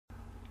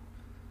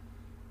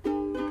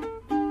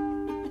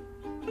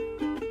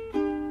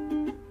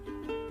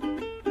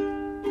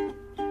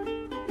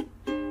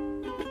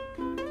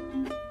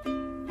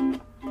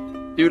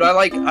Dude,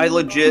 I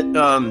legit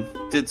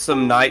did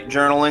some night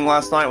journaling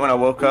last night when I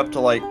woke up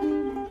to like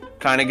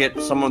kind of get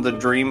some of the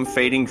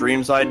fading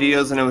dreams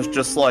ideas, and it was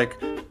just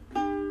like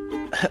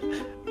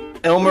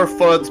Elmer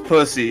Fudd's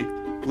pussy,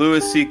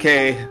 Louis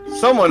C.K.,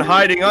 someone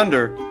hiding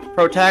under,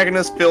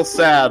 protagonist feels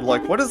sad.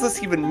 Like, what does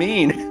this even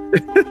mean?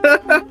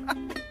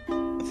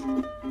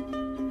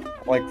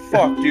 Like,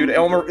 fuck, dude,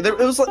 Elmer.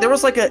 There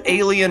was like an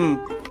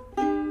alien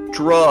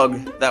drug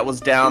that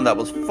was down that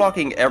was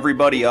fucking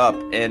everybody up,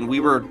 and we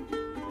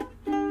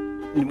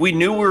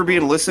knew we were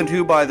being listened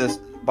to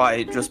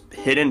by just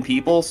hidden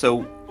people,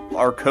 so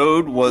our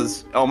code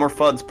was Elmer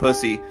Fudd's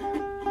pussy.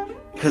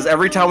 Because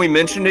every time we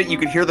mentioned it, you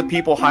could hear the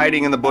people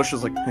hiding in the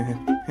bushes like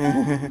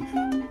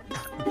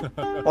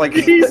like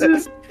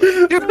Jesus.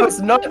 Dude, it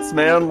was nuts,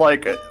 man.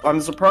 Like,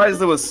 I'm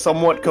surprised it was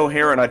somewhat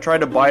coherent. I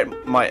tried to bite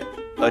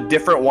a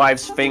different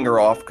wife's finger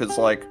off, because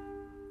like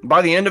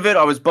by the end of it,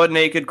 I was butt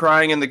naked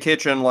crying in the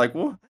kitchen like,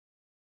 what?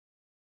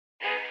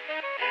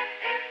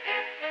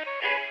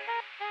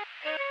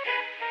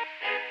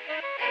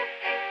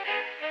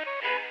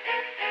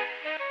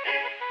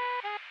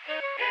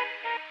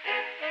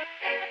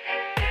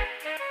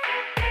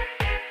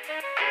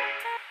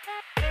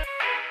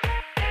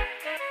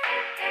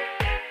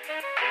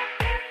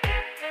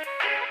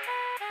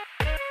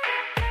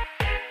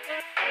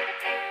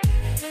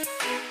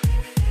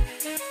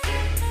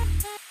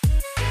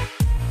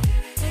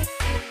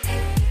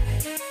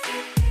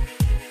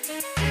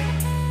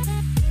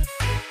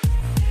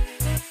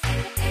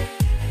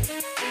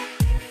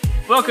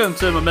 Welcome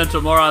to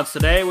Memento Morons.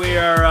 Today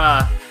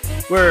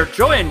we're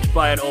joined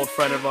by an old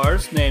friend of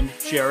ours named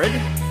Jared.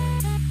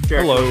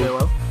 Jared, hello. Say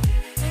hello.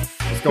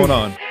 What's going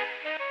on?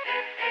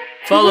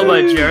 Followed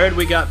by Jared,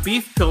 we got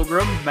Beef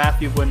Pilgrim,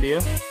 Matthew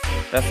Buendia.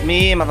 That's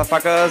me,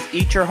 motherfuckers.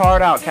 Eat your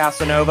heart out,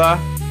 Casanova.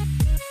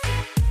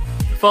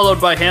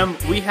 Followed by him,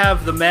 we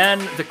have the man,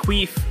 the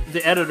queef,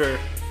 the editor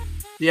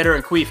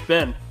and queef,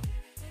 Ben.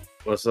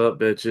 What's up,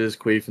 bitches?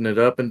 Queefing it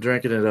up and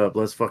drinking it up.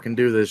 Let's fucking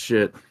do this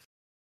shit.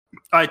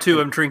 I too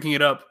am drinking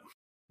it up.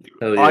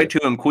 Hell yeah. I too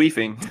am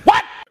queefing.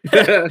 What?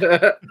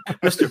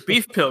 Mr.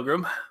 Beef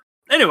Pilgrim.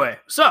 Anyway,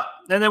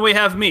 and then we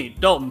have me,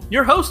 Dalton,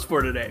 your host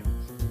for today.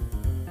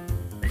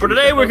 For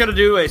today, we're going to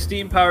do a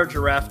steam-powered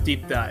giraffe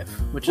deep dive,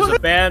 which is a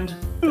band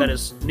that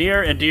is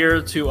near and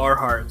dear to our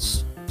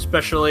hearts,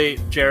 especially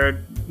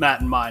Jared,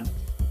 Matt, and mine.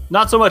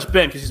 Not so much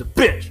Ben, because he's a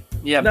bitch.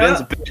 Yeah, Ben's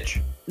a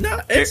bitch.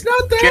 No, it's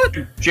not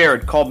that.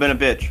 Jared, call Ben a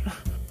bitch.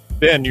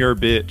 Ben, you're a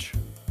bitch.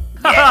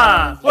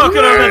 Haha! Welcome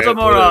to Memento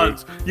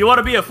Morons. You want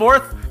to be a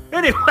fourth?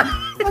 Anyway,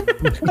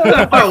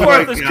 our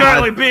fourth is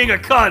currently being a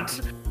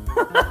cunt.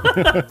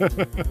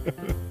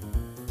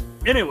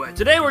 Anyway,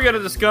 today we're going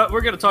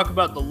to talk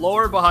about the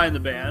lore behind the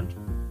band,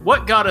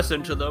 what got us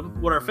into them,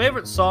 what our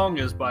favorite song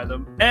is by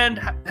them, and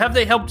have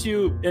they helped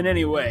you in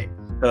any way?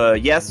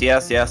 Yes,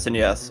 and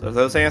yes. Are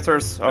those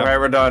answers? All right,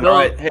 we're done. All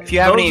right. If you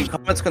have any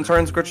comments,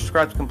 concerns, glitches,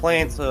 scraps,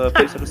 complaints,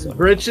 please hit us up.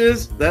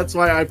 Britches? That's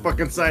why I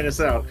fucking sign us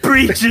out.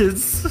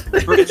 Breaches.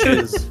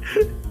 Britches.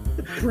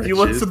 You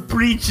want some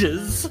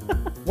breaches?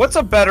 What's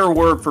a better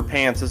word for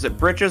pants? Is it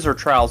britches or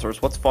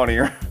trousers? What's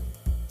funnier?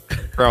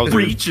 Trousers.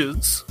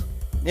 Breaches.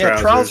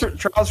 Yeah,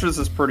 trousers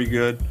is pretty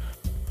good.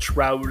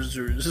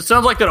 Trousers. It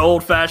sounds like that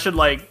old-fashioned,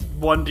 like,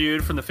 one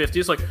dude from the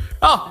 50s, like,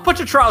 oh, put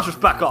your trousers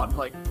back on.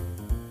 Like,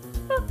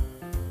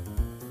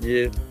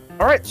 yeah.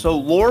 All right, so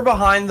lore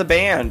behind the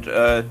band.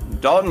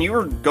 Dalton, you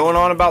were going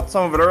on about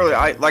some of it earlier.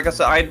 I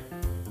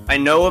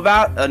know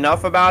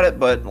enough about it,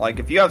 but like,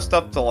 if you have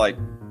stuff to like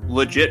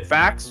legit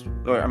facts,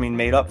 or I mean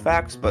made up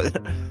facts, but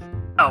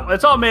oh,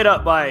 it's all made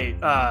up by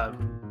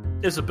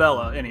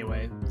Isabella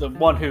anyway. The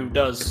one who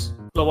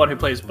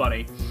plays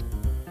Bunny,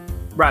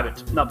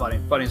 Rabbit, not Bunny.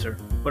 Bunnies are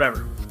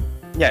whatever.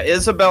 Yeah,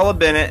 Isabella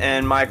Bennett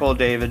and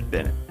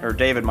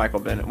David Michael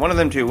Bennett. One of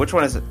them two. Which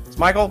one is it? It's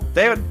Michael?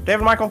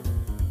 David Michael?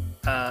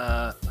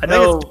 I think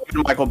know it's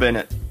David Michael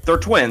Bennett. They're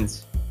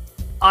twins.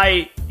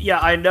 I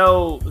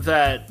know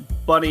that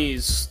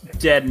Bunny's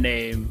dead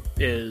name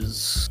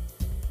is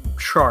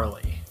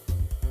Charlie.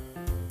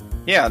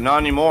 Yeah, not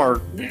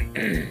anymore.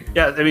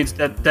 Yeah, that means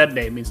that dead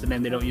name means the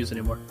name they don't use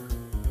anymore.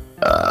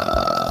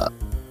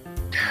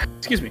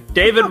 Excuse me,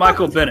 David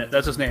Michael Bennett.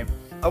 That's his name.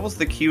 That was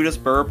the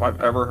cutest burp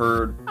I've ever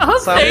heard. Oh,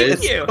 thank you.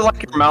 It sounded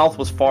like your mouth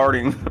was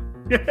farting.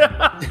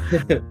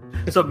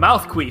 It's a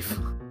mouth queef.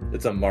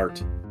 It's a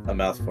mouth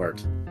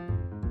fart.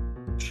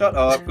 Shut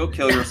up. Go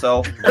kill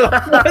yourself. What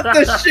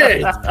the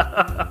shit?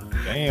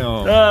 Damn.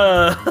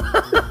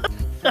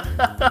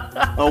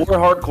 Oh, we're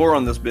hardcore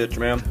on this bitch,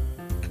 man.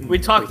 We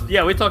talked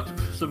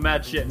some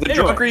mad shit. The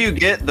drunker you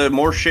get, the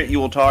more shit you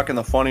will talk and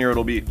the funnier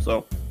it'll be,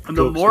 so. And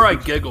the more I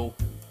giggle,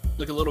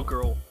 like a little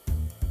girl.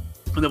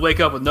 And then wake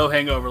up with no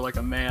hangover like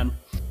a man.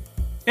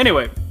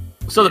 Anyway,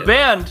 so the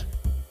band,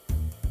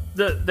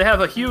 they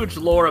have a huge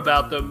lore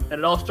about them, and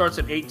it all starts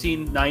in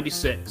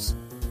 1896.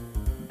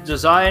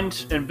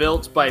 Designed and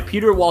built by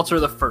Peter Walter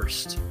I,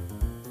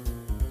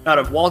 out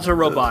of Walter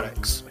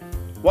Robotics.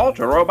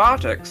 Walter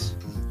Robotics.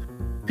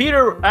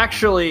 Peter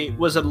actually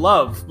was in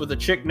love with a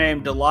chick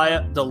named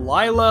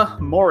Delilah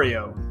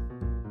Morio.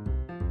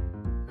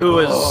 who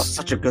was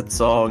such a good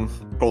song.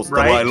 Post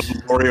Right?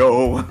 Delilah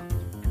Mario.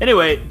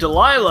 Anyway,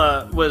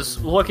 Delilah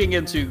was looking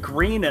into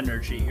green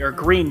energy, or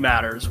green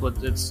matters, what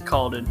it's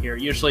called in here.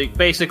 Usually,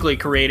 basically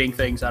creating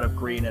things out of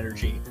green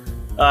energy.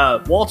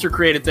 Walter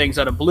created things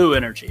out of blue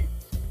energy.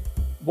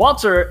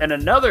 Walter and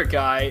another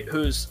guy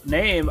whose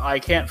name I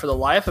can't for the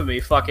life of me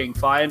fucking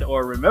find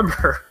or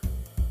remember.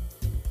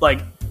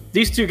 Like,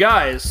 these two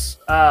guys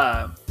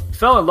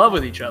fell in love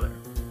with each other.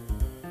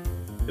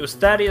 It was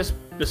Thaddeus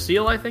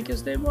Basile, I think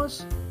his name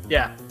was?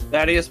 Yeah.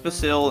 Thaddeus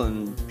Basile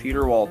and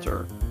Peter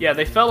Walter. Yeah,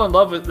 they fell in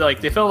love with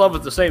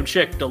the same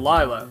chick,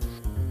 Delilah,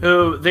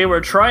 who they were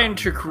trying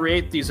to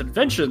create these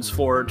inventions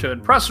for to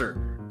impress her,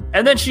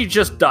 and then she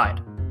just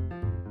died.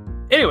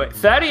 Anyway,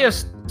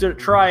 Thaddeus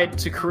tried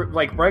to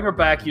bring her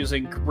back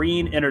using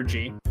green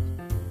energy,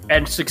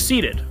 and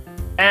succeeded,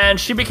 and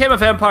she became a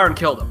vampire and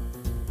killed him,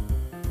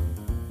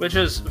 which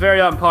is very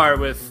on par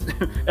with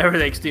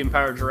everything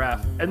steam-powered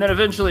Giraffe. And then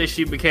eventually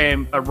she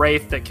became a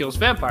wraith that kills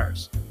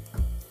vampires.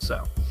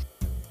 So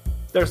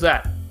there's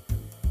that.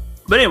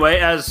 But anyway,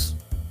 as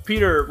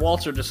Peter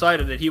Walter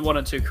decided that he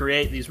wanted to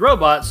create these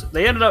robots,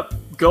 they ended up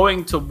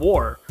going to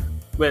war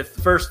with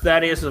first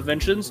Thaddeus'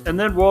 inventions and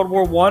then World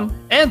War I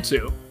and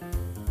II.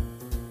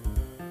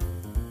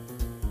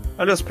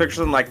 I just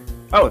picture them like,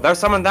 oh, there's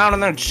someone down in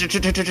their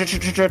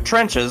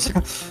trenches.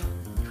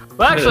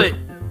 Well, actually,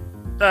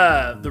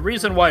 the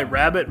reason why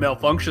Rabbit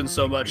malfunctions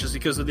so much is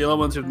because of the only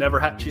ones who've never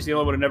had. She's the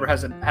only one who never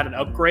had an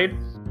upgrade.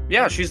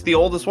 Yeah, she's the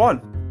oldest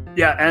one.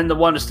 Yeah, and the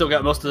one who's still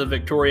got most of the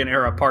Victorian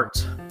era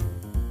parts.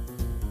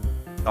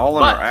 All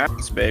in her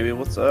ass, baby.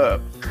 What's up?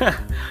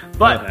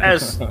 But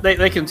as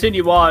they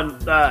continue on,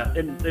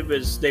 and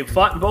they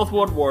fought in both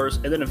World Wars,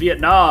 and then in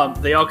Vietnam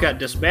they all got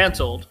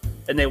dismantled,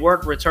 and they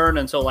weren't returned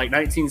until like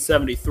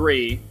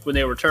 1973, when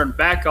they were turned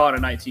back on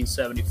in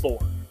 1974,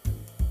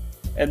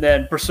 and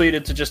then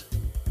proceeded to just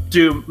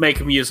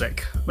make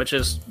music, which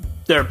is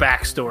their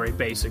backstory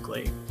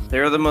basically.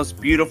 They're the most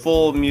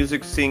beautiful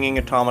music singing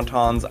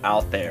automatons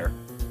out there.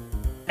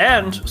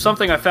 And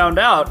something I found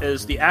out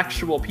is the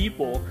actual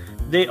people,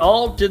 they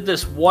all did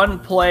this one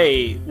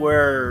play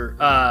where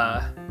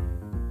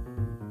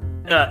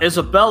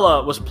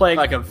Isabella was playing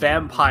like a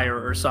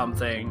vampire or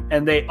something,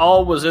 and they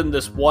all was in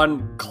this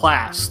one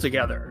class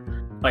together.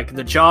 Like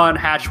the John,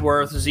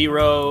 Hatchworth,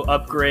 Zero,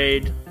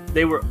 Upgrade,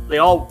 they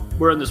all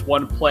were in this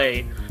one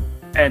play,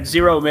 and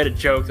Zero made a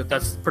joke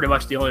that's pretty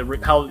much the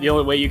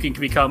only way you can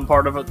become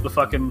part of the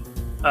fucking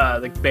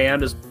the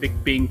band is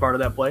being part of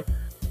that play.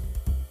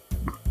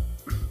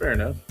 Fair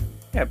enough.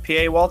 Yeah,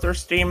 P.A. Walter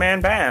Steam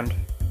Man Band.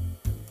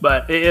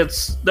 But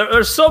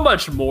there's so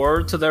much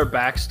more to their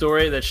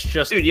backstory that's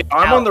just dude. Yeah,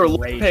 I'm on their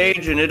outrageous.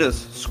 page and it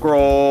is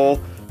scroll.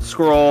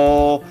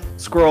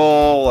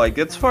 Like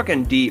it's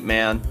fucking deep,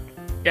 man.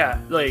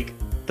 Yeah, like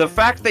the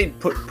fact they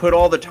put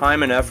all the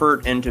time and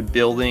effort into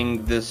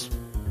building this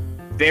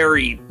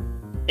very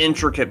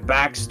intricate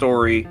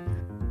backstory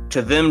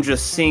to them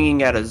just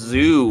singing at a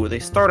zoo. They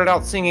started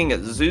out singing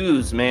at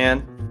zoos,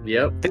 man.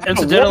 Yep.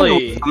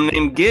 Incidentally,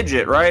 named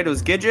Gidget, right? It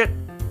was Gidget.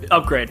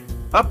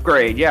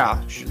 Upgrade,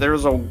 yeah. There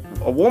was a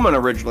woman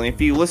originally.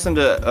 If you listen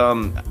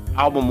to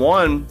album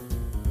 1,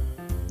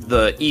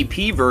 the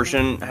EP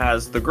version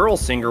has the girl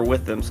singer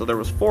with them, so there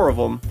was 4 of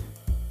them,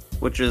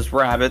 which is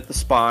Rabbit, the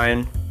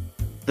Spine,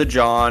 the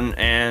John,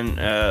 and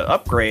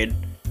Upgrade.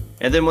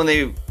 And then when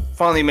they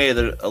finally made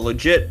a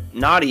legit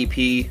not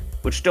EP,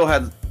 which still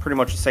had pretty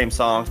much the same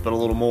songs but a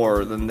little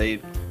more, then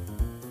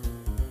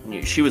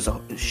she was a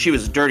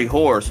dirty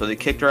whore, so they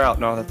kicked her out.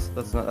 No,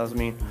 that was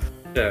mean.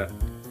 Yeah.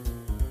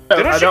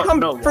 Didn't she come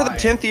back for the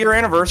 10th year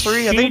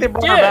anniversary? I think they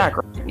brought her back,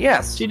 right?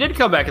 Yes. She did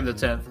come back in the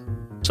 10th.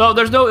 So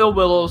there's no ill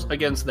wills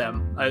against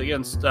them,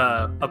 against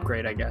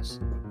Upgrade, I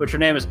guess. Which her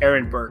name is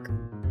Erin Burke.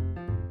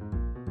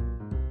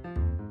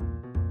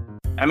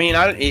 I mean,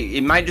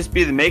 it might just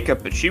be the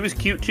makeup, but she was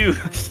cute too.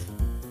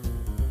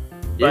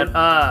 But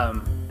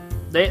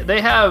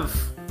they have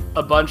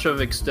a bunch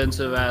of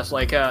extensive ass,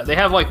 they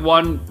have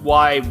one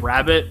why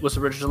Rabbit was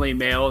originally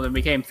male and then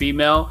became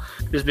female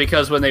is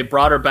because when they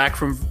brought her back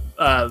from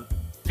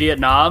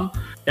Vietnam,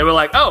 they were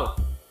like, oh,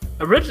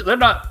 originally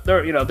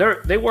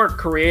they weren't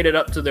created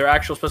up to their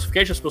actual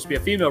specifications, supposed to be a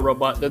female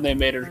robot, then they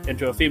made her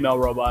into a female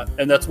robot,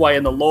 and that's why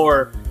in the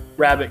lore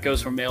Rabbit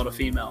goes from male to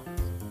female.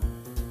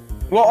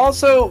 Well,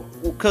 also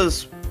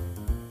because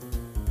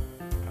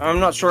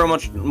I'm not sure how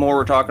much more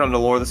we're talking on the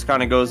lore. This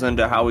kind of goes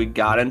into how we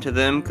got into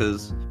them,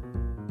 because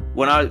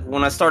when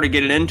I started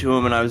getting into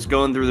them and I was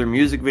going through their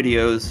music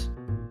videos,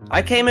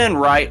 I came in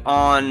right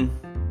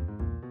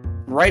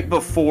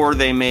before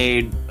they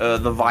made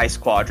the Vice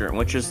Quadrant,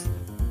 which is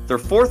their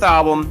 4th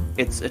album.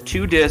 It's a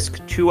 2-disc,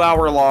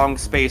 2-hour-long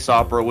space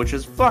opera, which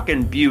is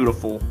fucking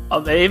beautiful.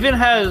 It even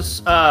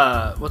has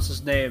what's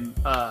his name,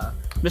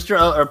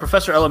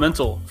 Professor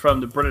Elemental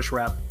from the British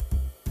rap.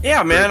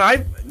 Yeah, man,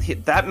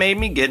 that made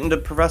me get into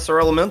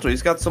Professor Elemental.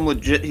 He's got some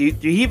legit. He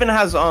even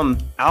has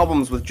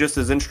albums with just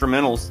his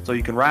instrumentals, so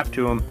you can rap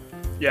to them.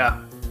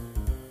 Yeah.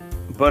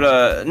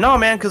 But no,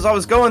 man, because I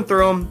was going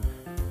through them.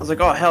 I was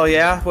like, oh, hell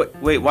yeah.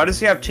 Wait, why does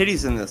he have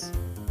titties in this?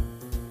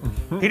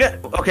 He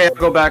didn't. Okay, I'll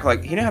go back.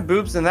 Like, he didn't have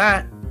boobs in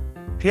that.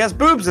 He has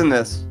boobs in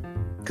this,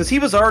 because he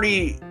was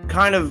already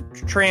kind of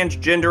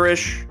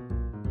transgenderish.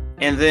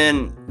 And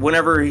then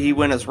whenever he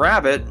went as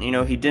Rabbit,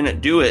 he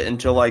didn't do it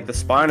until like the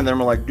Spine and them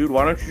were like, dude,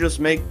 why don't you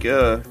just make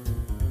your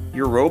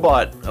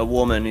robot a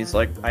woman? He's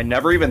like, I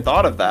never even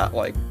thought of that.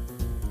 Like,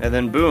 and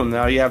then boom,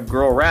 now you have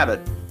Girl Rabbit,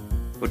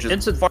 which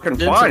is fucking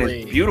fine.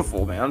 It's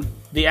beautiful, man.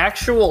 The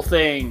actual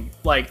thing,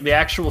 like the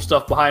actual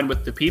stuff behind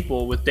with the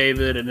people, with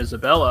David and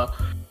Isabella,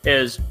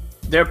 is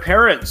their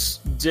parents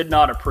did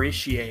not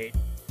appreciate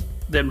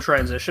them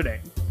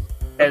transitioning.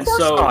 And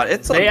so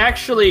they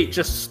actually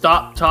just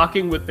stopped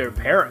talking with their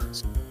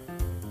parents.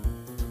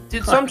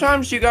 Dude,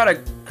 sometimes you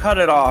gotta cut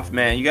it off,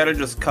 man. You gotta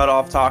just cut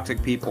off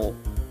toxic people.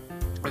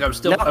 Like I'm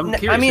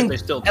curious if they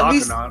still talk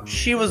or not.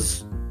 She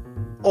was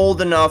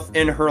old enough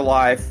in her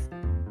life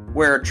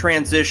where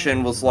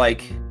transition was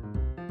like,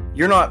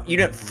 you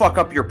didn't fuck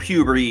up your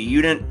puberty.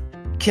 You didn't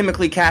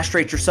chemically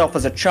castrate yourself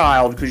as a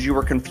child because you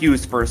were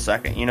confused for a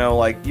second.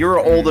 Like you're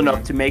old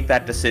enough to make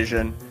that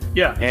decision.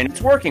 Yeah, and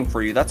it's working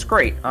for you. That's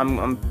great.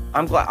 I'm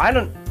glad. I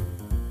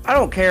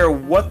don't care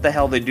what the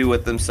hell they do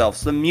with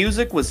themselves. The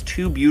music was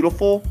too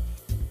beautiful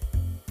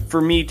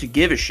for me to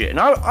give a shit. And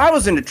I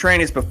was into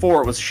trannies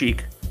before it was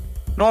chic.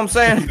 Know what I'm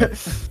saying?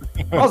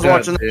 I was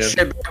watching that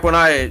shit back when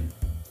I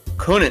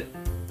couldn't.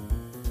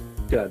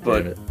 God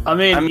damn it. I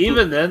mean,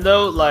 even then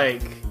though,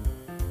 like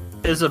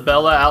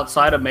Isabella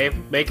outside of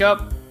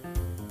makeup,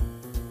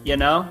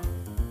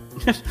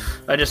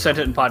 I just sent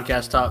it in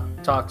podcast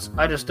talks.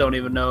 I just don't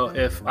even know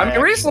if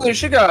recently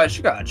she got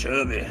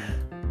chubby.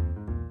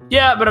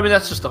 Yeah, but I mean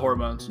that's just the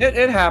hormones.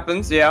 It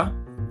happens, yeah.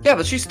 Yeah,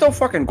 but she's still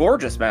fucking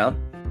gorgeous, man.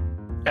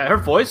 Yeah, her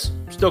voice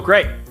still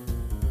great.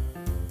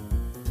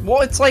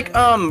 Well, it's like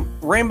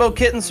Rainbow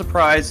Kitten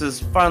Surprise is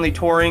finally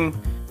touring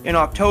in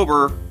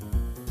October,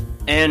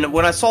 and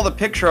when I saw the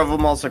picture of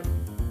them, I was like,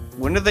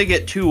 when did they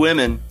get two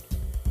women?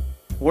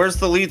 Where's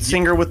the lead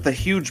singer with the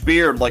huge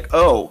beard? Like,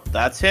 oh,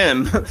 that's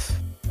him.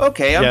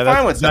 Okay, I'm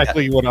fine with that. That's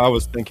exactly what I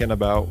was thinking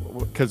about.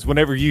 Because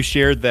whenever you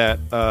shared that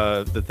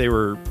that they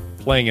were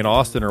playing in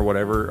Austin or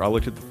whatever, I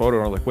looked at the photo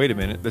and I was like, wait a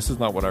minute, this is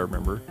not what I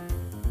remember.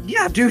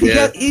 Yeah, dude, he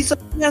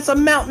has a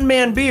mountain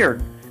man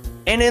beard.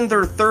 And in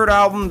their third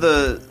album,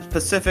 the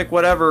Pacific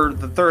whatever,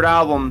 the third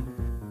album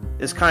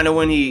is kind of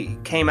when he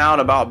came out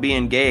about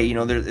being gay.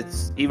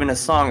 It's even his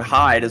song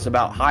 "Hide" is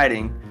about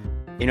hiding.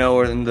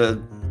 Or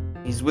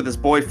he's with his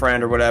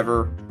boyfriend or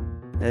whatever.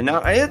 And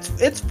now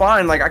it's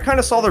fine. Like I kind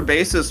of saw their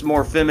bassist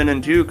more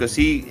feminine too, because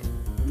he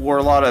wore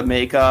a lot of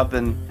makeup,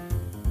 and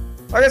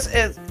I guess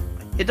it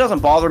doesn't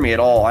bother me at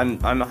all. I'm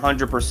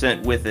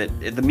 100% with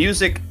it. The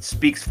music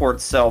speaks for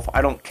itself.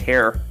 I don't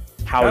care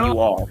how you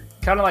are.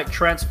 Kind of like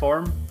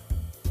Transform.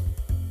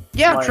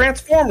 Yeah,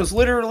 Transform was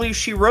literally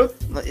she wrote.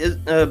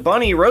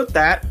 Bunny wrote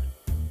that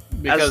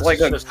as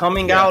like a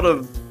coming out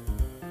of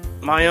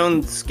my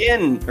own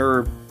skin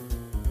or.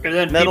 And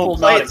then people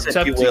not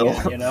accepting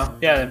it,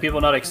 Yeah, and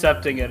people not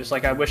accepting it. It's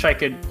like, I wish I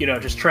could,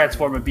 just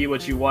transform and be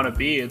what you want to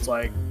be. It's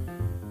like...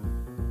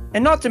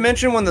 And not to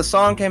mention when the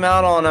song came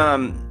out on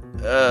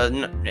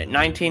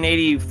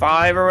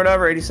 1985 or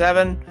whatever,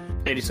 87?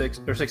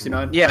 86 or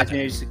 69? Yeah.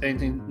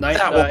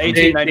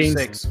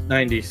 1896.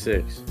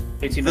 96.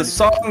 The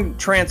song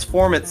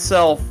Transform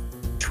itself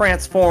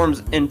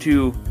transforms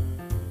into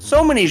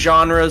so many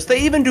genres.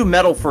 They even do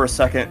metal for a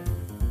second.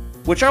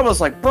 Which I was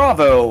like,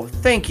 bravo,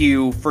 thank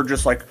you for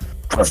just like...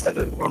 I was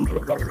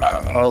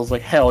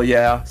like, hell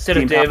yeah. Did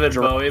a David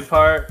Bowie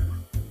part?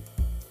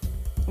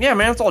 Yeah,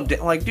 man, it's all...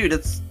 Like, dude,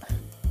 it's...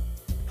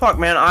 Fuck,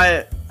 man,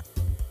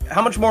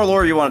 How much more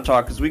lore you want to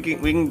talk? Because we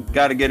can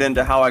got to get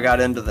into how I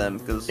got into them.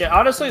 Cause... Yeah,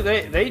 honestly,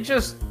 they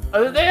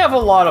have a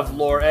lot of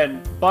lore,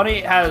 and Bunny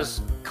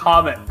has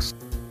comics.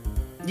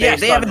 Yeah,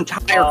 they have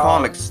entire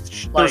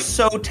comics. They're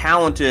so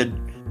talented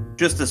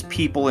just as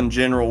people in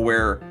general,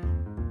 where...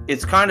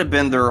 It's kind of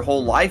been their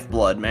whole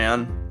lifeblood,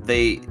 man.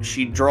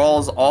 She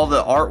draws all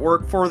the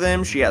artwork for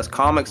them. She has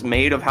comics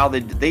made of how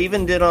they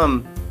even did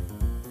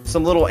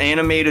some little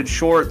animated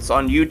shorts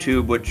on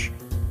YouTube, which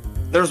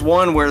there's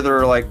one where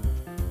they're like,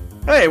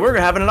 hey, we're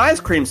having an ice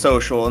cream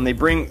social, and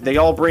they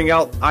all bring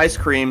out ice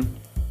cream,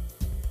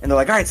 and they're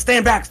like, all right,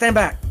 stand back.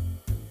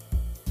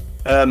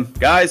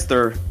 Guys,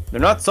 they're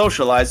not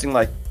socializing.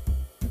 Like,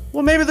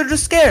 well, maybe they're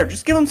just scared.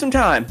 Just give them some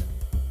time.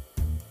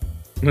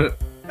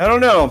 I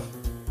don't know.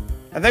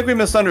 I think we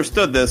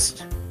misunderstood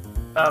this.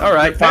 All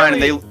right,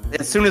 fine. And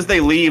as soon as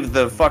they leave,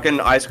 the fucking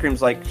ice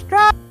cream's like,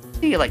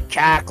 strawberry, like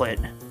chocolate,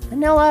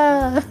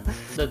 vanilla.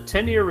 The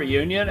 10-year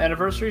reunion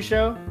anniversary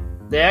show,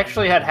 they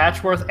actually had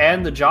Hatchworth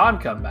and the John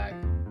come back.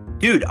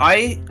 Dude,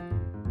 I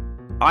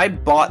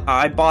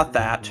bought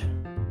that.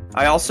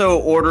 I also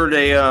ordered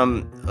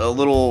a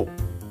little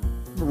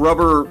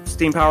rubber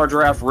steam power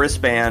giraffe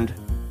wristband,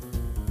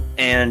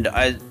 and all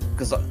right,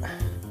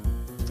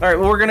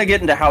 well, we're gonna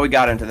get into how we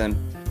got into them,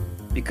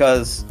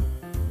 because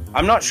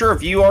I'm not sure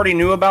if you already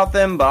knew about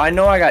them, but I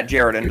know I got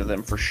Jared into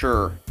them for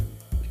sure.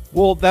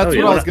 Well, that's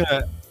what I was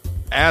gonna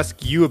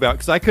ask you about,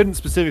 because I couldn't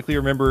specifically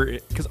remember,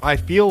 because I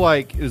feel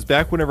like it was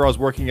back whenever I was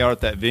working out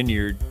at that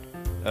vineyard,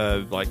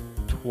 like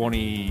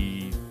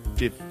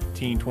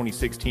 2015,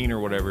 2016 or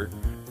whatever.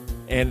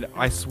 And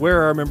I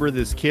swear I remember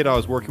this kid I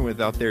was working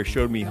with out there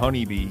showed me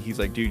Honeybee. He's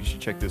like, dude, you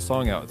should check this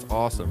song out. It's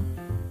awesome.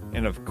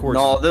 And of course,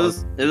 no,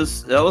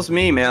 that was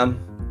me, man.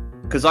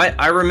 Because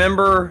I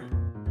remember,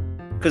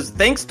 because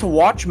thanks to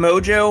Watch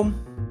Mojo,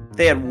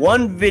 they had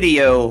one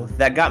video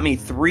that got me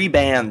 3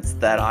 bands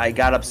that I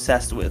got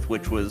obsessed with,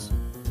 which was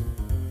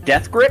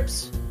Death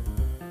Grips,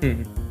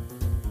 D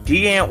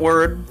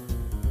Antwoord,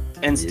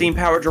 and Steam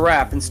Powered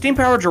Giraffe. And Steam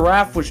Powered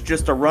Giraffe was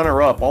just a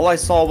runner-up. All I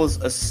saw was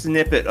a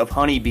snippet of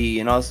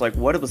Honeybee, and I was like,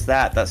 what was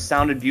that? That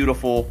sounded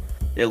beautiful.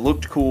 It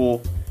looked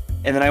cool.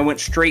 And then I went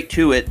straight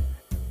to it,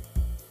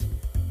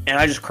 and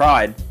I just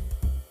cried.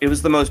 It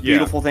was the most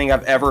beautiful thing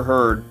I've ever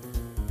heard.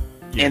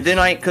 Yes. And then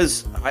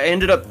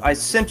I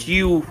sent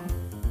you,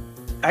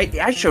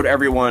 I showed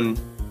everyone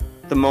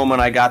the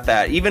moment I got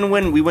that. Even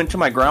when we went to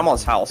my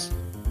grandma's house,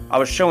 I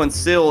was showing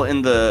Syl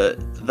in the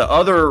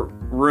other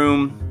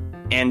room,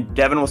 and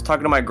Devin was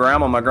talking to my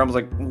grandma. My grandma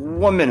was like,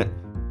 1 minute,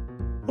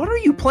 what are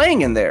you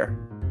playing in there?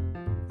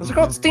 I was like,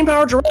 oh, it's Steam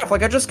Powered Giraffe.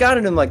 Like, I just got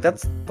it, and like,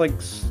 that's like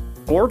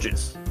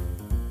gorgeous.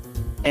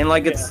 And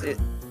like,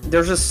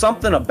 there's just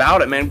something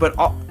about it, man. But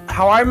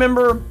how I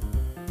remember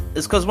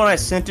is because when I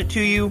sent it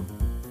to you,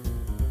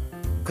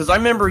 because I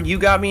remember you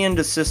got me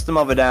into System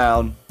of a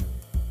Down,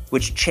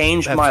 which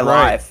changed my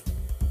life.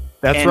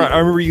 That's right. I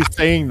remember you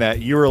saying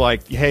that. You were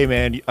like, hey,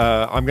 man,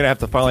 I'm going to have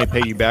to finally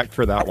pay you back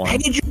for that one. I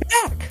paid you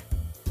back.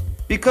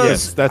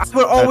 Because that's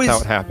how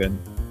it happened.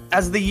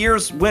 As the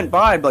years went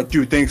by, I'd be like,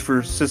 dude, thanks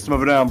for System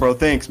of a Down, bro.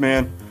 Thanks,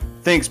 man.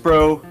 Thanks,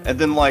 bro. And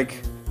then,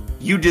 like,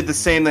 you did the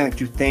same thing. Like,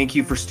 dude, thank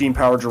you for Steam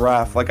Powered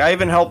Giraffe. Like, I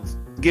even helped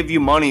give you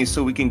money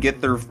so we can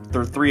get their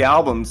 3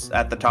 albums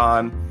at the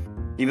time.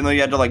 Even though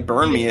you had to, like,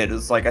 burn me it.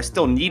 It's like, I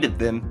still needed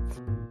them.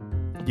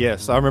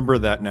 Yes, I remember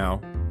that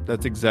now.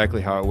 That's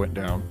exactly how it went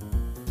down.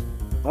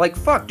 Like,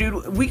 fuck,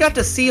 dude, we got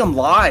to see them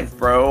live,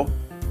 bro.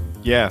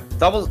 Yeah.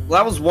 That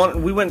was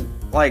one, we went,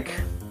 like,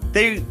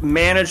 they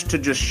managed to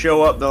just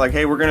show up. They're like,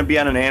 hey, we're going to be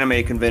at an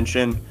anime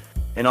convention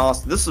in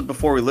Austin. This was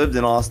before we lived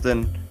in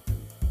Austin.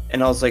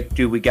 And I was like,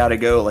 dude, we got to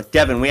go. Like,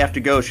 Devin, we have to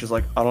go. She's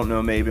like, I don't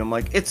know, maybe. I'm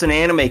like, it's an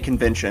anime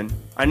convention.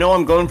 I know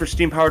I'm going for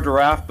Steam Powered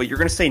Giraffe, but you're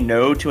going to say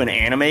no to an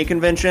anime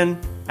convention?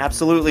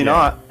 Absolutely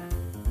not.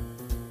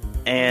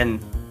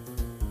 And,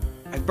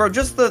 bro,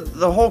 just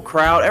the whole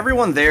crowd,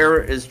 everyone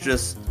there is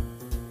just,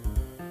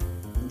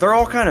 they're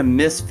all kind of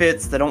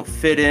misfits that don't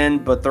fit in,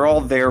 but they're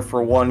all there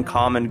for one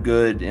common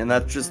good, and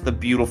that's just the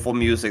beautiful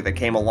music that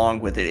came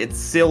along with it. It's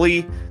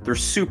silly, they're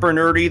super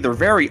nerdy, they're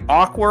very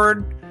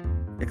awkward,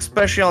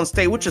 especially on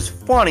stage, which is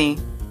funny,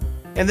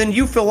 and then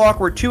you feel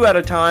awkward too at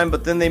a time,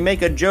 but then they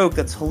make a joke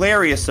that's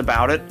hilarious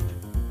about it.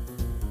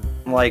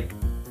 Like,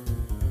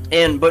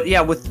 but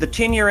yeah, with the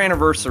 10-year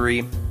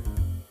anniversary,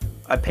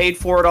 I paid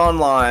for it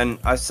online.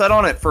 I sat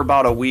on it for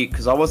about a week,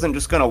 because I wasn't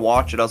just going to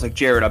watch it. I was like,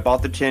 Jared, I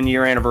bought the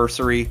 10-year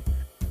anniversary.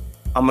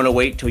 I'm going to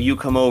wait till you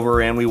come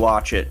over and we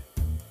watch it.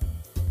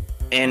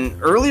 And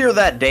earlier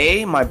that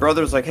day, my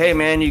brother's like, hey,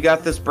 man, you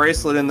got this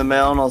bracelet in the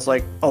mail. And I was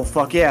like, oh,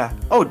 fuck yeah.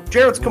 Oh,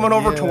 Jared's coming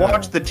over to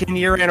watch the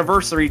 10-year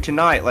anniversary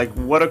tonight. Like,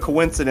 what a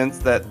coincidence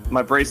that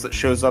my bracelet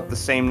shows up the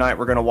same night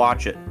we're going to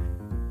watch it.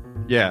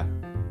 Yeah.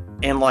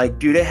 And, like,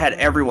 dude, it had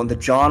everyone. The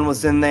John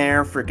was in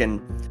there. Freaking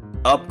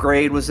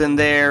Upgrade was in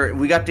there.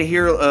 We got to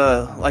hear,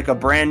 like, a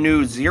brand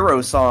new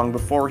Zero song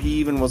before he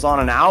even was on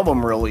an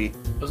album, really.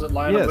 Was it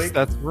Lion Awake? Yes,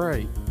 that's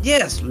right.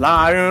 Yes,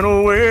 Lion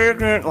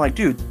Awake. Like,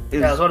 dude.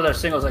 It was one of their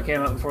singles that came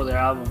out before their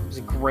album. It was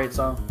a great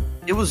song.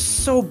 It was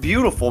so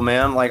beautiful,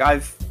 man. Like,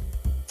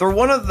 they're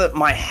one of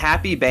my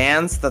happy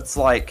bands that's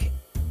like,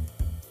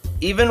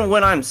 even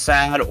when I'm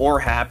sad or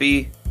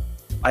happy,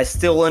 I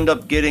still end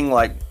up getting,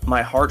 like,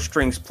 my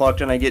heartstrings plucked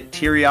and I get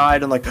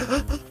teary-eyed and like,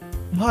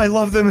 I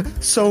love them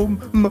so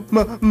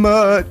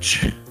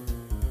much.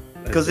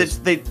 Because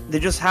they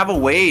just have a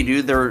way,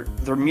 dude.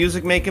 They're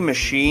music making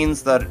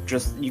machines that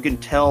just, you can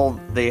tell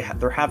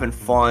they're having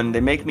fun. They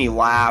make me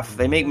laugh.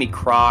 They make me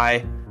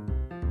cry.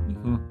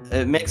 Mm-hmm.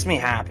 It makes me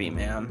happy,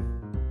 man.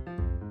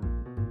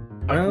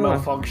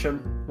 Malfunction,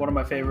 one of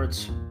my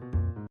favorites.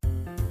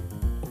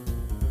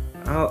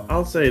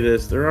 I'll say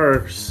this: there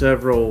are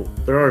several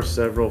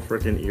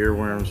freaking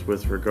earworms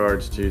with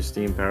regards to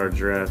Steam Powered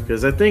Giraffe,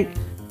 because I think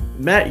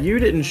Matt, you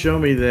didn't show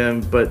me them,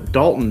 but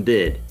Dalton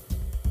did.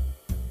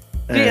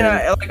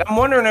 Yeah, like, I'm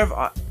wondering if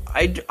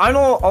I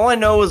know. All I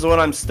know is when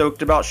I'm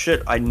stoked about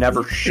shit, I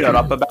never shut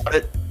up about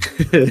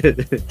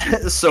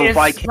it. So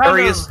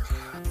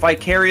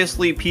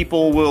vicariously,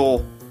 people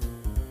will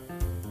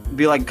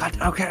be like,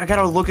 God, okay, I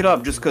gotta look it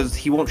up just because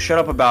he won't shut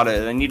up about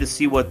it. I need to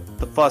see what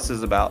the fuss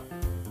is about.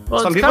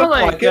 Well, it's kind of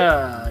like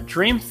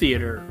Dream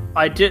Theater.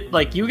 I did,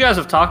 like, you guys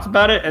have talked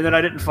about it, and then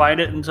I didn't find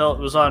it until it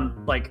was on,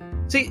 like.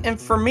 See, and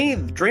for me,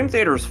 Dream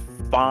Theater's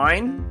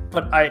fine,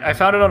 but I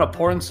found it on a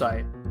porn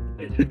site.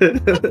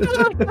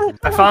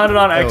 I found it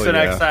on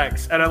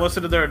XNXX, and I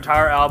listened to their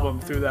entire album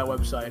through that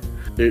website.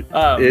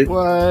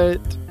 What?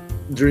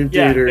 Dream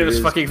Theater. Yeah, it was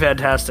fucking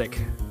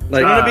fantastic.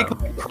 Like, I'm gonna be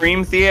called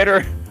Cream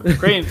Theater.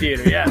 Cream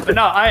Theater, yeah. But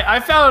no, I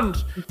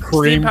found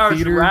Cream Steam Power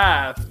Theater?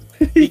 Giraffe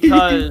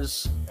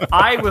because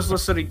I was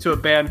listening to a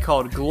band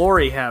called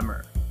Glory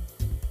Hammer.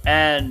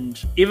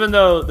 And even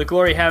though the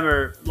Glory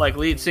Hammer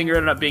lead singer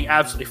ended up being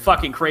absolutely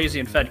fucking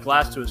crazy and fed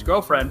glass to his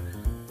girlfriend,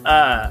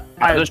 as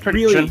a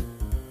tradition,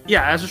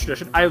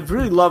 I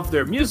really loved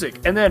their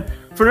music. And then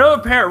for no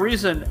apparent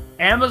reason,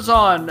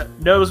 Amazon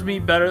knows me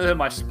better than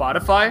my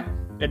Spotify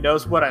and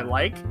knows what I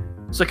like.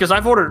 So because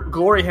I've ordered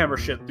Glory Hammer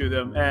shit through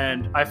them,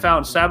 and I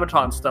found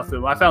Sabaton stuff through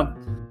them. I found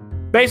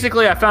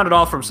it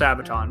all from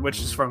Sabaton, which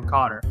is from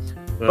Connor.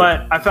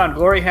 But I found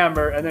Glory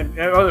Hammer, and then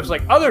there's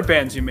other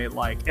bands you may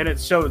like, and it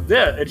showed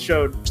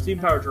Steam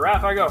Power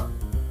Giraffe. I go,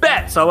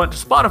 bet. So I went to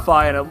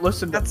Spotify and I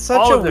listened to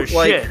all of their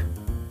shit.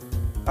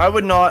 I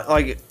would not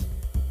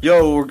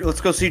yo,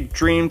 let's go see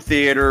Dream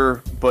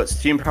Theater, but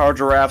Steam Power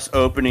Giraffe's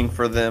opening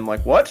for them.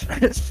 Like, what?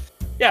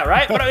 Yeah,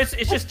 right. But it's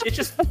just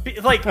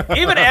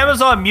even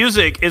Amazon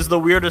Music is the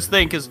weirdest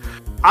thing, because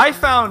I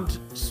found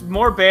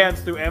more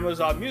bands through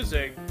Amazon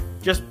Music.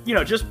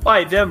 Just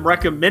by them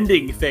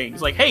recommending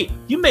things like, hey,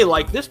 you may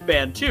like this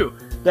band too,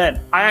 that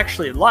I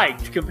actually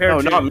liked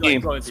compared to not me.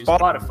 going through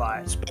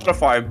Spotify.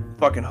 Spotify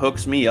fucking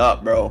hooks me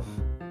up, bro.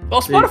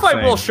 Well,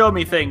 Spotify will show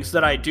me things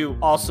that I do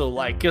also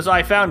like, because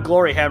I found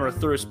Glory Hammer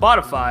through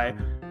Spotify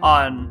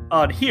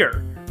on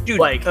here.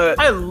 Dude,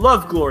 I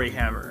love Glory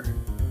Hammer.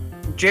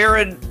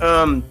 Jared,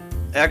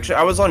 actually,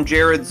 I was on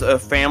Jared's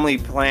family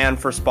plan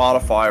for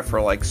Spotify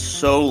for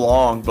so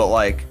long, but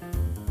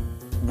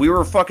we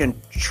were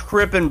fucking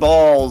tripping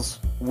balls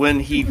when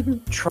he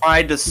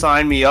tried to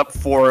sign me up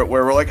for it,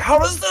 where we're like, how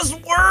does this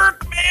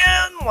work,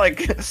 man?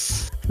 Dude,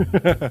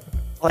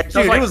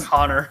 it was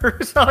Connor.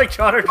 It's not like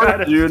Connor trying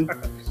to... Dude,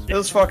 it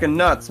was fucking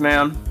nuts,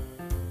 man.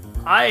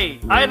 I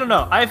don't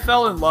know. I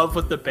fell in love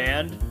with the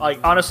band.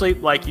 Honestly,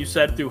 like you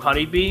said, through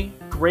Honeybee.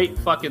 Great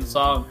fucking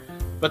song.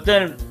 But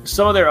then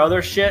some of their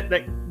other shit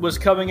that was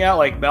coming out,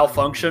 like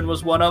Malfunction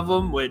was one of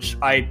them, which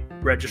I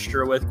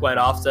register with quite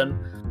often.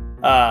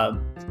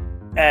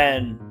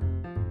 And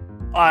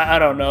I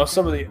don't know,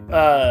 some of the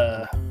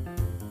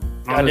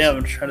goddamn,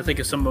 I'm trying to think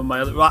of some of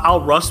my other.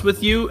 I'll Rust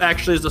With You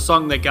actually is the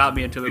song that got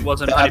me into it. It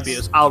wasn't Honeybee,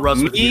 it's I'll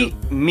Rust With You.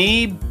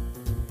 Me,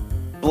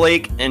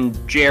 Blake,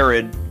 and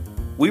Jared,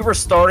 we were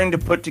starting to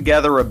put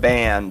together a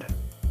band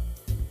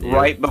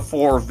right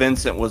before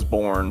Vincent was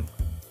born.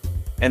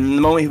 And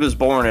the moment he was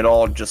born, it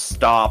all just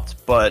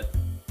stopped. But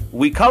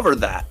we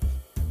covered that.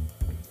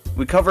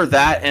 We covered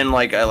that and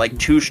like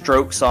two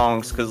Stroke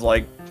songs, because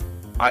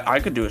I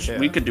could do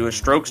we could do a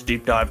Strokes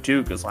deep dive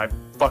too, because I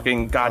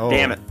fucking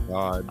goddamn it,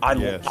 God,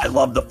 I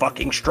love the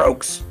fucking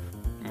Strokes.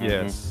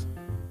 Yes,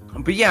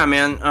 but yeah,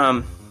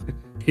 man,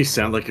 you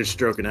sound like you're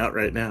stroking out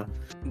right now.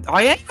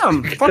 I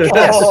am. Fuck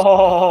yes.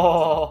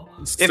 Oh,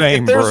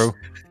 same, bro.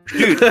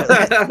 Dude,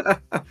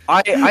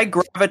 I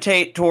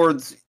gravitate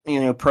towards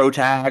pro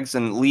tags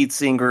and lead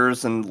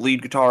singers and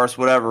lead guitarists,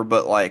 whatever.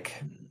 But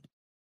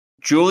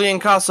Julian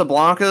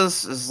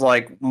Casablancas is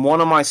one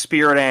of my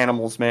spirit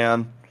animals,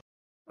 man.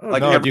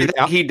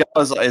 Everything he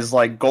does is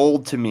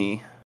gold to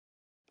me.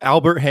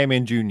 Albert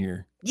Hammond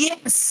Jr.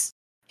 Yes,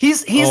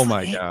 he's. Oh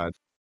my god.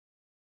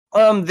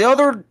 The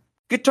other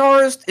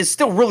guitarist is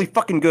still really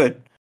fucking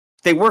good.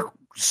 They work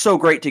so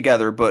great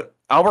together. But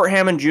Albert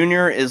Hammond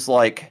Jr. is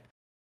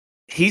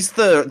he's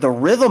the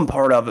rhythm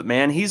part of it,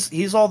 man.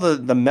 He's all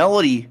the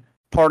melody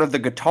part of the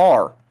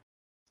guitar.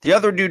 The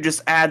other dude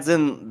just adds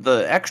in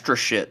the extra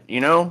shit.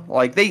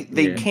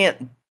 They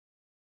can't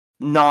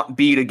not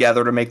be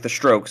together to make the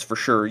Strokes, for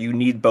sure. You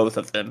need both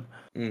of them.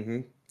 Mm-hmm.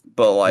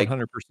 But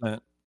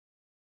 100%.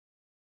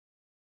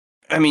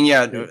 I mean,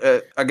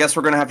 I guess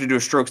we're gonna have to do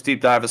a Strokes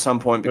deep dive at some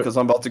point, because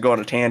I'm about to go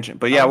on a tangent.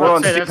 But yeah, we're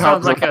on. That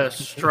sounds like a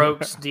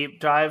Strokes deep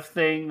dive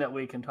thing that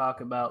we can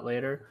talk about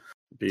later.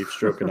 Beef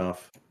stroking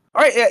off.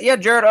 All right, yeah,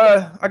 Jared.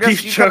 I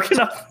guess Beef stroking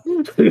off.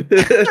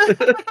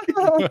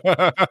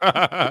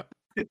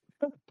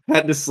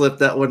 Had to slip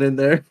that one in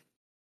there.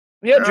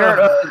 Yeah,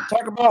 Jared,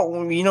 talk about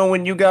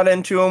when you got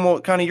into him,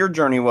 what kind of your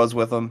journey was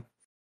with him.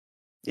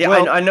 Yeah,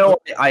 well, I know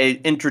I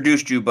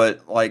introduced you,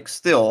 but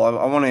still,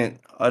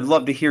 I'd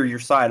love to hear your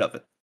side of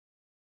it.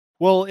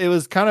 Well, it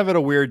was kind of at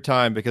a weird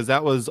time, because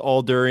that was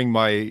all during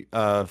my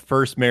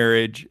first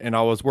marriage, and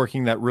I was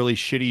working that really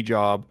shitty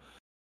job,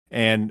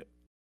 and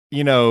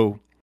I don't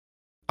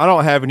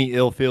have any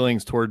ill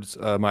feelings towards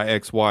my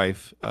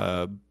ex-wife,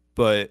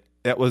 but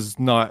that was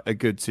not a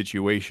good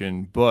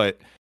situation. But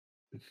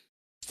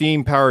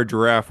Steam Power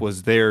Giraffe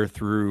was there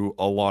through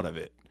a lot of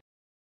it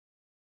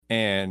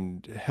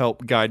and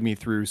helped guide me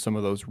through some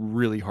of those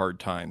really hard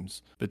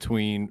times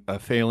between a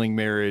failing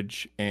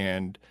marriage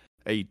and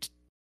a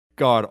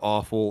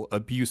god-awful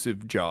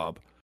abusive job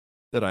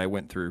that I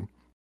went through.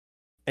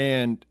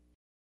 And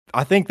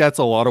I think that's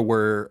a lot of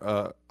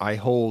where I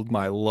hold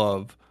my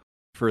love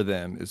for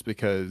them, is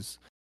because,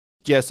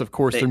 yes, of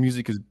course, their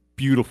music is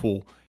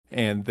beautiful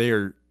and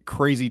they're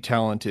crazy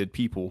talented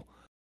people,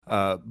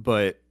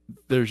 but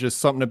there's just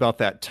something about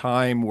that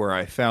time where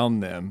I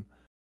found them,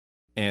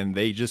 and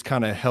they just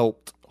kind of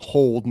helped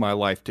hold my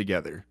life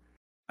together.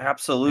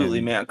 Absolutely,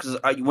 And- man. Because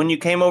when you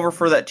came over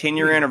for that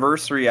 10-year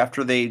anniversary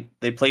after they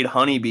played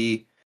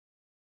Honeybee,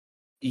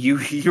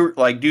 you're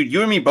like, dude, you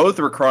and me both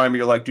were crying. But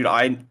you're like, dude,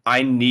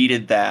 I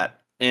needed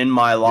that in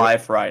my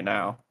life right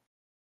now.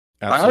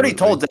 I already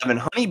told Devin,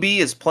 Honeybee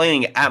is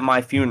playing at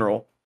my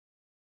funeral.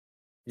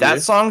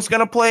 That song's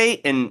gonna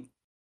play, and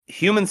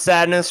Human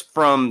Sadness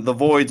from The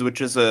Voids, which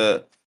is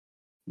a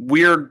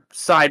weird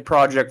side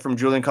project from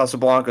Julian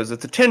Casablancas.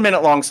 It's a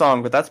 10-minute long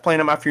song, but that's playing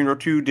at my funeral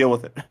too. Deal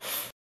with it.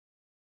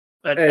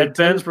 At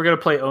Ben's, we're gonna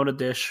play Own a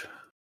Dish.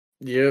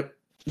 Yep.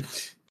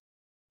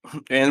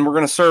 And we're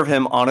gonna serve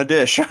him on a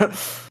dish.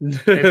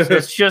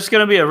 It's just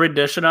gonna be a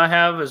rendition I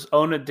have is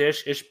Own a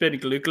Dish, Ich bin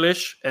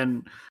glücklich,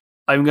 and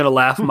I'm gonna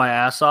laugh my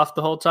ass off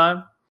the whole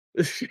time.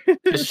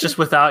 It's just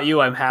without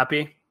you, I'm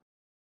happy.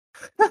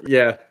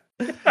 Yeah.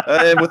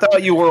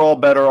 Without you, we're all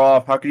better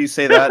off. How could you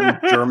say that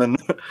in German?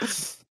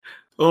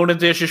 Ohne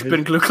dich, ich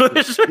bin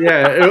glücklich.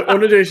 Yeah,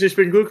 ohne dich, ich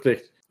bin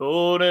glücklich.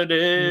 Ohne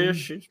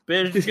dich, ich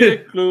bin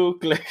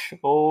glücklich.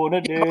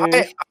 Ohne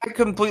dich. I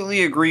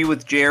completely agree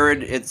with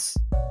Jared. It's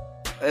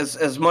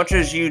as much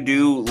as you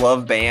do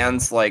love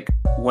bands, like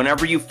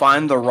whenever you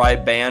find the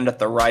right band at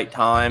the right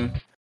time,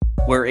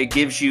 where it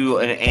gives you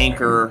an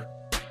anchor,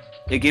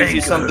 it gives you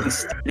something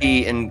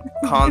steady and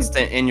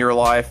constant in your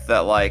life that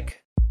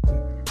like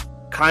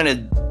kind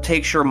of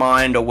takes your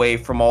mind away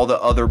from all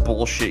the other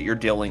bullshit you're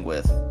dealing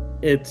with.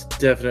 It's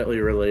definitely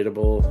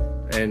relatable,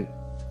 and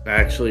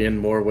actually in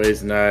more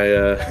ways than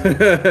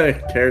I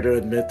care to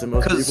admit to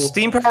most people. Because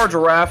Steam Power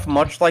Giraffe,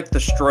 much like the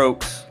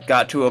Strokes,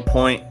 got to a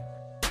point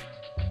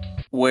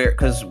where,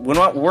 because when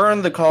we're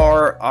in the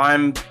car,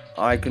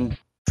 I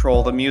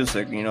control the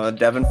music. You know,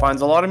 Devin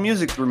finds a lot of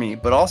music for me,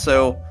 but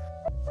also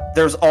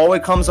there's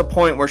always comes a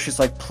point where she's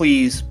like,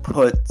 please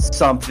put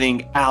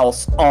something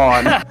else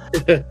on.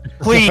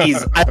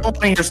 Please, I don't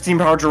want to hear Steam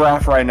Power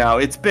Giraffe right now.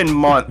 It's been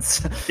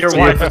months. Your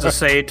wife is a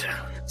saint.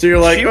 So you're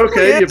like, She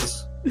okay, really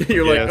is.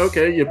 you're like,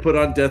 okay, you put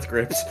on Death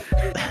Grips.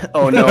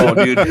 Oh no,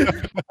 dude.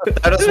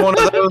 That is one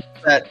of those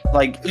that,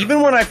 like,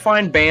 even when I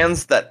find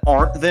bands that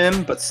aren't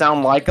them but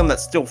sound like them that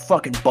still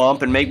fucking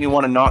bump and make me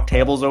want to knock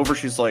tables over,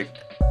 she's like,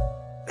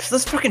 is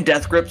this fucking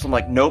Death Grips? I'm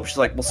like, nope. She's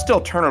like, well,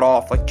 still turn it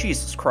off. Like,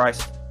 Jesus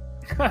Christ.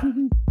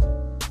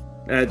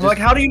 Like,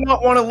 how do you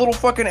not want a little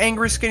fucking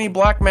angry skinny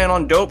black man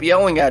on dope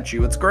yelling at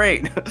you? It's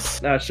great.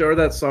 Show her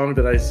that song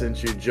that I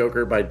sent you,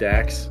 Joker by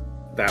Dax.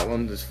 That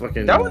one is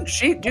fucking... That one,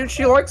 she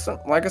likes it.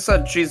 Like I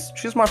said,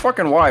 she's my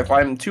fucking wife.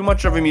 I'm too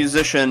much of a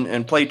musician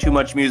and play too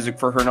much music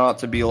for her not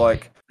to be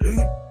like...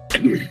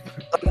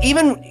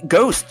 Even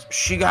Ghost,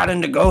 she got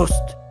into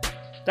Ghost.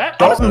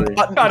 Dalton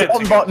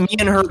bought me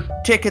and her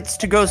tickets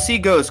to go see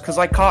Ghost because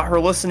I caught her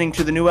listening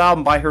to the new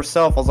album by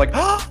herself. I was like,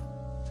 oh,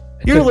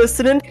 you're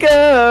listening to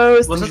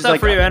Ghost. Wasn't that like,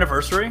 for your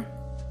anniversary?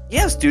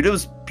 Yes, dude. It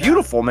was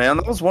beautiful, man.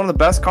 That was one of the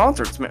best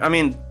concerts. I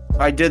mean,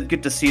 I did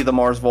get to see the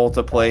Mars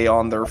Volta play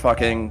on their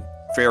fucking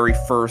very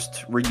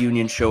first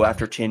reunion show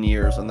after 10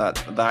 years, and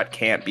that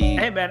can't be...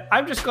 Hey, man,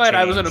 I'm just glad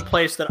I was in a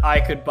place that I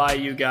could buy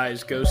you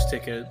guys Ghost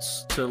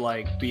tickets to,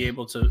 like, be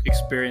able to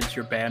experience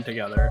your band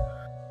together.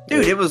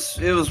 Dude, it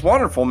was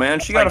wonderful, man.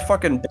 She got a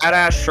fucking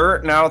badass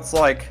shirt. Now it's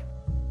like...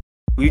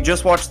 We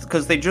just watched,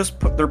 because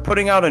they're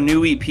putting out a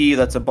new EP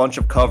that's a bunch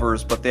of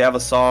covers, but they have a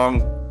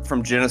song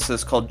from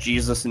Genesis called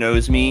Jesus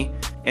Knows Me,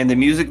 and the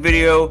music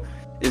video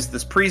is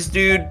this priest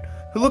dude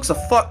who looks he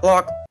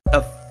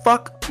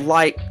looks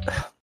like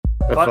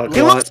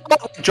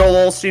Joel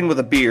Osteen with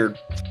a beard.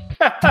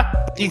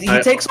 He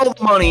takes all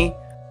the money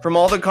from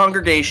all the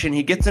congregation,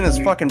 he gets in his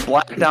fucking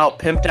blacked out,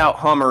 pimped out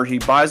Hummer, he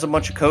buys a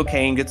bunch of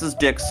cocaine, gets his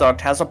dick sucked,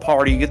 has a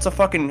party, gets a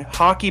fucking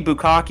hockey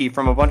bukkake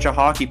from a bunch of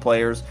hockey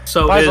players.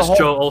 So is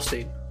Joel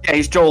Osteen. Yeah,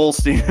 he's Joel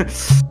Osteen.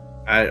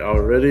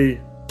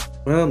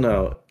 Well,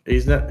 no,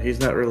 he's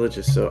not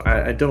religious, so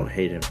I don't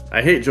hate him.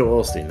 I hate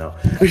Joel Osteen, though.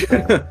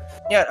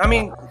 Yeah, I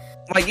mean,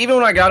 like, even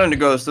when I got into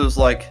Ghost, it was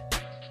like,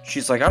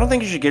 she's like, I don't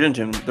think you should get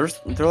into them.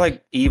 They're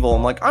like evil.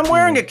 I'm like, I'm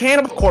wearing a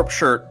Cannibal Corpse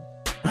shirt.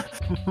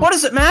 What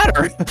does it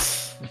matter?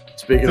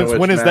 Speaking of which,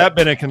 when has that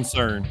been a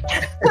concern?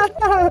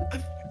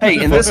 Hey,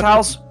 in this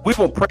house, we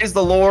will praise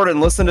the Lord and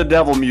listen to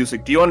devil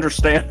music. Do you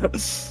understand?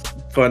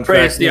 Fun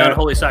Praise fact, the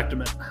unholy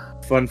sacrament.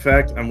 Fun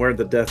fact, I'm wearing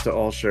the Death to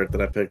All shirt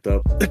that I picked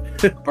up.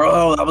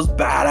 Bro, that was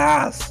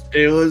badass.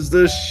 It was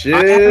the I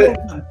shit.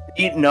 haven't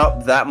eaten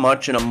up that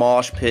much in a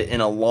mosh pit in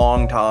a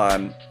long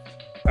time.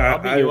 I'll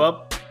beat you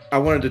up. I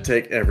wanted to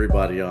take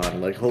everybody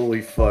on. Like,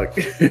 holy fuck.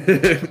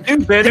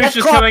 Dude, Ben's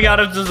just coming out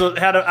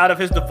of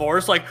his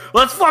divorce like,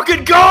 let's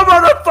fucking go,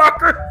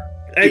 motherfucker!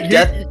 Hey,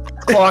 Death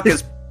Clock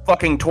is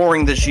fucking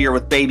touring this year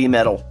with Baby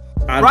Metal.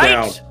 I'm right?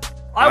 down.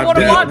 I want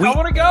to down. watch. I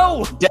want to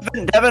go.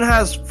 Devin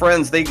has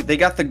friends. They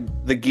got the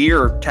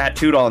gear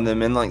tattooed on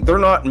them, and like they're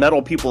not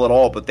metal people at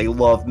all, but they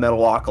love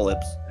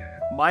Metalocalypse.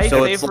 My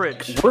favorite.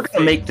 It's like, we're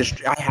gonna make this.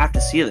 I have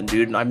to see them,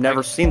 dude. And I've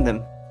never seen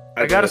them.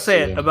 I gotta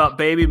say it about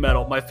Baby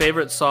Metal. My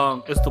favorite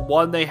song is the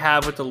one they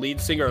have with the lead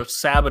singer of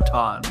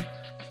Sabaton,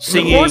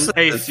 singing. Of course it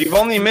is. You've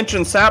only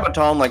mentioned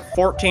Sabaton like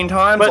 14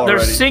 times but already.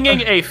 They're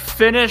singing a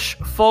Finnish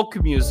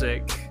folk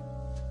music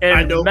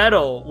and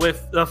metal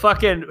with a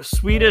fucking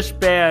Swedish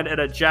band and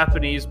a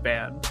Japanese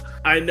band.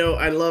 I know.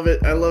 I love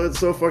it. I love it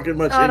so fucking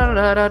much.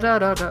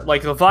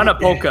 Like the Vana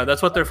Polka.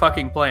 That's what they're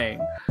fucking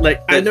playing.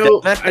 Like I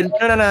know.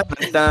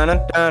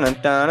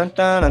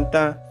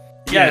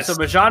 Yeah, it's a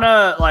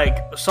Majana, like,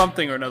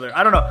 something or another.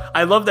 I don't know.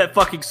 I love that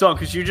fucking song,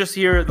 because you just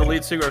hear the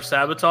lead singer of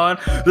Sabaton.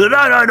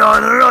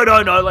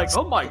 Like,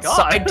 oh my god.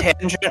 Side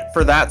tangent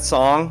for that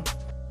song.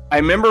 I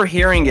remember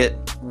hearing it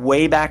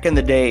way back in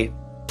the day,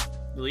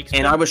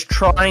 and I was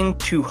trying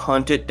to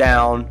hunt it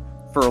down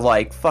for,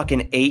 like,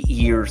 fucking 8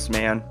 years,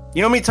 man.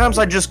 You know how many times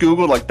I just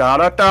Googled, like,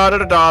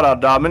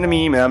 da-da-da-da-da-da-da,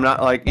 man, I'm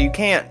not, like, you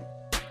can't.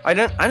 I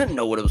didn't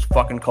know what it was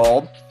fucking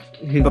called.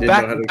 But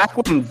back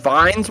when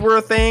Vines were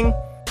a thing,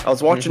 I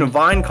was watching a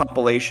Vine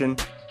compilation,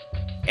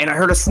 and I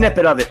heard a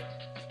snippet of it.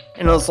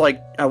 And I was like,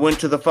 I went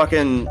to the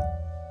fucking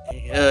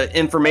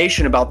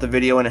information about the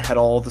video, and it had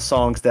all the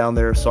songs down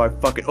there. So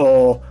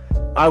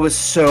I was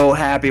so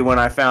happy when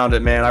I found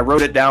it, man. I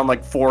wrote it down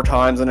like 4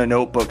 times in a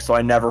notebook, so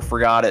I never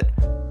forgot it.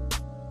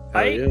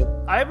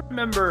 I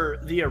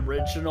remember the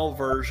original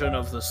version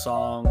of the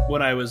song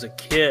when I was a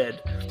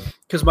kid,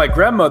 because my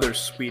grandmother's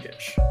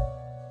Swedish.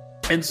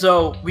 And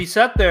so we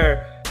sat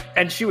there,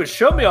 and she would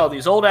show me all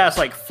these old ass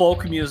like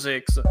folk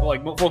music, all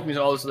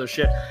this other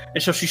shit.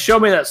 And so she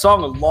showed me that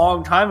song a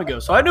long time ago.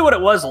 So I knew what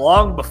it was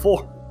long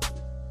before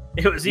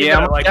it was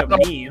even like a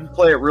meme.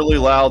 Play it really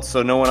loud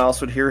so no one else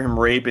would hear him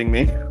raping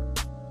me.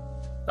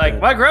 Like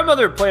my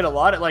grandmother played a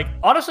lot of, like,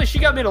 honestly, she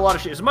got me into a lot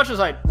of shit. As much as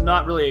I'm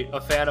not really a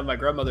fan of my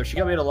grandmother, she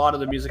got me into a lot of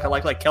the music. I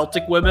like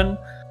Celtic women,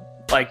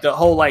 like the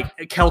whole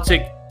like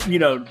Celtic,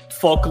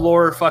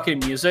 folklore fucking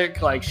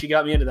music. Like she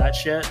got me into that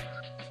shit.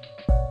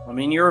 I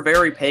mean, you're a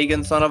very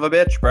pagan son of a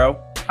bitch,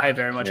 bro. I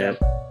very much am.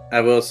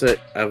 I will say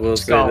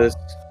this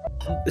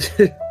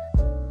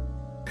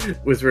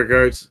with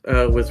regards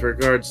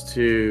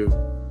to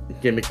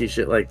gimmicky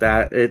shit like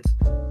that.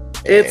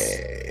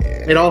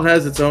 It all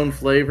has its own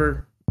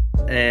flavor,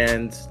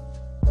 and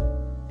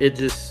you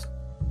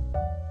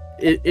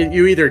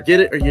either get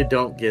it or you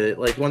don't get it.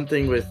 Like one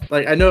thing with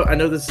like I know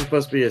this is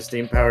supposed to be a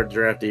steam powered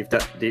giraffe deep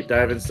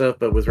dive and stuff,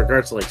 but with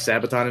regards to like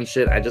Sabaton and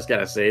shit, I just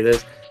gotta say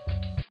this: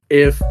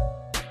 if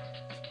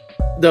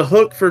the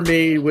hook for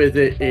me with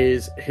it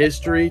is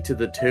history to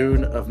the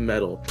tune of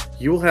metal,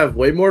 you will have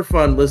way more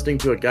fun listening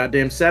to a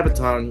goddamn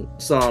Sabaton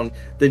song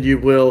than you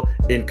will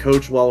in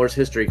Coach Waller's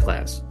history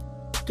class.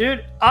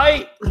 Dude,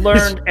 I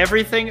learned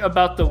everything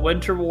about the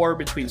Winter War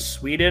between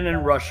Sweden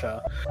and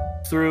Russia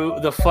through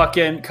the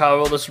fucking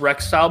Carolus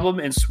Rex album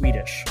in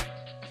Swedish.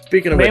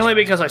 Speaking of mainly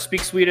because I speak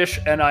Swedish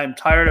and I'm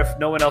tired of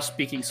no one else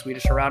speaking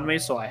Swedish around me,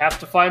 so I have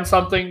to find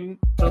something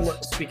to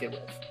speak it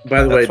with.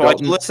 By the way, that's why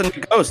you listen to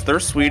Ghost. They're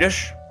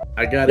Swedish.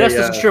 This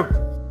is true.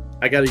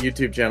 I got a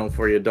YouTube channel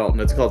for you,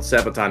 Dalton. It's called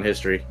Sabaton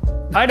History.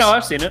 I know,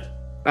 I've seen it.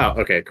 Oh,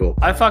 okay, cool.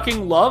 I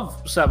fucking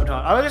love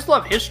Sabaton. I just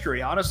love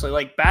history, honestly,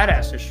 like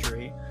badass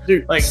history.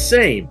 Dude, like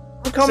same.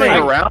 I'm coming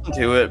around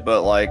to it,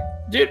 but like,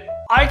 dude,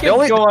 I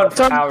can go on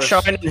for hours.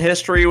 Shine in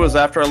history was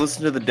after I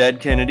listened to the Dead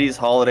Kennedys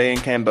Holiday in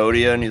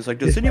Cambodia, and he's like,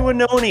 "Does anyone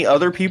know any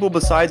other people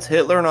besides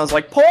Hitler?" And I was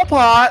like, "Pol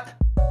Pot."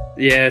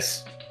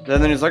 Yes.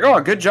 Then he's like, "Oh,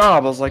 good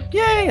job." I was like,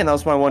 "Yay!" And that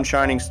was my one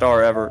shining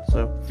star ever.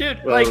 So, dude,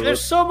 like,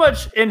 there's so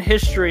much in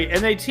history,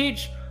 and they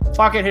teach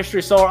fucking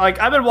history. So, like,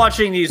 I've been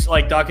watching these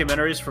like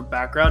documentaries for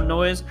background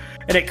noise,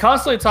 and it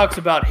constantly talks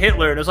about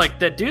Hitler, and it's like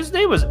that dude's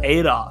name was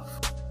Adolf.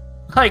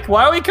 Like,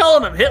 why are we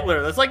calling him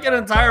Hitler? That's like an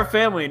entire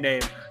family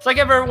name. It's like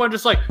if everyone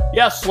just like,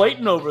 yeah,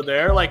 Slayton over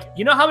there. Like,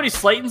 you know how many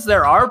Slaytons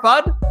there are,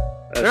 bud?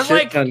 There's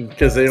like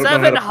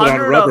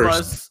 700 of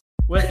us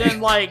within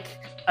like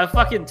a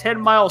fucking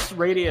 10-mile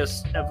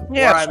radius of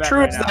where I'm at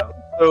right now.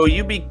 So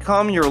you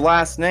become your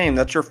last name.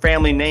 That's your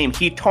family name.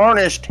 He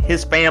tarnished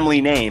his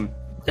family name.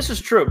 This is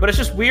true, but it's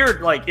just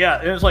weird. Like,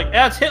 yeah, it was like,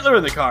 it's Hitler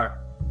in the car.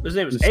 His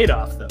name is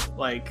Adolf, though.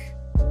 Like,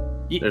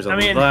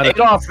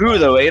 Adolf who,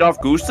 though?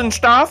 Adolf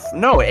Gustenstoff?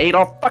 No,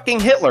 Adolf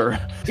fucking Hitler.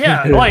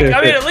 Yeah, like,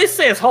 I mean, at least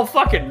say his whole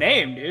fucking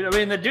name, dude. I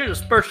mean, the dude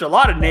dispersed a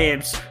lot of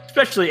names,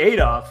 especially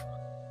Adolf.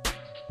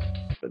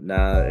 But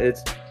nah,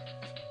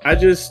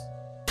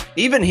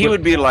 even he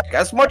would be like,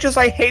 as much as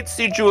I hate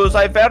the Jews,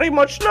 I very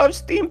much love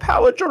Steam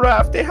Powered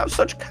Giraffe. They have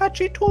such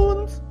catchy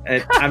tunes.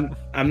 And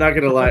I'm not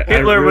gonna lie.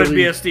 Hitler would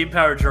be a Steam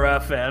Powered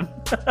Giraffe fan.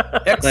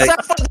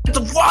 Except for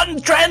that one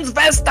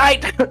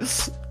transvestite.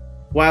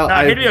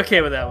 He'd be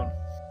okay with that one.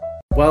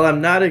 While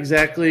I'm not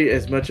exactly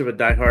as much of a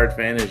diehard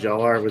fan as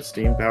y'all are with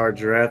Steam Powered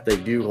Giraffe, they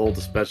do hold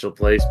a special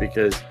place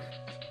because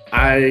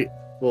I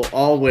will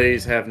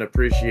always have an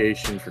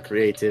appreciation for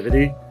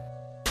creativity.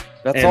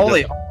 That's all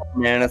they are,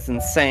 man. It's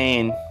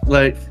insane.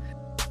 Like,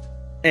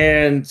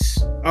 and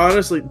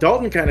honestly,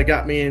 Dalton kind of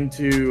got me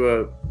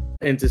into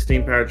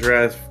Steam Powered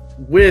Giraffe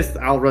with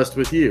I'll Rust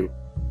With You.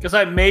 Because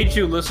I made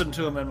you listen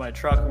to him in my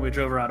truck when we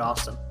drove around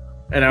Austin.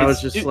 And I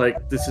was just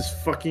like, this is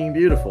fucking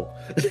beautiful.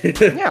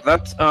 Yeah,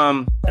 that's,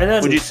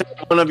 would you say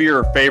one of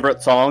your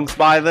favorite songs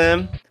by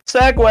them?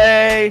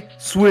 Segway!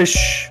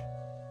 Swish!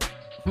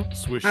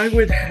 Swish. I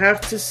would have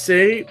to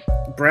say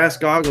Brass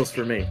Goggles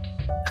for me.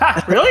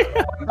 Really?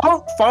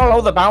 Don't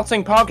follow the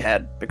bouncing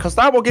pughead because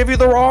that will give you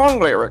the wrong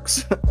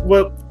lyrics.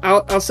 Well,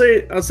 I'll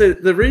say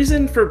the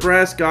reason for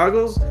Brass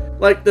Goggles,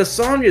 like the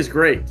song is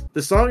great.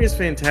 The song is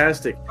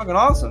fantastic. Fucking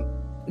awesome.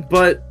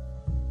 But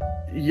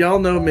y'all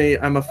know me,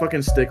 I'm a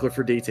fucking stickler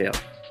for detail.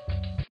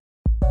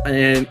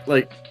 And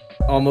like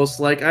almost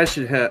like I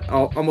should have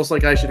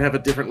a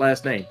different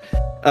last name.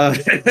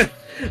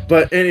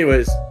 But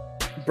anyways,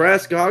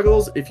 Brass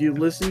Goggles, if you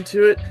listen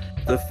to it,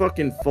 the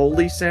fucking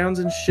Foley sounds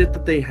and shit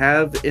that they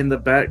have in the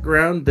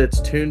background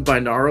that's tuned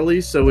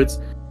binaurally, so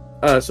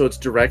it's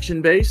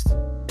direction based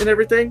and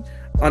everything,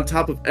 on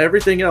top of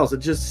everything else, it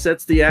just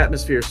sets the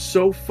atmosphere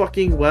so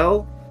fucking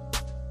well.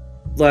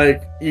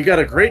 Like, you got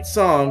a great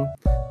song,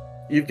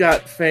 you've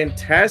got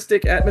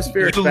fantastic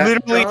atmospheric You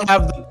literally backdrop.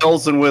 have the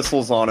bells and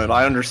whistles on it.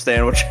 I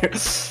understand what you're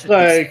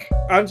Like,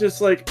 I'm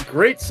just like,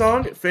 great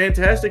song,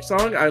 fantastic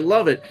song, I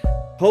love it.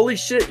 Holy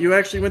shit, you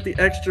actually went the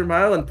extra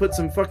mile and put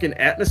some fucking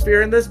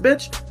atmosphere in this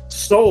bitch?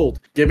 Sold.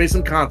 Give me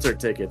some concert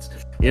tickets.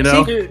 You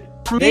know? See, dude,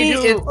 For they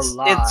me, do a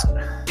lot.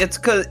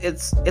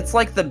 it's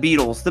like the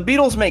Beatles. The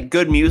Beatles make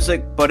good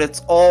music, but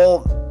it's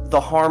all the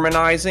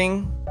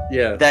harmonizing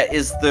Yeah. that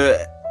is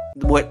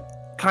what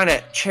kind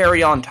of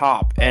cherry on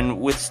top. And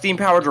with Steam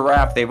Powered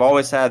Giraffe, they've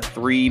always had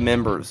 3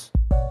 members.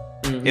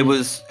 Mhm. It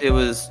was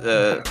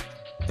the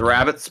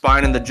Rabbit,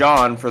 Spine, and the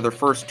John for their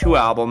first 2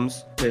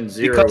 albums. And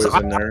Zero Because is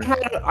in there.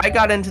 I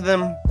got into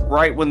them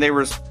right when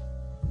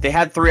they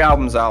had 3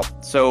 albums out.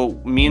 So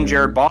me and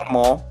Jared bought them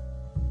all.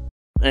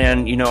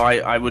 And, you know,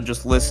 I would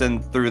just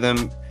listen through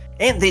them.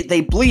 And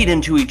they bleed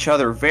into each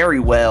other very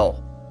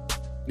well.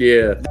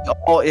 Yeah.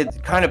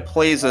 It kind of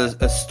plays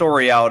a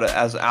story out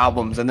as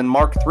albums. And then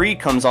Mark III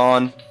comes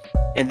on.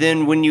 And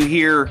then when you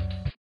hear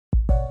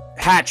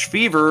Hatch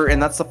Fever,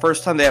 and that's the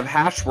first time they have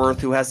Hatchworth,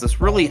 who has this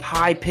really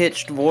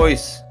high-pitched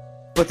voice.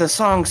 But the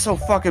song's so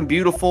fucking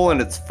beautiful, and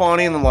it's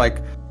funny, and I'm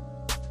like,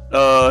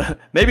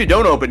 maybe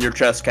don't open your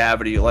chest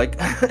cavity. Like,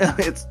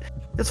 it's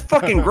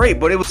fucking great,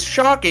 but it was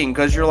shocking,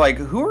 because you're like,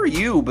 who are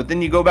you? But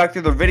then you go back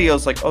through the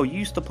videos, like, oh, you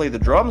used to play the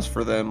drums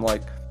for them.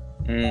 Like,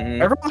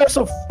 everyone's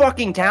so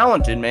fucking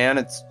talented, man.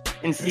 It's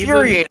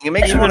infuriating. It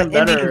makes me want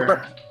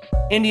to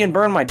Indian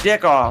burn my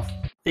dick off.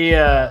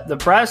 The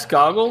Brass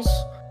Goggles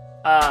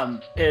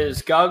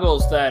is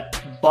goggles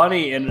that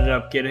Bunny ended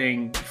up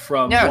getting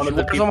from one of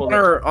the people on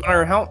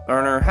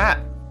her hat.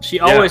 She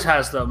always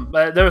has them.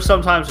 There are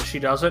some times that she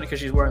doesn't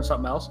because she's wearing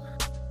something else,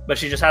 but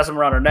she just has them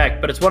around her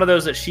neck. But it's one of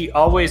those that she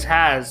always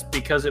has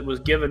because it was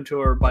given to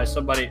her by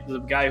somebody, the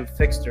guy who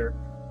fixed her,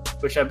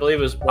 which I believe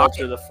was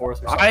Walter the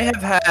Fourth or something. I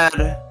have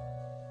had,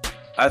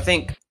 I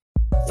think,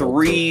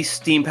 3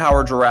 Steam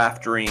Powered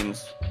Giraffe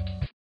dreams.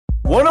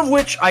 One of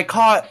which I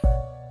caught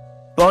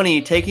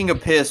Bunny taking a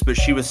piss, but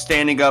she was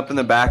standing up in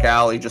the back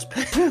alley, just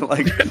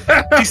like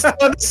she still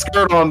had the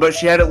skirt on, but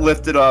she had it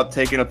lifted up,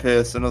 taking a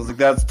piss, and I was like,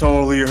 "That's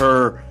totally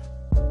her."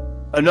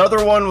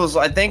 Another one was,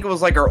 I think it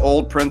was like our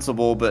old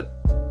principal, but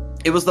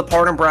it was the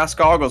part in Brass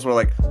Goggles where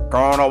like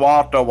 "Gonna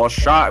Walter was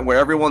shot," where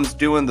everyone's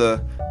doing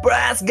the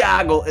brass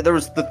goggle. There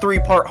was the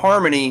 3-part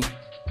harmony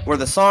where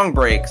the song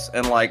breaks,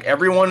 and like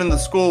everyone in the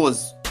school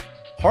was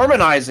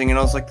harmonizing, and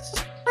I was like, "This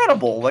is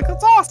incredible! Like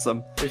that's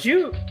awesome." Did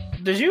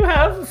you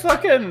have a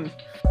fucking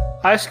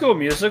High School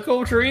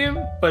Musical dream,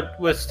 but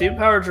with Steam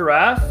Powered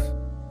Giraffe?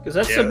 Because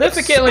that's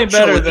significantly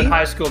better than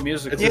High School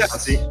Musical.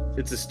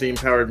 It's a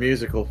steam-powered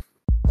musical.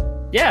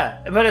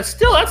 Yeah, but that's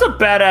a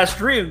badass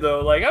dream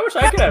though. Like I wish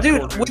I could have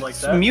cool dreams with like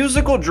that.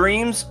 musical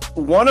dreams,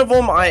 one of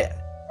them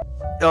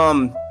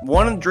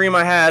one dream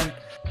I had,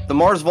 the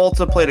Mars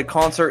Volta played a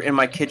concert in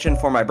my kitchen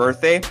for my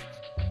birthday.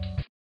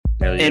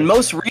 Hell yeah. And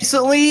most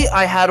recently,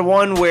 I had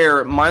one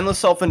where Mindless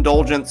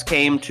Self-Indulgence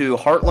came to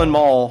Heartland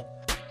Mall.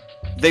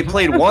 They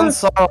played one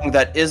song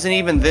that isn't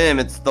even them.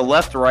 It's the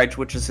Left Right,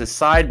 which is his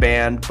side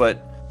band.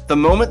 But the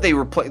moment they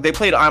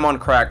played "I'm on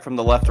Crack" from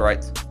the Left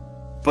Rights.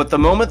 But the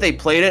moment they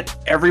played it,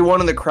 everyone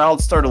in the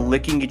crowd started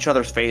licking each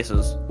other's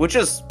faces, which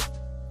is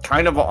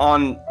kind of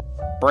on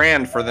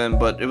brand for them.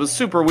 But it was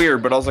super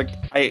weird. But I was like,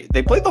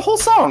 they played the whole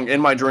song in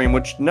my dream,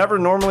 which never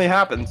normally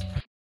happens.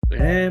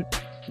 And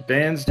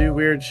bands do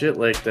weird shit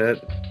like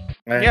that.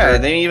 Yeah,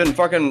 they even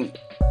fucking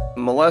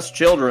molest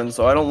children,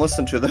 so I don't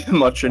listen to them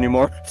much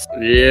anymore.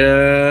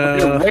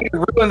 Yeah. Way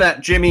to ruin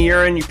that, Jimmy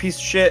Urine, you piece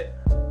of shit.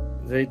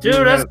 They do.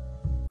 Dude, that's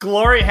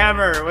Glory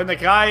Hammer when the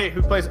guy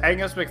who plays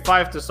Angus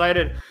McFife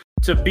decided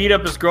to beat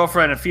up his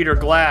girlfriend and feed her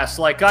glass.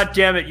 Like, god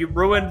damn it, you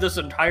ruined this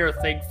entire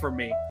thing for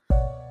me.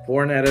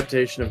 Porn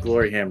adaptation of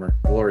Glory Hammer.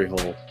 Glory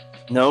Hole.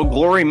 No,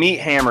 Glory Meat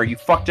Hammer, you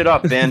fucked it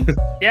up, Ben.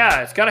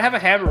 Yeah, it's gotta have a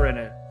hammer in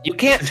it. You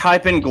can't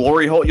type in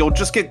Glory Hole, you'll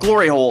just get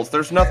Glory Holes.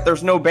 There's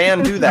no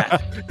band do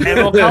that. And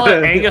we'll call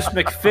it Angus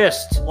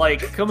McFist.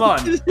 Like, come on.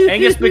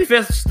 Angus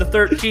McFist's the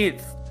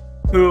 13th,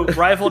 who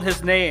rivaled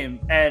his name,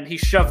 and he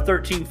shoved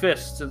 13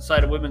 fists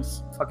inside of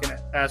women's fucking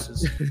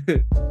asses.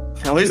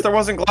 At least there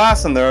wasn't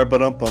glass in there,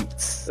 but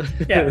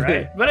Yeah,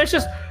 right? But it's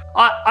just,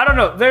 I don't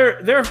know.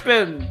 There have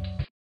been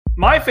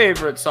My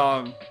favorite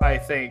song, I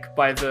think,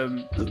 by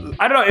them,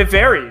 I don't know, it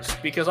varies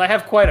because I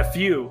have quite a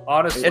few,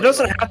 honestly. It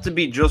doesn't have to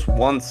be just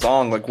one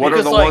song. Like, what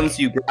are the ones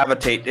you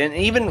gravitate? And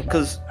even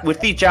because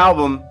with each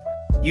album,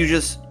 you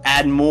just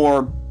add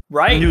more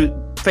new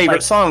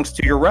favorite songs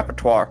to your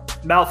repertoire.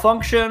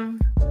 Malfunction.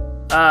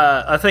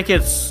 I think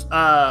it's.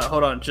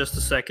 Hold on, just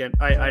a second.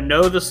 I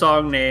know the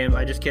song name.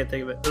 I just can't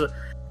think of it.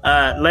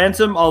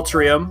 Lancem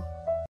Altrium.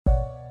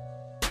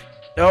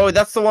 Oh,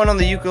 that's the one on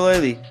the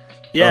ukulele.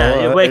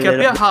 Yeah, you wake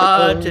up your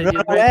heart.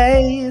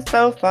 And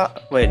so far.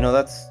 Wait, no,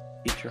 that's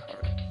Eat Your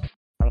Heart.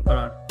 Hold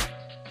on.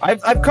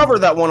 I've covered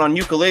that one on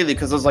ukulele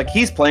because I was like,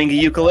 he's playing a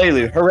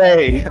ukulele.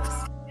 Hooray!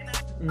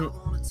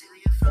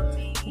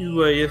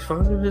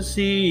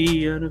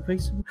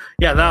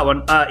 Yeah, that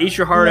one. Eat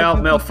Your Heart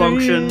Out,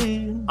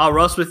 Malfunction, I'll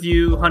Rust With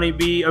You,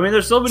 Honeybee. I mean,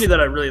 there's so many that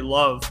I really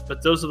love,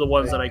 but those are the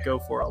ones that I go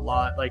for a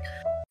lot. Like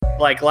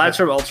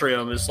Lancem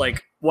Altrium is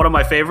like one of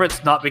my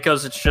favorites, not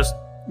because it's just,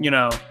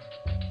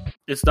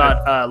 it's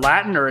not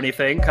Latin or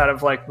anything, kind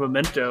of like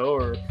Memento,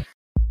 or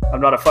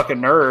I'm not a fucking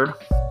nerd.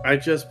 I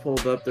just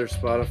pulled up their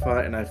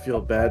Spotify and I feel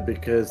bad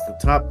because the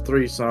top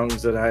 3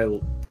 songs that I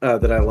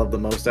love the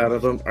most out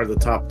of them are the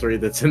top 3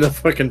 that's in the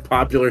fucking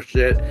popular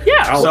shit.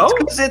 Yeah, so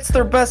it's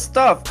their best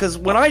stuff. Because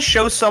when I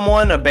show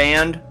someone a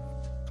band,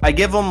 I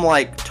give them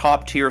like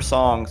top tier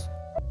songs.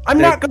 I'm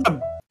not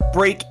gonna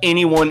break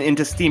anyone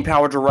into Steam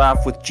Powered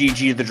Giraffe with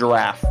Gigi the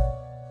Giraffe.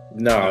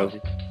 No.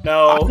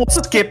 I will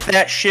skip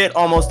that shit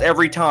almost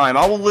every time.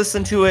 I will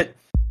listen to it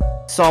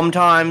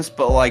sometimes,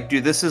 but like,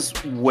 dude, this is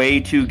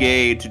way too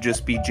gay to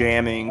just be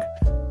jamming.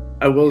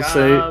 I will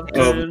say,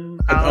 an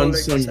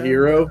unsung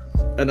hero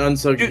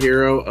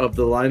of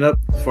the lineup,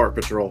 Fart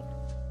Patrol.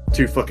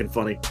 Too fucking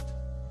funny.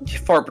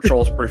 Fart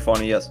Patrol is pretty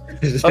funny, yes.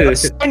 A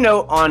side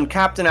note on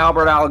Captain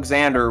Albert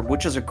Alexander,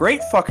 which is a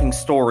great fucking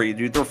story,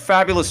 dude. They're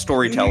fabulous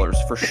storytellers,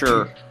 for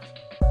sure.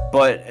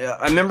 But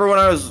I remember when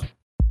I was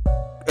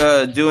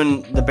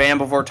doing the Band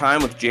Before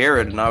Time with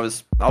Jared, and I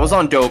was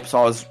on dope, so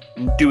I was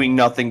doing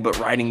nothing but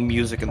writing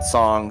music and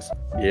songs.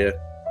 Yeah.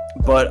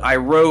 But I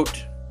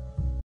wrote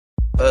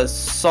a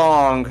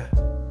song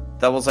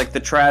that was like the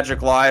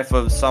tragic life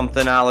of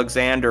something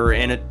Alexander,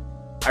 and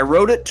I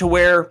wrote it to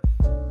where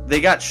they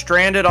got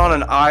stranded on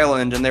an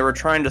island and they were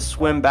trying to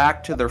swim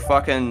back to their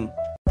fucking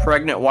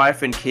pregnant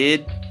wife and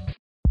kid.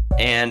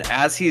 And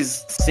as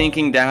he's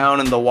sinking down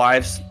and the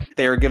wife's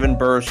there giving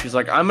birth, she's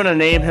like, I'm gonna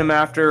name him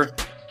after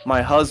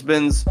my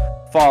husband's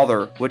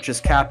father, which is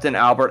Captain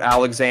Albert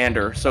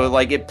Alexander. So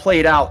like it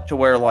played out to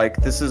where like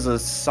this is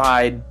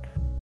a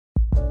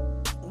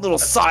little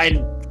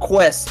side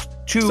quest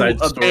to a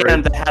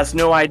band that has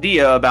no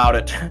idea about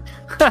it.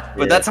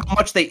 But that's how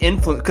much they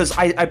influence. Because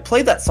I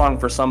played that song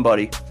for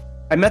somebody.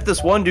 I met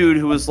this one dude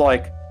who was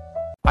like,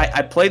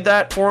 I played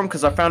that for him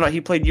because I found out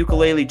he played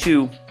ukulele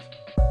too.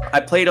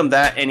 I played him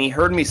that, and he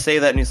heard me say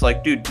that, and he's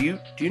like, dude, do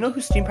you know who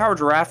Steam Powered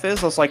Giraffe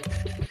is? I was like,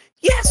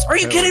 yes, are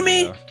you kidding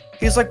me? Yeah.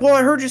 He's like, well,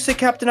 I heard you say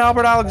Captain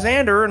Albert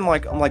Alexander, and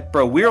I'm like,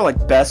 bro, we are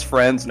like best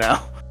friends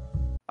now.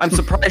 I'm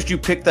surprised you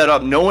picked that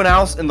up. No one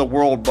else in the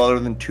world other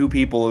than 2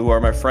 people who are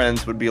my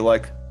friends would be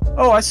like,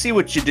 oh, I see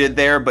what you did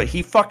there, but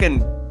he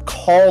fucking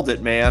called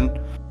it,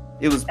 man.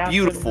 It was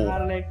beautiful.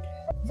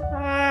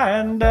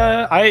 And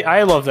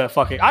I love that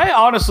fucking. I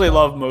honestly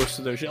love most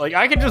of their shit. Like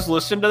I could just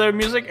listen to their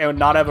music and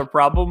not have a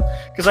problem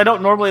because I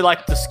don't normally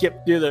like to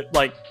skip through the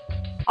like.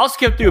 I'll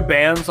skip through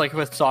bands like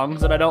with songs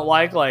that I don't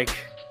like. Like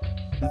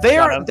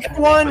they're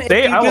one.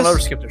 I will never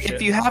skip their shit.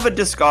 If you have a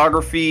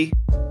discography,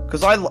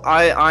 because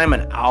I'm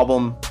an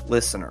album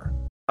listener.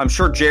 I'm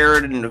sure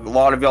Jared and a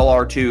lot of y'all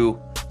are too.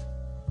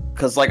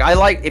 Because like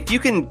if you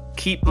can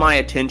keep my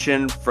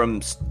attention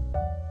from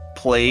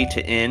play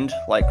to end,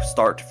 like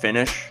start to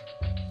finish.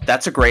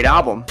 That's a great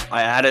album.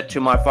 I add it to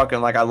my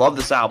fucking, like, I love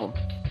this album.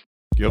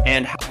 Yep.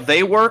 And how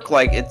they work,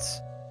 like,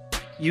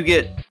 you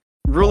get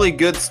really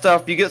good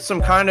stuff. You get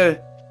some kind of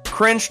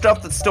cringe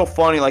stuff that's still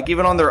funny. Like,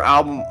 even on their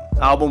album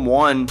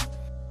 1,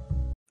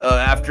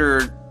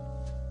 after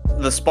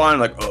the Spine,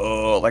 like,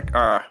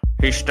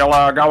 he's still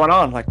going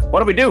on. Like, what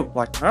do we do?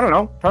 Like, I don't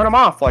know. Turn him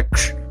off. Like,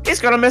 he's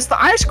gonna miss the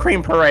ice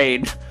cream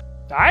parade.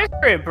 The ice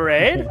cream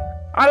parade?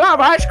 I love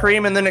ice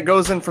cream, and then it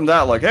goes in from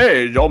that, like,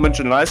 hey, y'all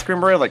mentioned an ice cream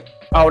parade? Like,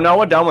 oh, no,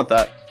 we're done with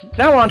that.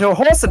 Now we're on to a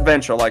horse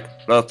adventure. Like,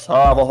 let's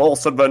have a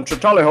horse adventure,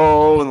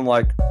 tally-ho. And,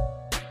 like,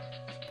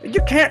 you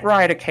can't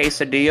ride a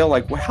quesadilla.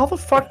 Like, how the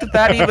fuck did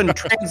that even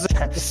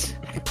transit?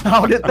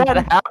 How did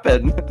that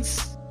happen?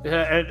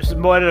 It's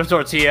more than a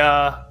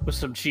tortilla with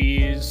some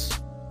cheese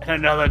and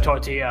another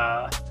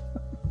tortilla.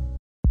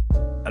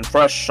 And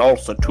fresh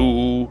salsa,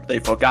 too. They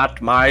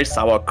forgot my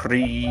sour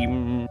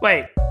cream.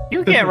 Wait,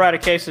 you can't ride a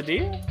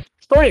quesadilla?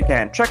 Sure you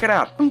can. Check it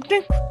out.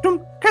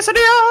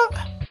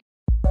 Quesadilla!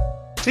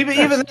 See, but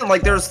even then,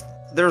 like, there's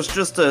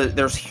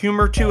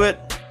humor to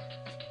it.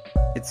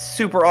 It's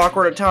super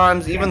awkward at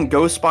times. Even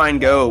Go Spine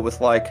Go with,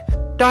 like,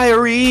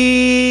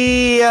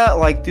 diarrhea.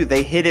 Like, dude,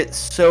 they hit it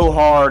so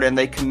hard and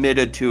they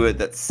committed to it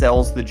that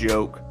sells the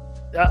joke.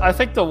 I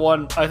think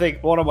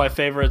one of my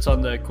favorites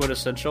on the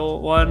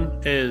quintessential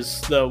one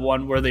is the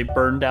one where they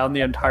burn down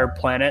the entire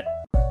planet.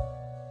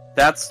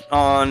 That's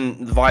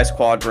on the Vice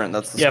Quadrant.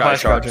 That's the Sky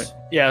Vice Sharks. Quadrant.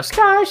 Yeah,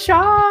 Sky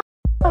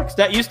Sharks.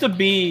 That used to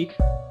be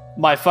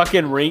my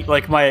fucking ring,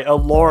 like my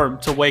alarm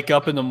to wake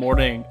up in the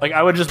morning. Like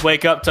I would just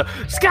wake up to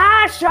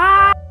Sky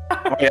Sharks.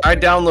 Okay, I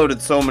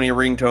downloaded so many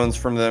ringtones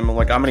from them. I'm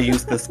like, I'm gonna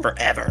use this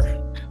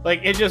forever.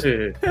 Like it just,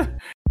 and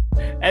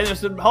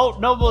it's the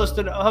noblest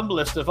and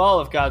humblest of all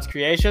of God's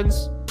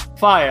creations,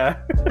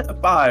 fire.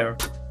 Fire.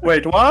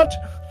 Wait, what?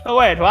 Oh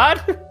wait,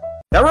 what?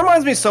 That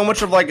reminds me so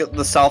much of like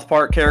the South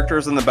Park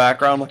characters in the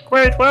background. Like,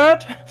 wait,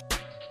 what?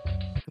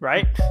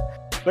 Right?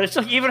 But it's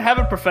like even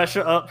having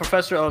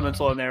Professor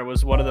Elemental in there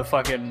was one of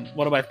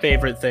my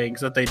favorite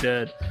things that they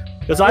did.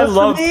 Because I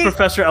loved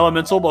Professor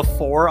Elemental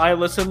before I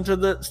listened to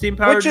the Steam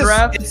Powered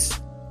Giraffe. It's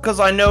because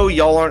I know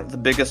y'all aren't the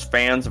biggest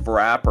fans of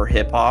rap or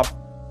hip hop.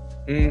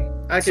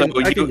 I can go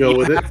with it.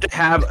 You have to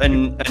have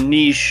a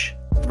niche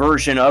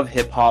version of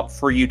hip hop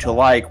for you to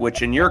like,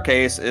 which in your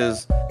case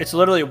is it's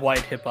literally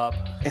white hip hop.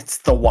 It's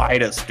the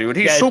whitest, dude.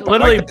 He's it's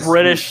literally white,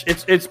 British.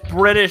 It's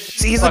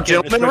British. He's a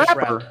gentleman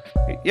rapper.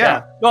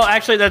 Yeah. Well,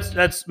 actually, that's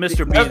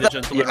Mr. B, the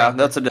gentleman. Yeah,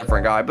 that's a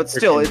different guy, but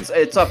still,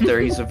 it's up there.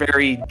 He's a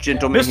very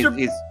gentleman.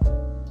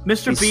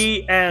 Mr.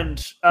 B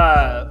and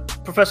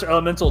Professor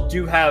Elemental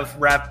do have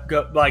rap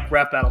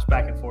battles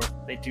back and forth.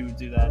 They do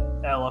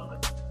that. I love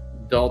it.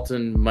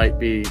 Dalton might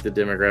be the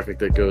demographic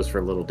that goes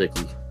for Little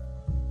Dicky.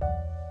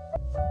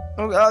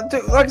 Dude,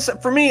 like I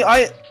said, for me,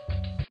 I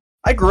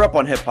grew up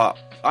on hip hop.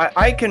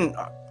 I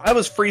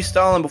was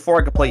freestyling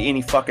before I could play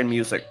any fucking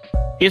music.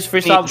 He's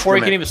freestyling before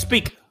he can even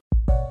speak.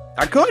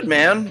 I could,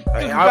 man.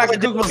 All I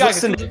did was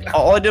listen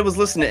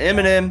to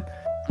Eminem,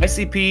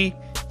 ICP,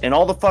 and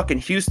all the fucking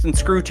Houston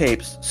screw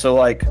tapes. So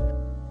like,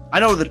 I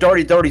know the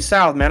dirty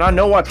South, man. I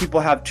know why people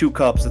have 2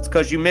 cups. It's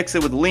because you mix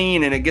it with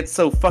lean and it gets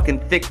so fucking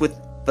thick with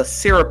the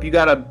syrup. You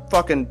gotta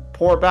fucking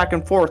pour it back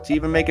and forth to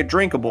even make it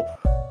drinkable.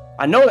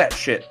 I know that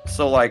shit.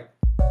 So like,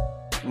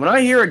 when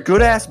I hear a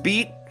good ass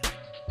beat,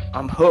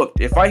 I'm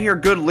hooked. If I hear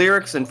good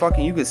lyrics and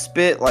fucking you can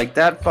spit like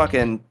that,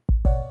 fucking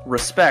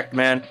respect,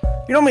 man.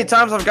 You know how many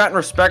times I've gotten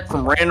respect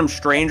from random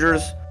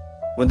strangers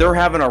when they're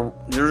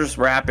just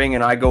rapping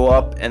and I go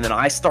up and then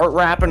I start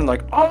rapping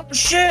like, oh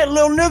shit,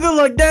 little nigga,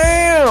 like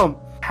damn.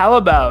 How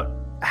about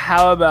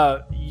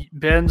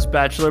Ben's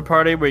bachelor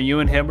party where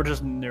you and him were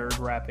just nerd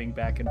rapping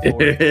back and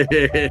forth?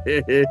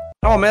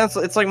 Oh man,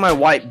 it's like my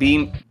white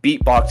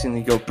beatboxing.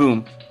 You go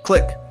boom,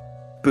 click,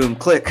 boom,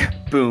 click,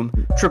 boom,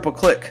 triple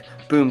click,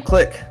 boom,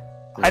 click.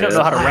 I don't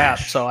know how to rap,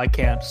 so I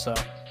can't. So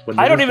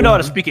I don't even know how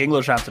to speak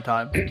English half the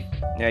time.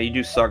 Yeah, you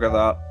do suck at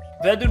that.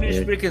 Wer du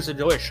nicht sprechen in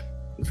Deutsch?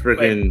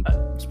 Freaking.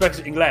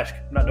 Sprechen Englisch,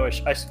 not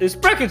Deutsch.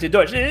 Sprechen Sie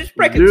Deutsch.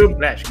 Sprechen Sie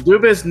Englisch. Du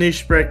bist nicht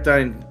spricht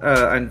ein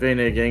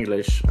wenig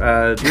Englisch.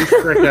 Du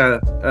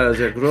spreche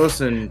sehr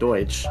großen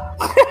Deutsch.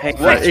 Hey,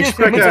 ich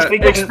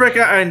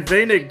spreche ein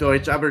wenig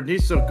Deutsch, aber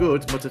nicht so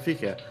gut,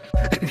 Motherfucker.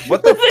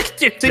 What the fuck?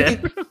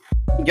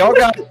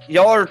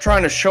 Y'all are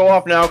trying to show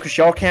off now because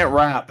y'all can't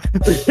rap.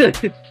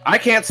 I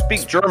can't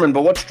speak German,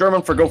 but what's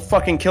German for go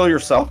fucking kill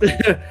yourself?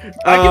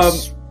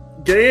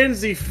 Gehen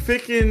Sie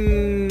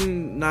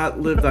ficken not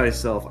live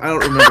thyself. I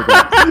don't remember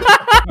that.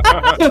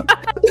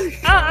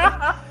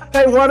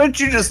 Hey, why don't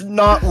you just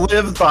not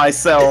live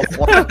thyself?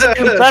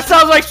 That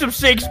sounds like some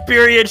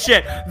Shakespearean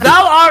shit.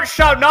 Thou art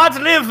shalt not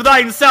live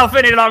thyself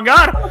any longer.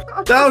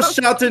 Thou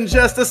shalt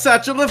ingest a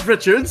satchel of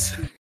Richards.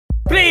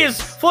 Please,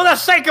 for the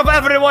sake of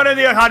everyone in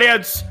the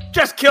audience,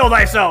 just kill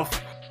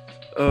thyself.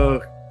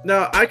 No,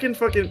 I can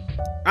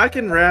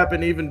rap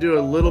and even do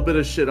a little bit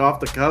of shit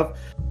off the cuff,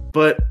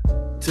 but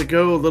to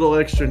go a little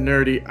extra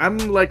nerdy, I'm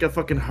like a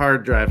fucking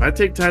hard drive. I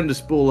take time to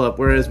spool up,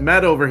 whereas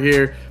Matt over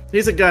here,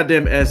 he's a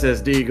goddamn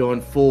SSD going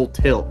full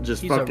tilt.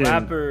 He's fucking, a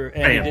rapper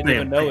and he didn't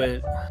even know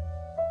it.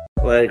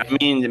 Like, I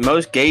mean,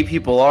 most gay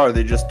people are,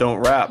 they just don't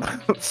rap.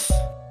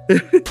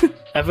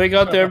 Have we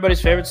got to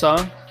everybody's favorite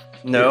song?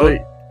 No.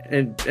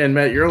 And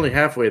Matt, you're only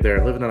halfway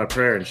there, living on a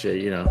prayer and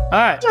shit, you know. All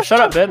right,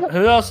 shut up, Ben.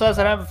 Who else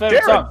doesn't have a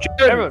favorite song?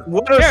 Jared,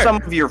 what are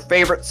some of your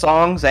favorite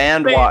songs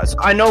and why? So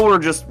I know we're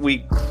just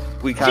we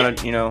kind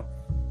of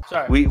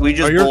Sorry. we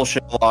just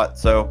bullshit a lot,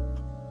 so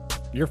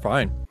you're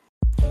fine.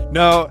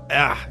 No,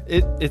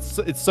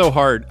 it's so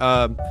hard.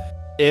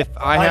 If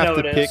I have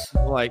to pick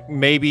like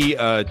maybe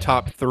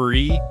top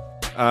 3,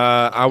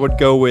 I would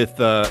go with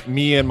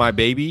Me and My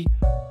Baby.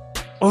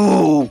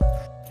 Oh,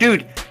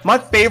 dude, my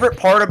favorite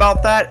part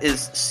about that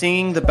is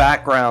singing the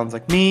backgrounds,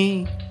 like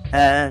me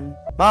and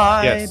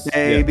my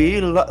baby.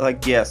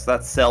 Yes,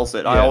 that sells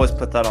it. Yeah. I always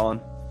put that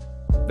on.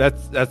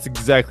 That's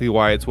exactly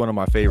why it's one of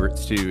my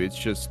favorites too. It's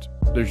just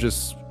there's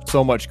just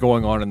so much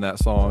going on in that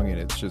song, and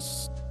it's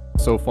just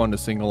so fun to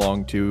sing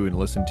along to and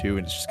listen to,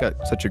 and it's just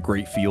got such a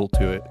great feel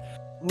to it.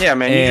 Yeah,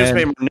 man, you just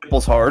made my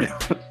nipples hard.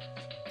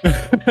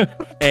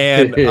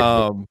 And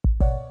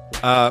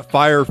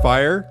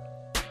Fire.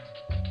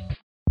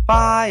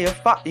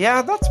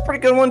 Yeah, that's a pretty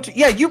good one too.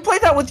 Yeah, you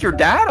played that with your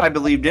dad, I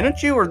believe,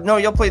 didn't you? Or no,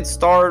 y'all played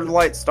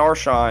Starlight,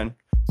 Starshine.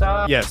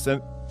 Yes,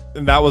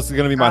 and that was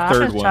gonna be my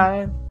third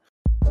one.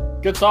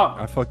 Good song.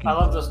 I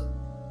love this.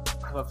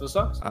 I love this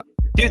song.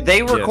 Dude,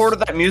 they recorded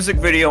that music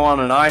video on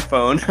an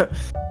iPhone.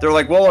 They're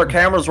like, well, our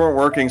cameras weren't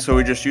working, so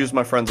we just used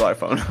my friend's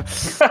iPhone.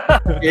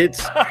 That's it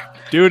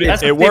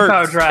the power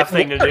works. draft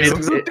thing to do.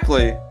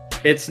 Exactly.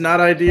 It's not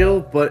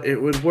ideal, but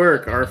it would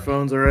work. Our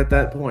phones are at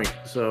that point,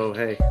 so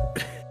hey.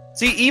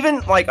 See,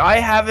 even like I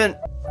haven't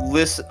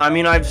listened. I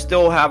mean, I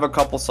still have a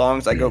couple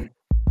songs I go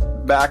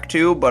back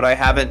to, but I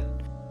haven't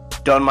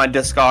done my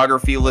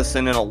discography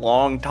listen in a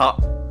long time.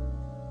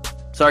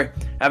 Sorry,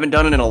 haven't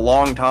done it in a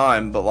long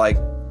time, but like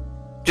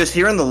just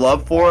hearing the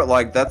love for it,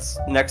 like that's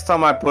next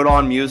time I put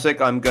on music,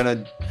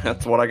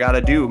 that's what I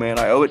gotta do, man.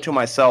 I owe it to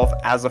myself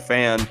as a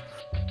fan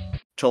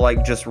to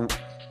like just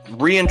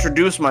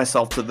reintroduce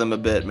myself to them a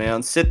bit,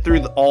 man. Sit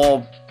through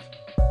all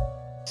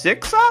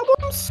 6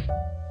 albums?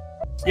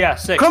 Yeah,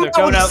 6. Come They're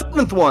out with coming the out.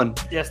 7th one.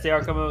 Yes, they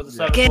are coming out with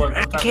the 7th one.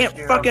 I can't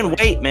fucking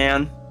wait,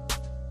 man.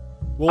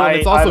 Well, and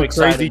it's also I'm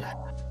crazy excited.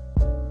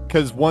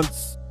 because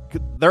once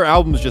their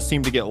albums just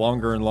seem to get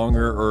longer and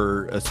longer,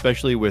 or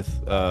especially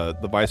with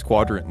the Vice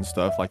Quadrant and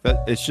stuff like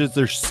that. It's just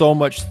there's so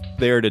much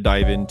there to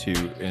dive into,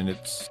 and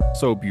it's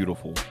so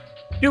beautiful.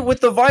 Dude, with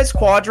the Vice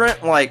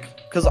Quadrant, like,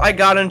 because I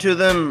got into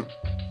them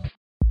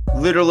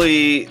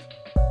literally,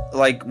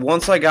 like,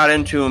 once I got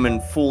into them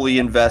and fully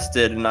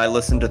invested, and I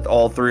listened to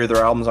all 3 of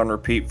their albums on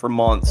repeat for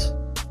months,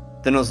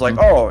 then it was like,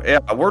 oh, yeah,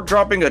 we're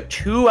dropping a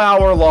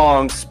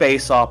 2-hour-long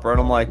space opera, and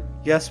I'm like,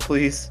 yes,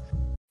 please.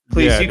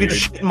 Please, Yeah, you could dude.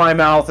 shit in my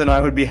mouth, and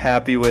I would be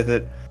happy with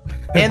it.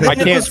 And I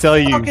can't tell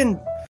you.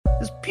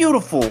 It's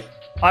beautiful.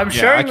 I'm Yeah,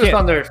 sharing I this can't-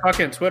 on their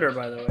fucking Twitter,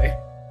 by the way.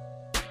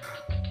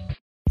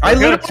 I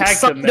gonna literally tag them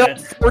signed in up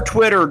it. for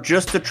Twitter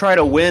just to try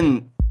to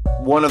win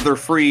one of their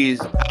free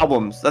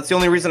albums. That's the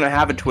only reason I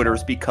have a Twitter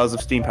is because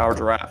of Steam Power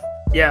Giraffe.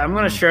 Yeah, I'm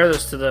gonna share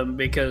this to them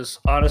because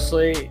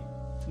honestly,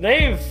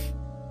 they've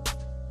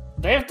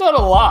done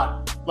a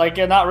lot. Like,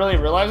 and not really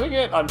realizing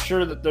it. I'm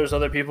sure that there's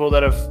other people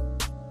that have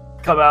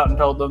come out and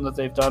told them that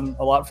they've done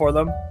a lot for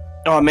them.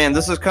 Oh man,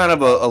 this is kind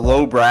of a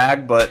low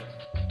brag, but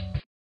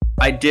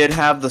I did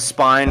have the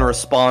Spine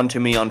respond to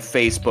me on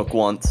Facebook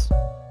once.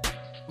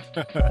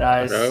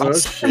 Nice. Oh,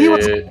 He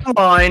was shit.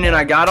 online, and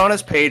I got on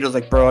his page. I was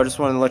like, bro, I just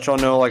wanted to let y'all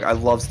know, like, I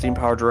love Steam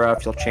Power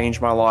Giraffe. Y'all changed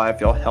my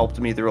life. Y'all helped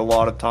me through a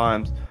lot of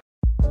times.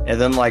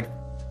 And then, like,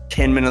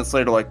 10 minutes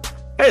later, like,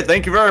 hey,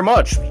 thank you very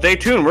much. Stay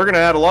tuned. We're going to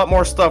add a lot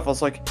more stuff. I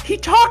was like, he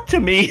talked to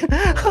me. Who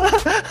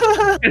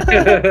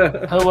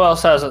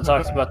else hasn't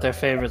talked about their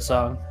favorite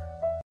song?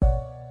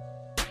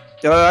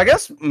 I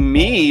guess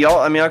me, y'all.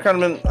 I mean,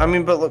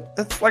 but look,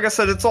 it's like I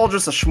said, it's all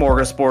just a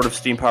smorgasbord of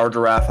Steam Power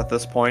Giraffe at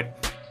this point.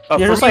 You're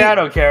for just me, like, I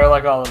don't care,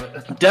 like all of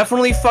it.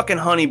 definitely fucking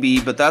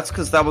Honeybee, but that's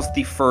because that was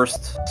the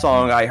first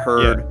song I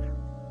heard,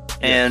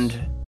 and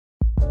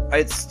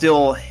it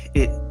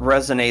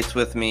resonates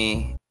with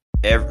me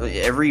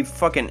every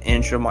fucking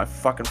inch of my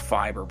fucking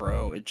fiber,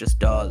 bro. It just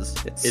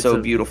does. It's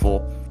so beautiful.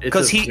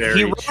 Because he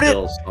wrote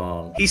it.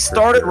 Song, He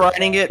started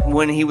writing it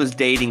when he was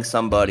dating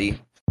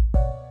somebody,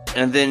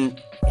 and then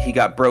he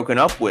got broken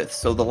up with.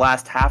 So the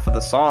last half of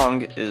the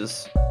song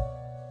is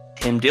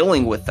him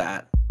dealing with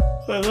that.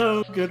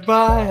 Hello,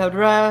 goodbye, I'd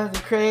rather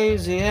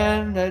crazy,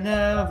 and I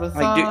never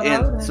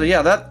thought. So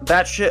yeah,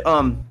 that shit.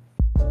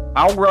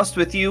 I'll rust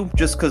with you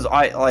just because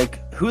I like.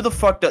 Who the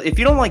fuck does? If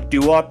you don't like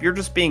doo-wop, you're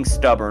just being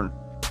stubborn.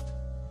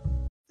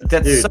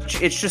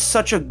 It's just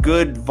such a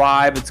good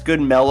vibe. It's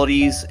good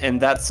melodies, and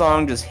that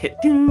song just hit.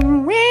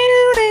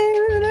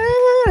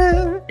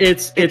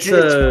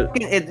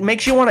 It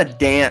makes you want to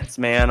dance,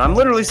 man. I'm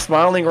literally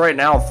smiling right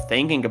now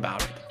thinking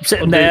about it.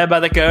 Sitting there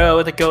by the girl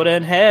with the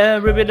golden hair,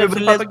 ruby lips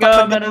and bubble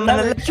gum and an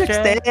electric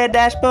stare.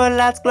 Dashboard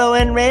lights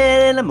glowing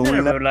red in the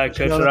Moonlight like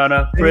touching on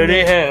a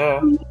pretty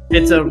hair.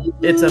 It's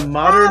a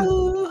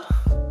modern.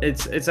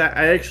 It's. I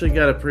actually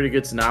got a pretty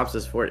good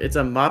synopsis for it. It's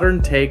a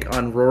modern take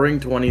on Roaring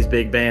 '20s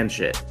big band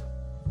shit.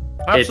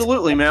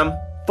 Absolutely, man.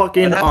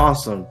 Fucking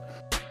awesome.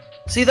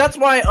 See, that's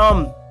why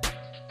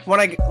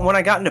when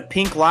I got into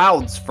Pink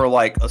Louds for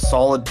like a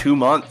solid 2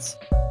 months,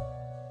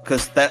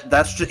 because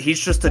he's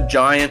just a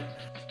giant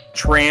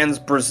trans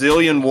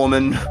Brazilian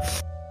woman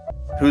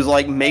who's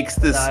like makes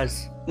this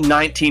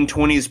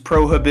 1920s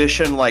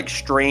prohibition like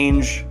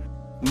strange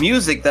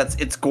music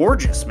it's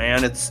gorgeous,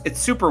 man. It's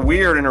super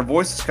weird, and her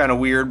voice is kind of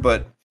weird,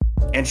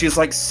 and she's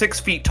like 6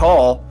 feet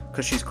tall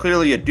because she's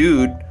clearly a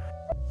dude,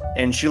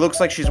 and she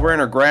looks like she's wearing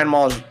her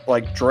grandma's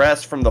like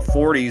dress from the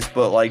 40s,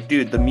 but like,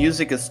 dude, the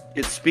music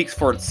it speaks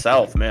for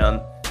itself,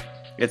 man.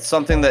 It's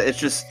something that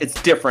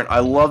it's different. I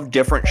love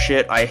different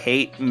shit. I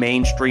hate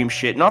mainstream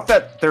shit. Not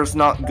that there's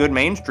not good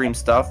mainstream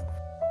stuff,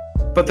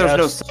 but there's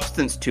no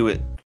substance to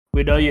it.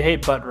 We know you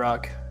hate butt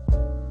rock.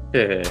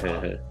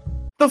 The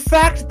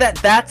fact that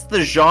that's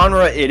the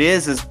genre it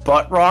is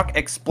butt rock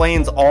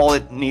explains all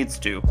it needs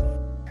to.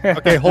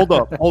 Okay, hold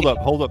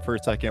up for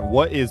a second.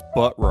 What is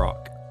butt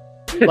rock?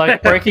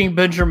 Like Breaking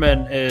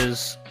Benjamin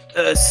is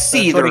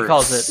Seether, what he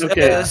calls it.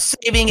 Okay.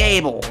 Saving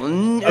Abel,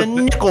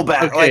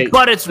 Nickelback, Okay. like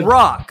but it's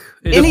rock.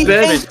 Anything-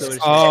 best-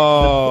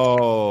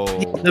 Oh,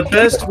 The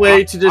best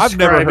way to describe I've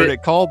never heard it.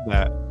 it called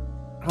that.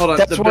 hold on.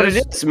 That's what it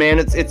is, man.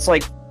 It's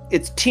like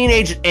it's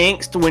teenage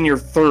angst when you're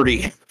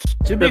 30.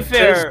 To be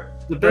fair,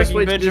 the best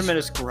way Benjamin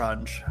is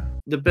grunge.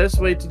 The best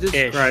way to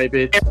describe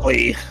it.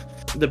 Really?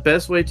 The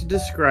best way to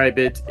describe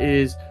it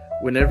is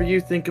whenever you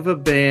think of a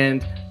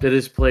band that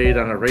is played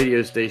on a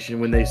radio station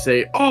when they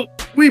say, "Oh,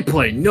 we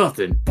play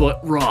nothing but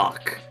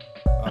rock,"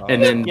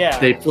 and then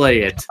they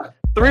play it.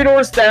 Three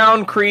Doors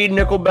Down, Creed,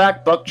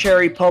 Nickelback,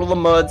 Buckcherry, Puddle of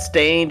Mud,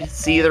 Stained,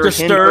 Seether,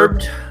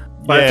 Disturbed.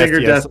 Five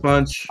Finger Death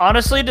Punch.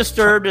 Honestly,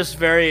 Disturbed is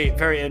very,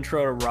 very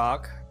intro to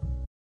rock.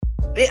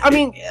 I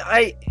mean,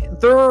 I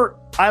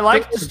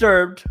like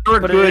Disturbed,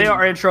 but they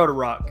are intro to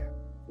rock.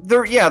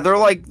 They're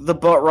like the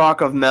butt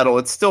rock of metal.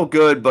 It's still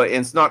good, but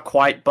it's not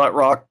quite butt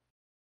rock.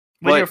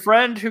 When your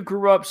friend who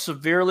grew up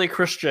severely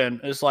Christian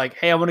is like,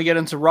 "Hey, I want to get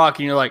into rock,"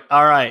 and you're like,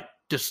 "All right,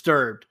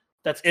 Disturbed."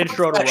 That's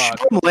intro to rock.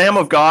 Lamb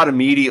of God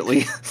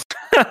immediately.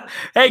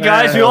 Hey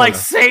guys, you like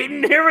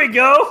Satan? Here we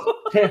go.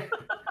 Dude,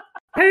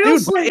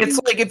 it's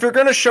like if you're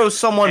gonna show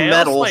someone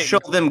metal, show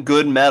them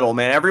good metal,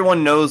 man.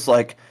 Everyone knows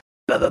like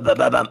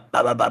everyone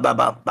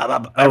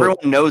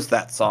knows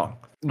that song.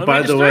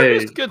 By the way,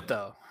 it's good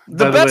though.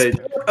 The best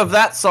part of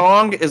that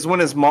song is when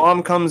his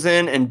mom comes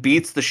in and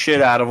beats the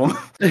shit out of him.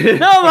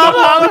 No,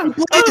 mom,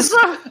 please,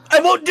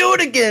 I won't do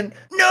it again.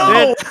 No.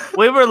 Man,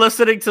 we were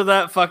listening to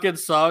that fucking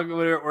song when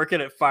we were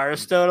working at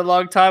Firestone a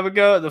long time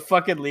ago, and the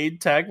fucking lead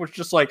tech was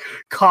just like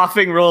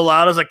coughing real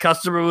loud as a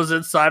customer was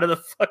inside of the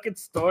fucking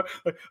store.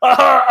 Like,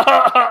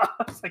 I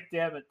was like,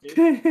 damn it,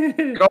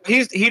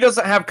 dude. He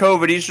doesn't have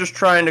COVID. He's just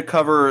trying to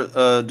cover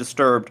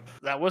Disturbed.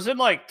 That was in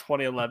like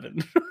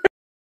 2011.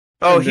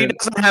 Oh, he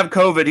doesn't have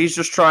COVID. He's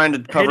just trying to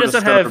cover. He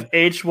doesn't have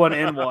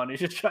H1N1. He's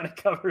just trying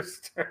to cover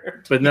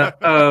Disturbed. But no,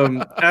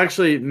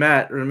 actually,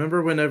 Matt,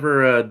 remember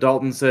whenever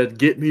Dalton said,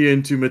 "Get me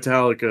into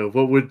Metallica"?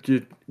 What would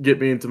you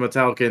get me into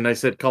Metallica? And I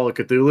said, "Call of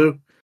Cthulhu."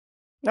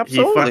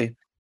 Absolutely.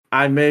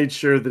 I made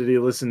sure that he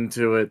listened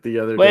to it the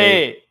other day.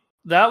 Wait,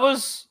 that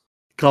was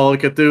Call of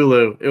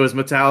Cthulhu. It was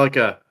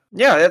Metallica.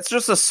 Yeah, it's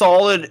just a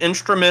solid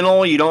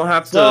instrumental. You don't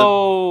have to.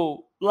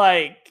 So,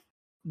 like,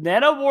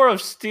 Nanowar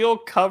of Steel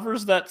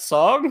covers that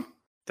song?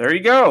 There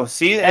you go.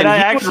 See, and I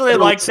actually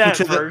like that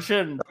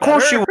version. Of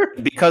course you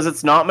would, because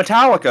it's not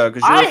Metallica.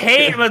 I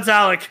hate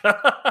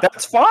Metallica.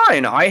 That's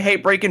fine. I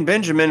hate Breaking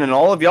Benjamin, and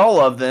all of y'all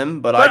love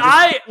them. But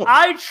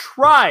I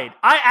tried.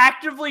 I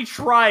actively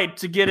tried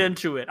to get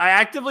into it. I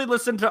actively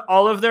listened to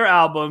all of their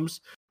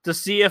albums to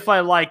see if I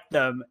liked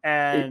them,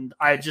 and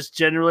I just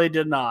generally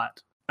did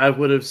not. I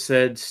would have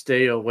said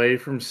stay away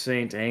from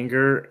Saint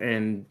Anger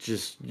and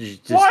just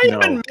why no.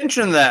 even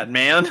mention that,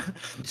 man?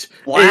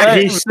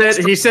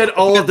 He said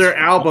all of their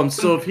albums,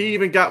 so if he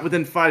even got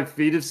within 5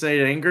 feet of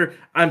Saint Anger,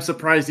 I'm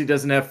surprised he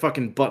doesn't have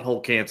fucking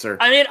butthole cancer.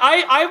 I mean,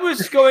 I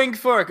was going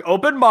for an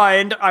open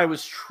mind. I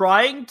was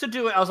trying to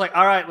do it. I was like,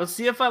 all right, let's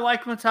see if I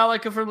like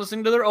Metallica from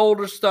listening to their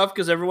older stuff,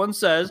 because everyone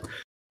says.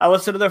 I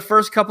listened to their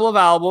first couple of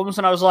albums,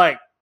 and I was like,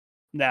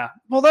 nah.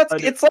 Well,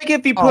 it's like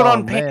if you put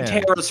on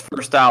Pantera's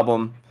first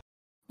album.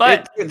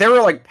 But they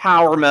were like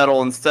power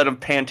metal instead of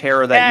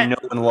Pantera that you know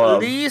and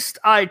love. At least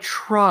I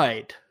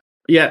tried.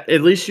 Yeah,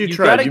 at least you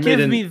tried. You gotta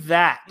give me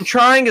that.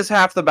 Trying is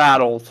half the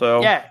battle,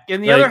 so... Yeah,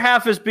 and the other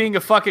half is being a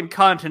fucking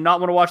cunt and not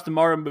want to watch the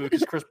Mario movie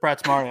because Chris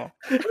Pratt's Mario.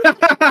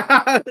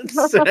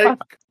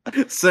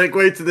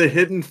 Segue to the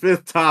hidden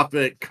fifth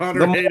topic.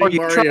 Connor hating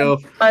Mario.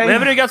 We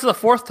haven't even got to the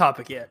fourth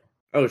topic yet.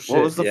 Oh, shit.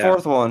 What was the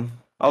fourth one?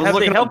 Have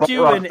they helped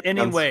you in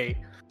any way?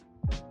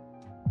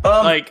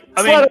 I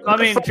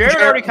mean, Jared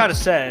already kind of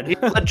said.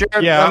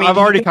 I've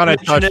already kind of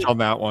touched on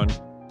that one.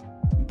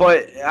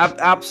 But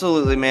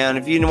absolutely, man.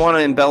 If you want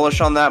to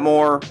embellish on that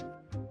more,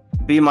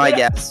 be my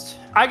guest.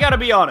 I gotta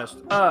be honest.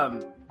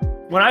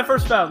 When I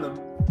first found them,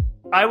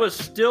 I was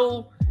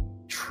still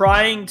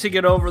trying to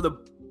get over the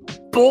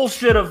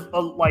bullshit of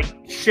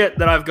shit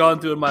that I've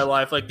gone through in my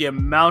life, like the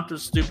amount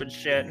of stupid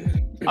shit.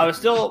 I was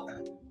still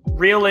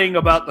reeling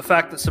about the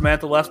fact that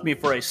Samantha left me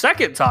for a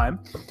second time.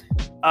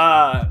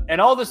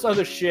 And all this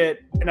other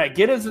shit, and I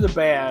get into the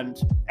band,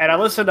 and I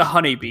listen to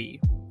Honeybee.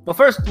 Well,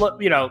 first,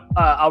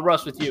 I'll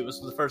Rust With You was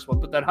the first one,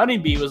 but then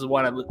Honeybee was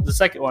the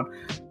second one,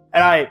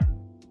 and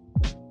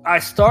I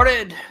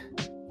started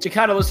to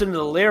kind of listen to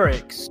the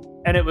lyrics,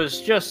 and it was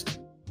just,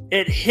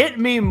 it hit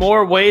me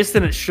more ways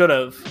than it should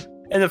have.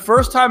 And the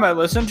first time I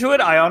listened to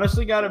it, I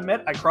honestly gotta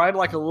admit, I cried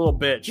like a little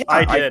bitch. Yeah,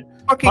 I did.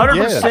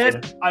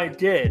 100%, I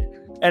did.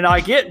 And I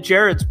get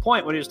Jared's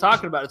point when he was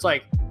talking about it. It's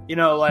like,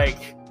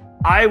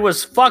 I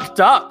was fucked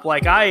up.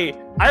 Like I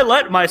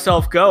let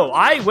myself go.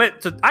 I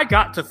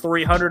got to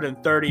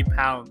 330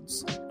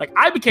 pounds. Like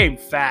I became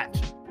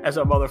fat as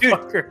a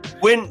motherfucker.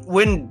 Dude,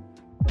 when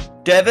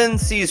Devin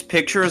sees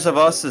pictures of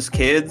us as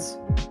kids,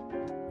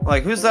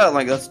 like who's that?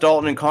 Like that's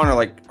Dalton and Connor.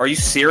 Like, are you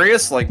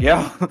serious? Like,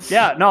 yeah.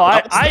 Yeah, no,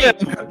 I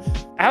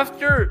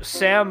after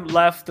Sam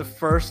left the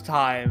first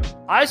time,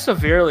 I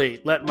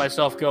severely let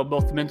myself go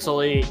both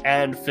mentally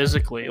and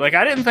physically. Like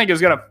I didn't think it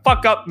was gonna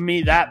fuck up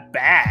me that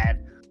bad.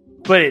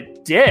 But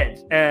it did,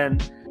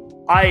 and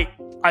I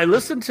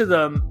listened to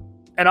them,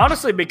 and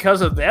honestly,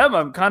 because of them,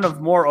 I'm kind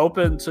of more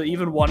open to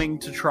even wanting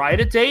to try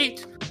to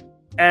date,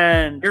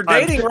 And You're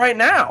dating right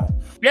now.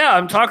 Yeah,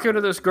 I'm talking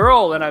to this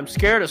girl, and I'm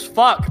scared as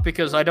fuck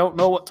because I don't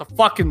know what to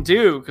fucking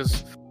do.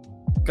 Because,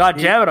 god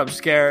damn it, I'm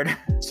scared.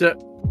 So,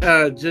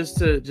 just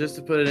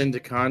to put it into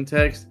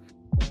context,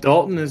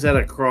 Dalton is at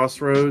a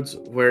crossroads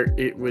where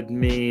it would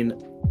mean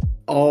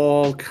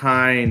all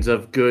kinds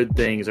of good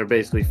things are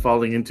basically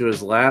falling into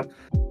his lap,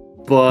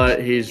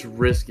 but he's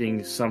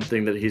risking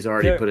something that he's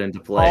already put into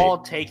play. All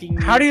taking.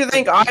 How do you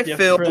think I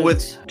feel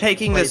with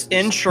taking this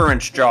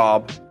insurance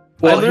job?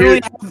 Well,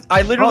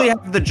 I literally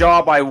have the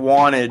job I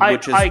wanted,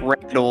 which is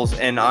Randall's,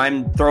 and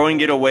I'm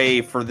throwing it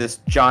away for this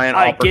giant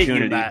opportunity. I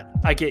get you, Matt.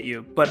 I get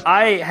you. But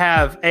I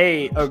have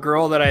a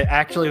girl that I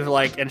actually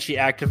like, and she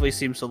actively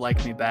seems to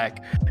like me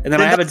back. And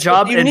then I have a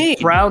job in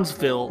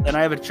Brownsville, and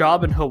I have a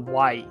job in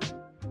Hawaii.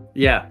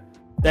 Yeah.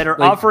 That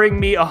are offering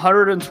me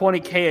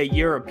 $120K a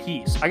year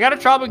apiece. I got a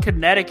job in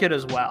Connecticut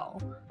as well.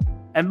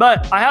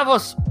 But I have a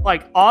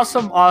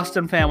awesome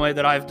Austin family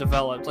that I've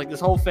developed. Like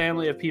this whole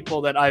family of people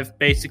that I've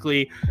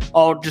basically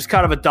all just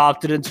kind of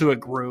adopted into a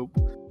group.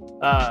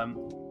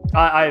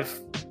 I've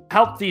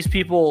helped these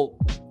people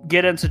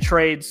get into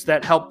trades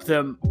that help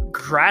them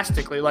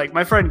drastically. Like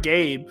my friend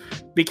Gabe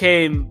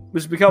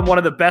has become one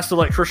of the best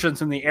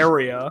electricians in the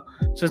area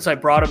since I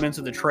brought him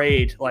into the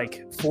trade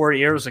like 4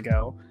 years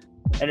ago.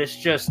 And it's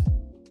just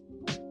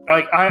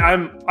like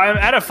I'm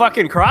at a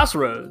fucking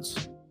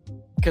crossroads.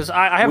 Because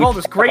I have all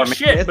this great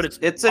shit, but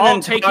it's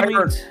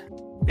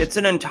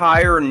an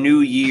entire new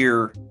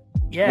year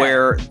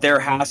where there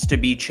has to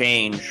be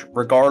change,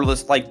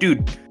 regardless. Like,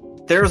 dude,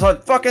 there's a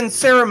fucking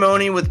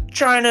ceremony with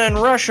China and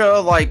Russia,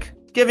 like,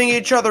 giving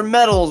each other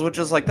medals, which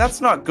is like, that's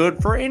not good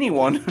for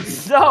anyone.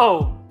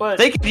 No, but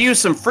they could use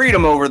some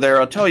freedom over there,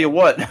 I'll tell you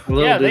what.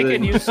 Yeah, they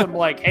could use some,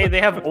 like, hey, they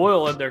have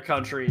oil in their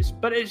countries.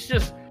 But it's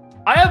just,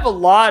 I have a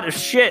lot of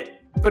shit,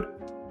 but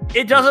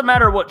it doesn't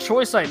matter what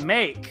choice I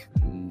make.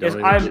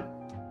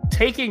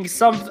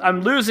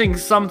 I'm losing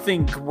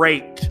something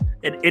great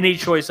in any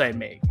choice I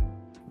make.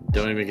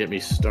 Don't even get me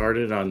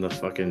started on the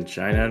fucking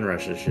China and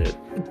Russia shit.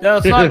 No,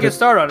 let's not get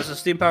started on it. It's a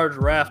steam-powered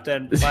Giraffe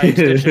and by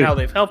extension how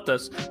they've helped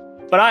us.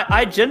 But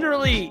I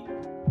generally,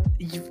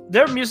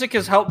 their music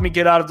has helped me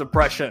get out of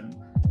depression.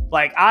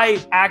 Like,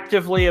 I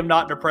actively am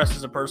not depressed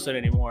as a person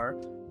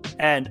anymore.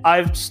 And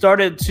I've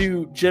started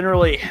to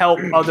generally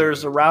help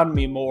others around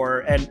me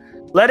more. And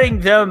letting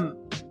them,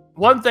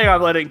 one thing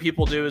I'm letting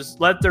people do is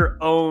let their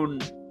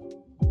own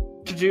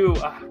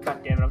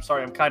God damn it, I'm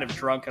sorry, I'm kind of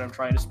drunk and I'm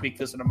trying to speak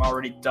this and I'm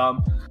already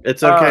dumb.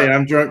 It's okay,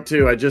 I'm drunk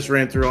too. I just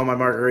ran through all my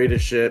margarita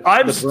shit.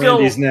 I'm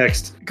still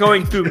next.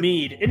 going through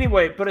mead.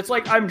 Anyway, but it's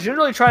like I'm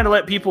generally trying to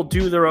let people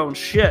do their own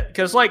shit.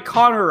 Because like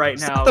Connor right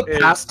now is the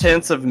past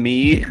tense of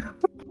me.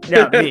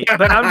 Yeah, me.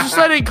 But I'm just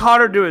letting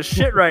Connor do his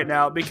shit right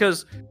now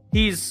because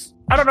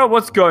I don't know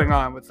what's going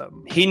on with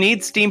him. He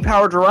needs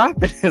steam-powered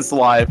Giraffe in his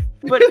life.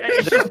 But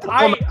it's just,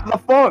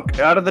 the funk,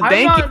 out of the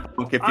danky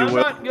funk, if you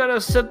will. I'm not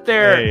gonna sit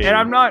there and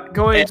I'm not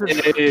going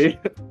to.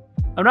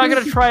 I'm not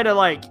gonna try to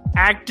like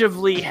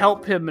actively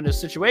help him in a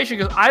situation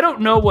because I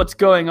don't know what's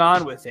going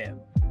on with him.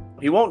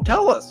 He won't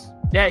tell us.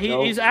 Yeah,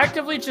 he's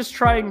actively just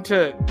trying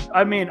to.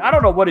 I mean, I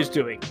don't know what he's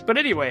doing, but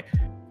anyway,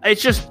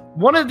 it's just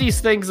one of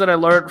these things that I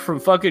learned from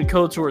fucking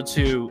KOTOR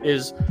 2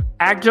 is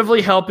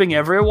actively helping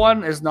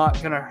everyone is not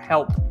gonna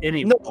help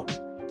anyone. No.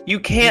 You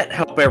can't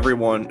help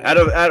everyone.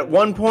 At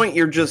one point,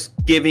 you're just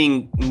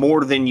giving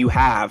more than you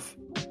have,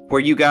 where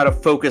you got to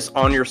focus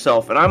on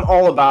yourself. And I'm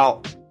all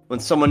about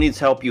when someone needs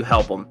help, you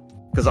help them.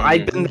 Because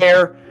I've been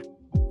there.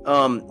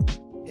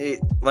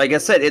 Like I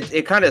said,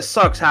 it kind of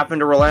sucks having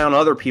to rely on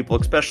other people,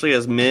 especially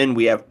as men.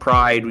 We have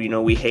pride.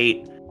 We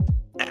hate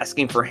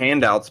asking for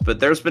handouts.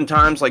 But there's been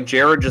times like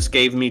Jared just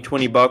gave me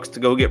 $20 to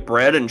go get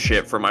bread and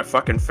shit for my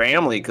fucking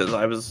family because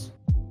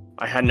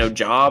I had no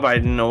job. I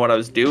didn't know what I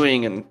was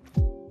doing, and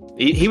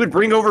he would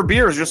bring over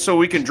beers just so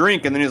we can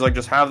drink, and then he's like,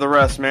 just have the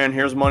rest, man.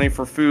 Here's money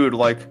for food.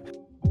 Like,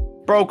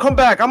 bro, come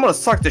back. I'm going to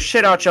suck the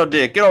shit out your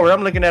dick. Get over here.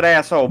 I'm licking that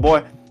asshole,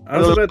 boy. I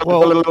was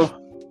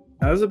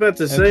about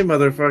to say,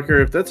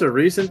 motherfucker, if that's a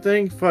recent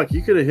thing, fuck,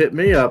 you could have hit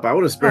me up. I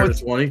would have spared the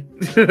 20.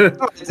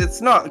 No,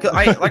 it's not.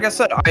 Like I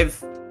said,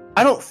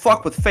 I don't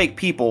fuck with fake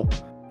people,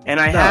 and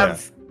I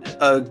have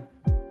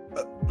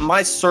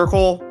my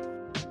circle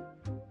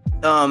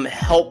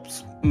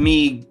helps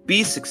me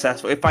be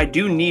successful. If I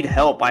do need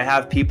help, I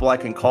have people I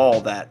can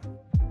call that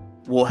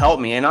will help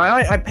me, and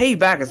I pay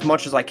back as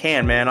much as I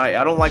can, man.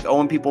 I don't like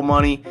owing people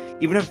money.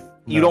 Even if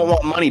you don't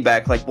want money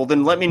back, like, well,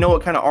 then let me know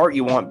what kind of art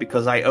you want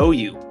because I owe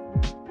you.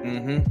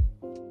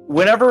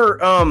 Whenever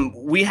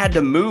we had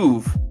to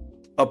move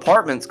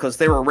apartments because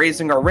they were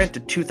raising our rent to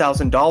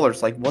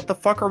 $2,000, like, what the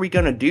fuck are we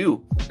gonna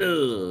do?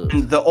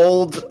 And the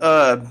old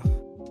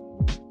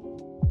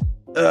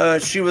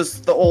she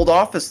was the old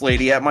office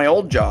lady at my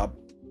old job.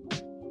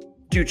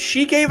 Dude,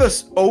 she gave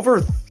us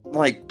over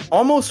like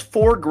almost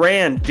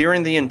 $4,000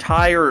 during the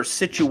entire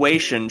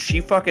situation.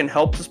 She fucking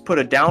helped us put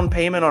a down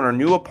payment on our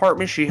new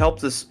apartment. She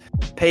helped us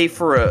pay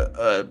for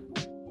a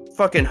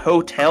fucking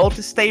hotel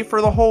to stay for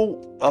a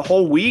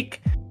whole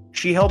week.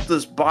 She helped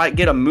us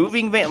get a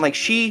moving van. Like,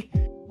 she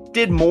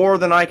did more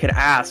than I could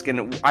ask,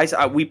 and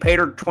we paid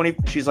her 20.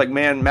 She's like,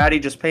 man, Maddie,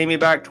 just pay me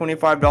back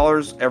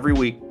 $25 every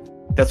week.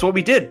 That's what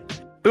we did.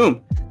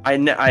 Boom. I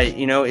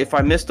if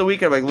I missed a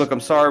week, I'm like, look, I'm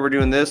sorry, we're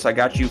doing this. I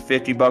got you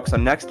 $50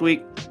 on next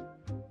week.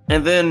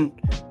 And then,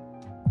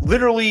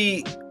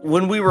 literally,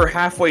 when we were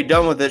halfway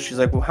done with it, she's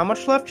like, well, how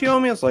much left do you owe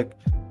me? I was like,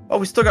 oh,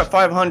 we still got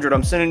 $500.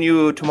 I'm sending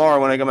you tomorrow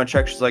when I get my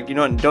check. She's like, you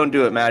know what? Don't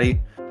do it,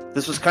 Maddie.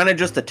 This was kind of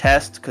just a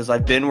test because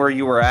I've been where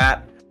you were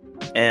at,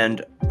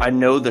 and I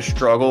know the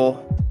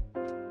struggle.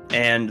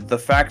 And the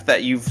fact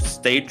that you've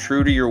stayed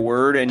true to your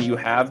word and you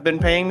have been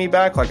paying me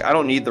back, like, I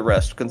don't need the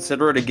rest.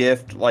 Consider it a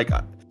gift. Like,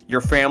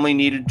 your family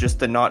needed just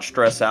to not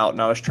stress out,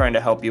 and I was trying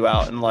to help you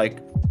out. And, like,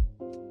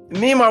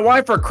 me and my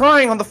wife are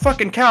crying on the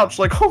fucking couch,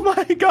 like, oh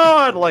my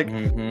god, like,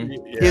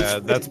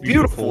 it's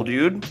beautiful,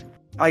 dude.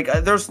 Like,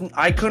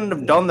 I couldn't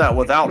have done that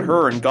without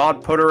her, and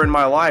God put her in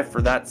my life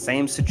for that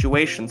same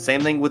situation.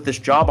 Same thing with this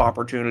job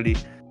opportunity.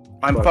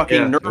 I'm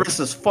nervous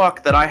as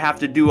fuck that I have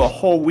to do a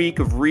whole week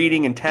of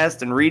reading and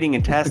test and reading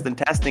and test and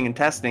testing and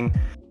testing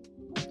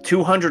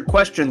 200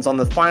 questions on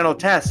the final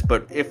test.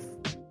 But if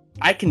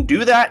I can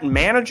do that and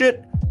manage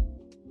it,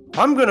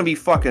 I'm going to be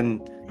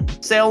fucking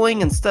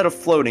sailing instead of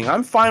floating.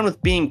 I'm fine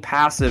with being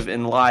passive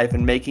in life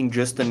and making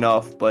just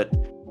enough. But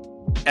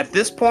at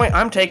this point,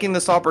 I'm taking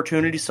this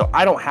opportunity so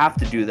I don't have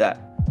to do that.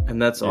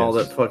 And that's all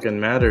that fucking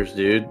matters,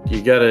 dude.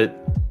 You gotta...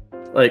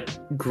 Like,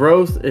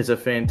 growth is a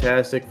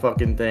fantastic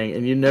fucking thing,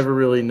 and you never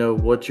really know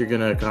what you're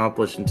going to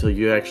accomplish until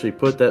you actually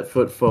put that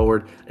foot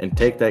forward and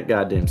take that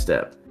goddamn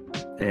step.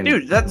 And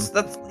dude, that's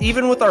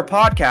even with our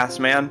podcast,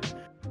 man.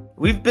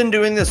 We've been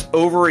doing this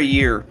over a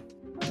year,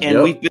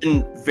 and we've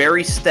been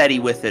very steady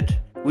with it.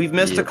 We've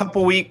missed a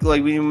couple weeks,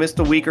 like we missed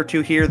a week or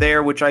two here,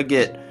 there, which I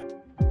get.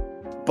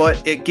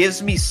 But it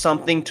gives me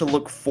something to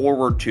look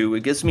forward to.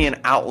 It gives me an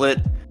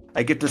outlet.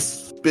 I get to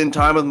spend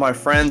time with my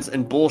friends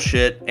and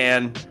bullshit,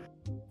 and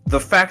the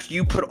fact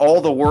you put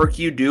all the work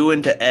you do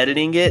into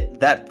editing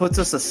it, that puts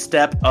us a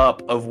step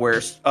up of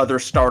where other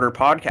starter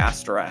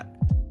podcasts are at.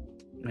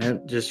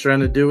 Man, just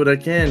trying to do what I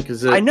can,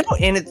 because I know,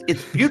 and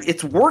it's beautiful.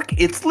 It's work.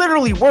 It's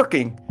literally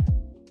working.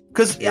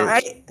 Because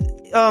I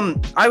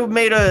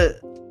made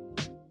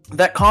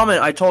that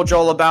comment I told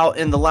y'all about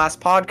in the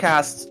last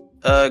podcast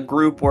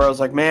group where I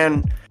was like,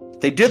 man,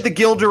 they did the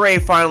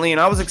Gilderay finally,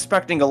 and I was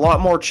expecting a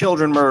lot more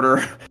children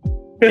murder.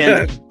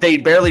 And they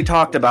barely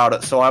talked about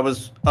it, so I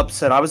was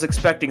upset. I was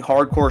expecting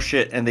hardcore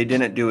shit, and they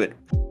didn't do it.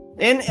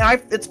 And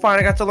it's fine.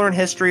 I got to learn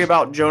history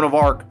about Joan of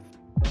Arc.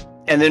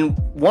 And then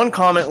one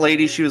comment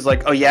lady, she was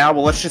like, oh yeah,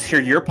 well, let's just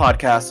hear your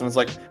podcast. And I was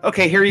like,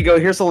 okay, here you go.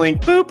 Here's the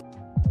link. Boop.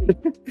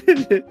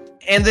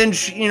 And then,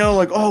 she,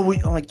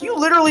 like, you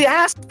literally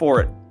asked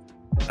for it.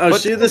 Oh,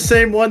 she the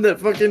same one that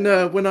fucking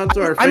went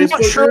onto our Facebook I'm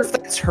not sure group? if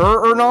that's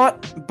her or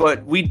not,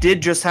 but we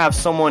did just have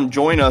someone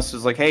join us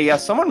who's like, hey, yeah,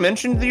 someone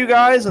mentioned you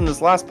guys in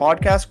this last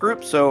podcast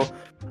group, so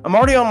I'm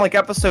already on, like,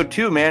 episode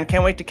 2, man.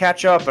 Can't wait to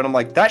catch up. And I'm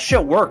like, that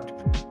shit worked.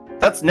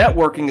 That's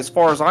networking as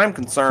far as I'm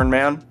concerned,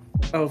 man.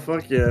 Oh,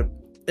 fuck yeah.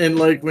 And,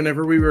 like,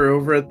 whenever we were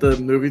over at the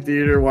movie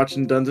theater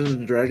watching Dungeons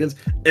and Dragons,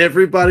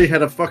 everybody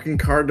had a fucking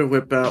card to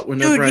whip out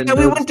whenever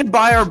we went to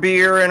buy our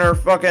beer and our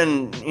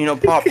fucking,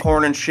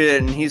 popcorn and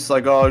shit, and he's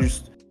like, oh,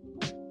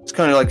 it's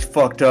kind of, like,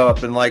 fucked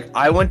up. And, like,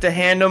 I went to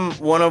hand him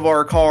one of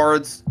our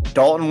cards.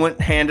 Dalton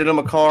handed him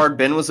a card.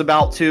 Ben was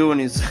about to,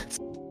 and he's...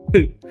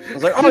 I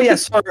was like, oh, yeah,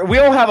 sorry. We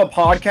all have a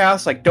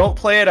podcast. Like, don't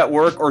play it at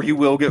work or you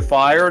will get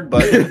fired,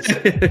 but...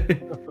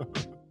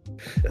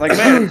 Like,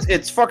 man,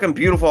 it's fucking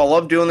beautiful. I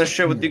love doing this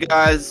shit with you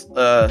guys.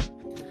 Like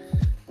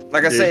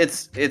I say,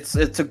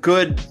 it's a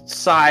good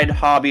side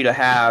hobby to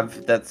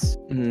have. That's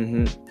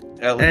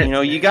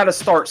you got to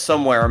start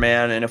somewhere,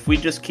 man. And if we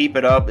just keep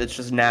it up, it's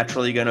just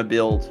naturally gonna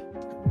build.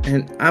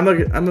 And I'm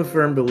a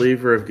firm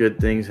believer of good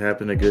things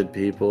happen to good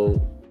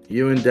people.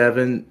 You and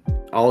Devin,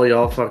 all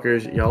y'all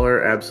fuckers, y'all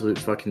are absolute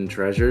fucking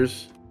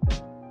treasures.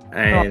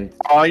 And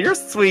oh, you're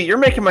sweet. You're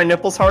making my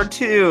nipples hard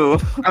too.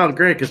 Oh,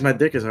 great, because my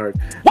dick is hard.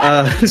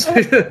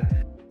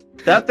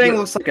 That thing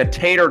looks like a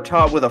tater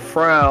tot with a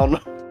frown.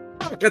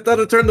 I thought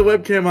I turned the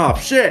webcam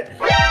off. Shit.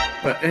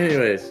 But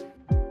anyways,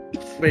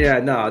 yeah,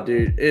 nah,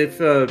 dude.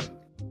 If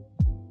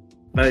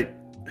like,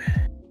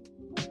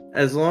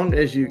 as long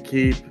as you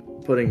keep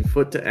putting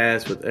foot to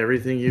ass with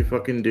everything you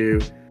fucking do,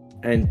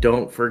 and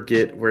don't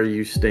forget where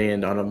you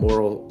stand on a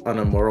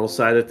moral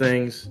side of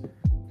things.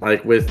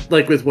 Like with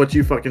what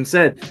you fucking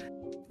said,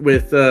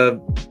 with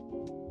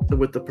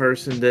the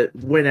person that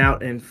went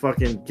out and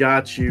fucking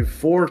got you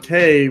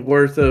 $4,000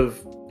 worth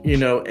of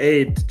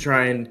aid to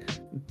try and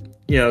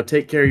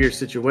take care of your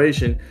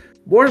situation.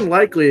 More than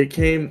likely, it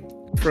came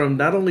from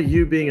not only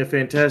you being a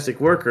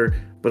fantastic worker,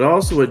 but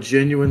also a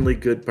genuinely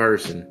good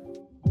person.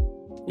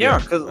 Yeah,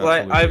 because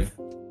like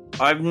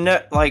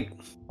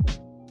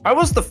I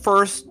was the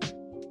first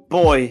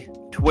boy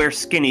to wear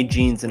skinny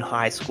jeans in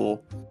high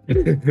school.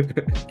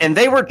 And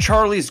they were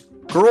Charlie's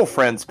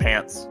girlfriend's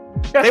pants.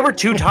 They were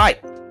too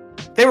tight.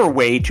 They were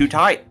way too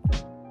tight.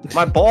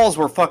 My balls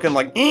were fucking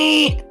like,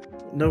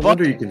 No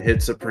wonder you can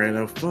hit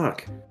soprano.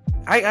 Fuck.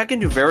 I can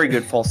do very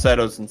good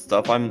falsettos and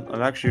stuff. I'm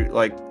actually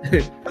like,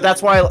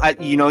 that's why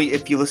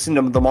if you listen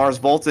to the Mars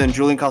Volta and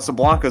Julian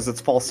Casablancas,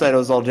 it's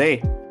falsettos all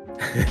day.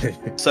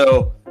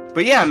 So,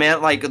 but yeah,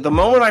 man, like the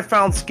moment I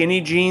found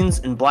skinny jeans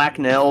and black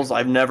nails,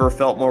 I've never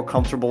felt more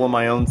comfortable in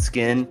my own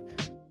skin,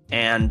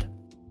 and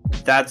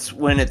that's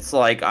when it's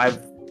like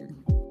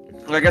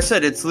like I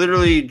said, it's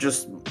literally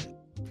just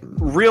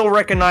real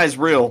recognize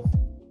real.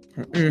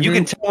 Mm-hmm. You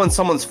can tell when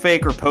someone's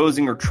fake or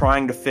posing or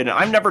trying to fit in.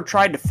 I've never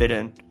tried to fit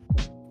in.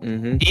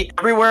 Mm-hmm.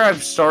 Everywhere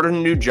I've started a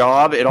new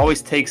job, it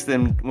always takes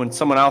them when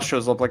someone else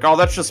shows up, like, oh,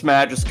 that's just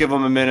Matt, just give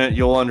them a minute,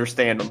 you'll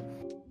understand them.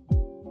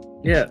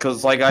 Yeah.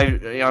 Because, like,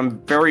 I'm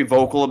very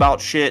vocal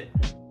about shit,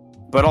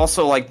 but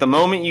also, like, the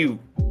moment you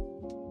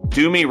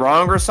do me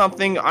wrong or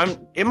something,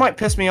 it might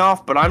piss me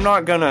off, but I'm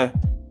not gonna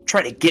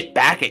try to get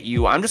back at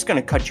you. I'm just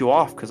gonna cut you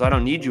off because I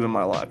don't need you in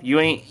my life.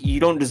 You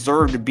don't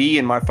deserve to be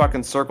in my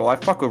fucking circle. I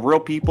fuck with real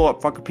people. I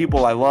fuck with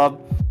people I love.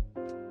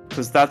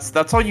 Because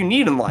that's all you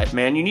need in life,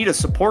 man. You need a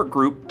support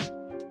group.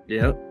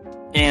 Yep.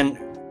 And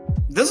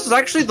this is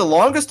actually the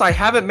longest I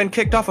haven't been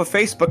kicked off of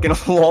Facebook in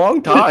a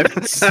long time.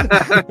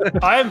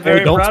 I am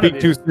very don't proud speak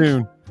of you. too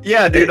soon.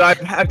 Yeah, dude.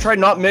 I've tried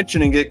not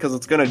mentioning it because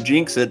it's gonna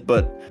jinx it,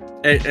 but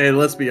hey,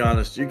 let's be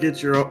honest. You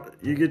get your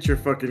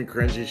fucking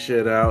cringy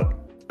shit out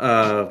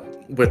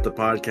with the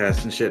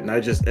podcast and shit, and I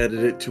just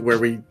edit it to where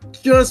we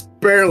just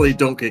barely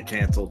don't get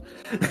canceled.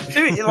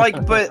 Dude,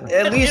 like, but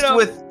at least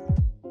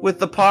with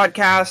the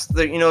podcast,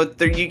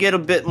 you get a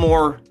bit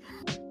more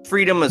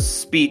freedom of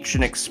speech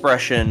and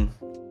expression.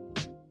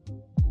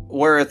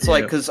 Where it's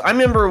like, because I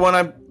remember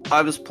when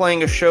I was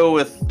playing a show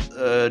with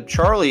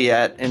Charlie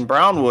in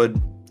Brownwood,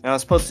 and I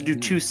was supposed to do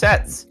 2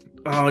 sets.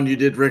 Oh, and you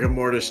did Rigor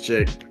Mortis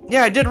Chick.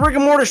 Yeah, I did Rigor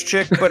Mortis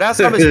Chick, but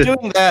as I was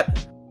doing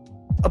that,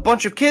 a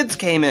bunch of kids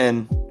came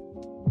in,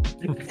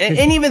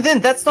 and even then,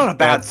 that's not a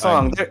bad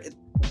song.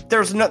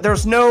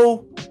 There's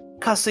no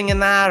cussing in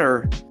that,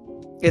 or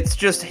it's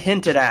just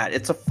hinted at.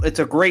 It's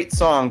a great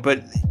song,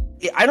 but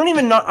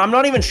I'm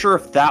not even sure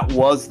if that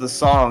was the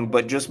song,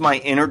 but just my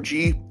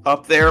energy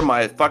up there,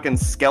 my fucking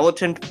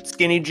skeleton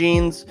skinny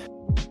jeans,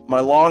 my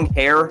long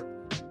hair.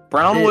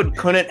 Brownwood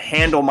couldn't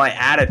handle my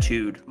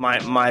attitude, my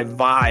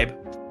vibe.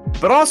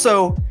 But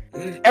also,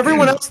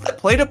 everyone else that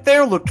played up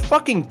there looked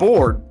fucking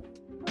bored.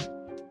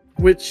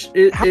 Which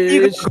it How is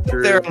you go up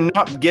there and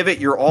not give it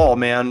your all,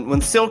 man?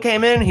 When Sil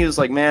came in, he was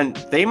like, man,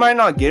 they might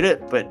not get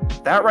it,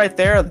 but that right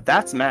there,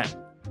 that's Matt.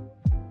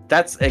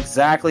 That's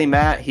exactly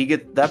Matt.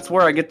 That's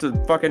where I get to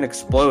fucking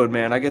explode,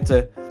 man. I get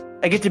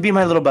to be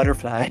my little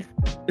butterfly.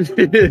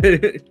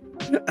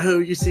 Oh,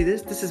 you see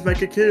this? This is my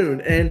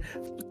cocoon, and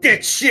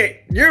get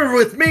shit. You're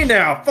with me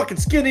now. Fucking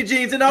skinny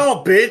jeans and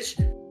all, bitch.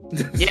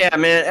 Yeah,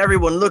 man.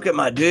 Everyone, look at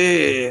my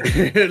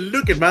dick.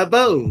 Look at my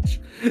bulge.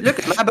 Look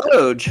at my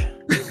bulge.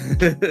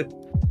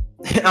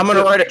 I'm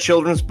gonna write a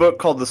children's book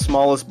called The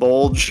Smallest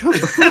Bulge.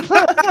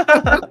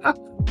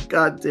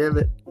 God damn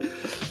it.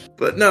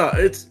 But no,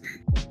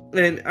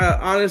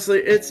 honestly,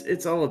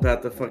 it's all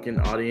about the fucking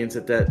audience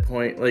at that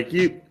point. Like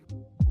you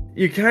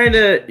kind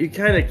of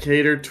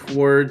cater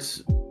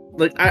towards.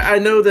 Like I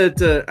know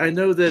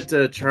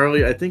that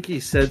Charlie, I think he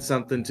said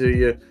something to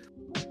you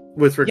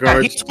with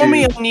regards. Yeah, he told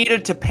me I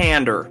needed to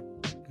pander.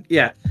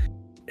 Yeah,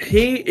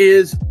 he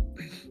is.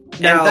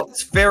 Now, and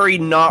that's very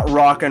not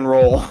rock and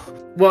roll.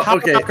 Well, How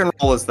okay. rock and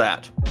roll is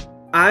that?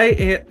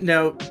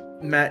 Now,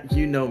 Matt,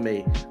 you know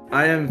me.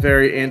 I am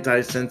very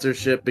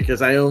anti-censorship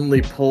because I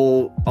only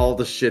pull all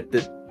the shit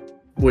that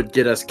would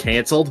get us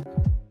canceled.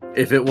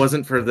 If it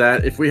wasn't for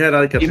that, if we had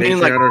like a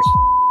Patreon or...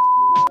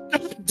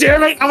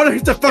 Damn it! I'm gonna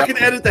have to fucking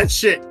edit that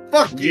shit.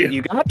 Fuck you.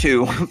 You got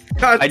to.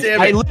 God damn it!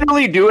 I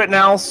literally do it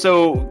now,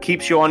 so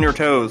keeps you on your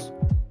toes.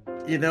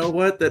 You know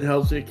what? That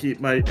helps me keep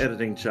my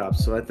editing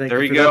chops. So I think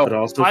there you go. That, but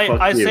also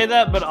I say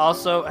that, but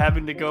also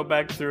having to go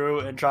back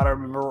through and try to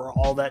remember where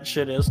all that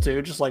shit is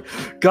too. Just like,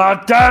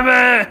 God damn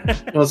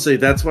it! Well, see,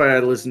 that's why I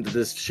listen to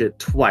this shit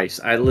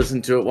twice. I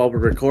listen to it while we're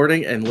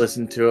recording and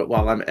listen to it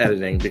while I'm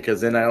editing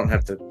because then I don't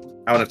have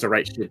to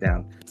write shit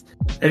down.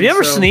 Have you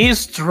ever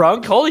sneezed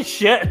drunk? Holy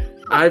shit!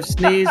 I've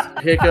sneezed,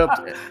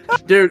 hiccuped.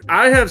 Dude,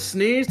 I have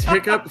sneezed,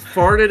 hiccuped,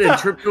 farted, and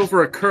tripped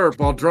over a curb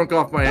while drunk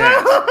off my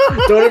ass.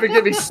 Don't even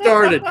get me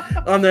started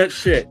on that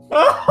shit.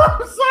 Oh,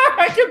 I'm sorry.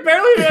 I can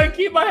barely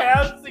keep my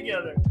hands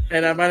together.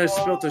 And I might have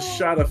spilt a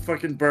shot of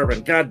fucking bourbon.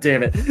 God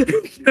damn it.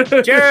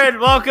 Jared,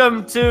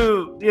 welcome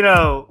to,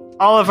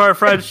 all of our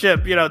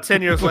friendship,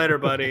 10 years later,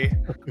 buddy.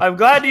 I'm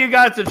glad you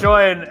got to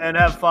join and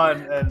have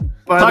fun and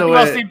talk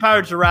about Steam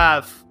Powered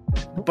Giraffe.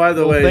 By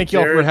the way, thank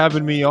y'all for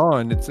having me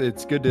on.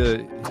 It's good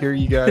to hear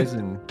you guys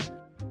and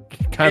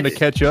kind of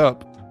catch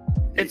up.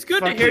 It's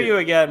good to hear you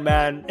again,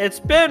 man. It's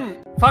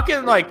been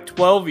fucking like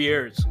 12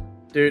 years.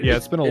 Dude, yeah,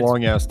 it's been a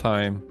long ass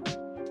time.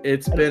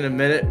 It's been a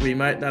minute. We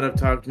might not have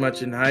talked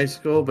much in high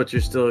school, but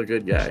you're still a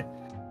good guy.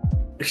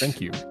 Thank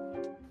you.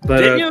 But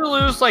didn't you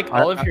lose like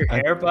all of your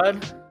hair,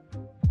 bud?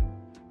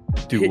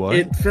 Do what?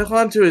 It fell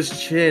onto his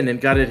chin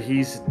and got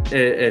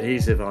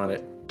adhesive on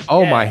it.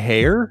 Oh, my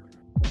hair?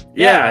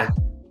 Yeah.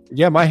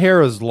 Yeah, my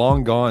hair is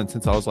long gone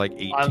since I was like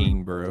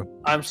 18, bro.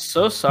 I'm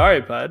so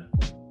sorry, bud.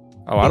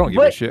 Oh, I don't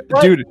give a shit,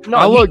 What? dude. No,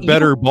 I look you-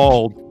 better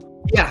bald.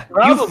 Yeah,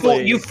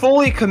 Probably. you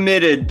fully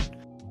committed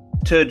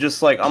to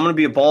just like I'm gonna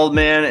be a bald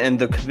man, and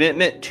the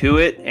commitment to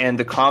it and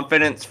the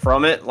confidence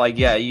from it. Like,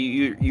 yeah,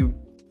 you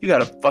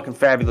got a fucking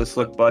fabulous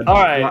look, bud. All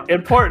right,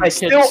 important. I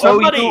kid. still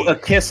Somebody, owe you a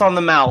kiss on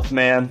the mouth,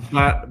 man.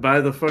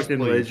 By the fucking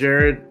way, Please.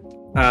 Jared.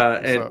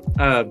 What's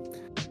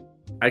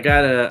I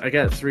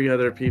got 3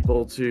 other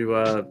people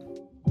to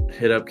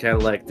hit up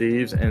Cadillac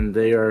Thieves, and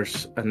they are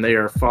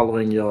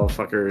following y'all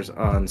fuckers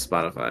on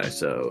Spotify.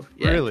 So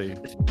yeah. Really?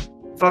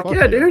 Fuck Fuck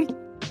yeah, yeah. dude.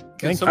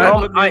 Thank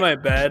someone you. put me in my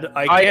bed.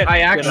 I can't. I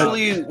get up.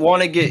 actually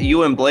want to get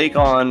you and Blake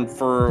on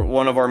for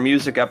one of our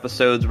music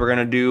episodes we're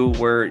gonna do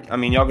where, I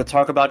mean, y'all can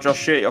talk about your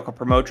shit, y'all can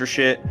promote your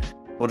shit.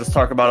 We'll just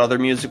talk about other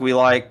music we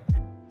like.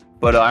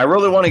 But I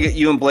really want to get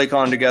you and Blake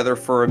on together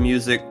for a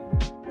music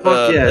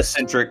Fuck yes.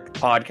 centric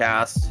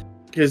podcast.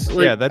 Because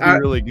like, yeah, that'd be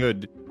really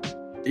good.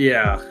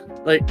 yeah,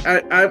 like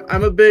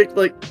I'm a big,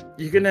 like,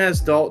 you can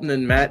ask Dalton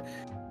and Matt.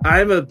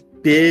 I'm a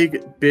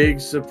big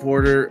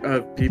supporter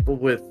of people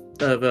with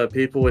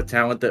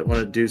talent that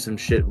want to do some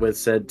shit with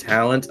said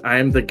talent.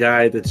 I'm the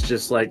guy that's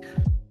just like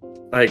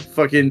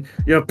fucking,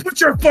 put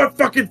your foot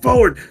fucking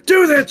forward,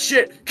 do that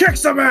shit, kick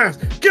some ass,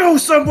 go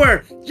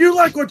somewhere. You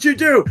like what you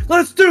do,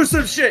 let's do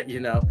some shit,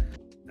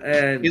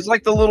 And He's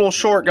like the little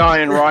short guy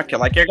in Rocket,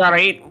 like, you gotta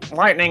eat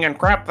lightning and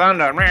crap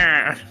thunder.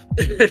 Meh.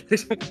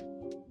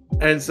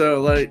 and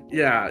so, like,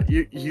 yeah,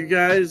 you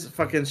guys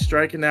fucking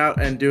striking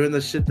out and doing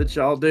the shit that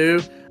y'all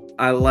do.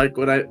 I like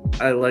what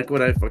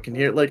I fucking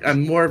hear. Like,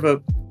 I'm more of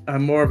a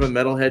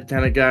metalhead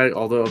kind of guy,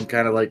 although I'm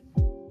kind of like,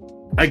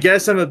 I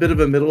guess I'm a bit of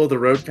a middle of the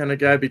road kind of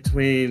guy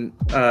between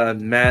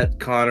Matt,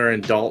 Connor,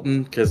 and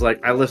Dalton, because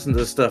like I listen to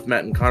the stuff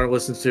Matt and Connor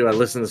listens to, I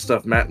listen to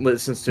stuff Matt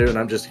listens to, and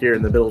I'm just here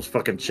in the middle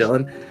fucking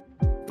chilling.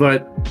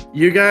 But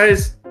you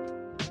guys,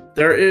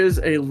 there is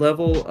a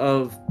level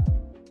of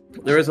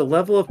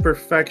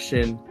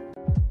perfection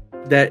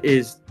that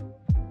is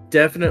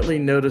definitely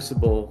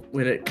noticeable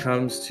when it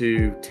comes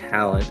to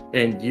talent,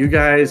 and you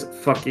guys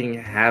fucking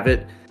have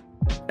it.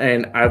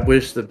 And I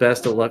wish the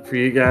best of luck for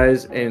you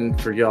guys and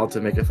for y'all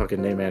to make a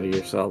fucking name out of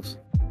yourselves.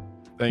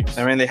 Thanks.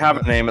 I mean, they have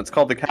a name. It's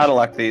called the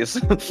Cadillac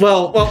Thieves.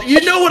 Well, you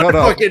know what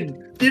I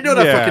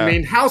fucking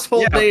mean.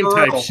 Household Yeah, name for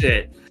type real.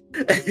 shit.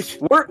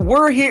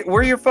 We're here.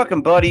 We're your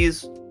fucking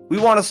buddies. We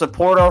want to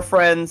support our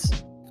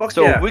friends. Fuck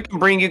So yeah. if we can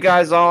bring you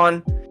guys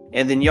on,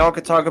 and then y'all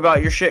could talk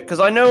about your shit, because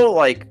I know,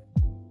 like,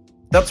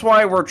 that's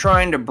why we're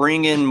trying to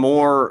bring in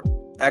more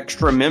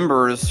extra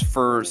members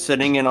for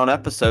sitting in on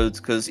episodes,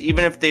 because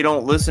even if they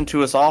don't listen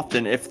to us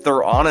often, if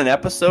they're on an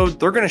episode,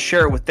 they're going to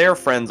share it with their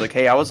friends, like,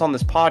 hey, I was on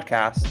this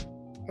podcast.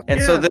 And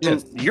so then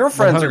yes. your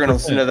friends are going to 100%.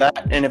 listen to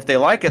that, and if they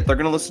like it, they're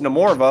going to listen to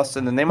more of us,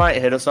 and then they might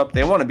hit us up.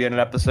 They want to be in an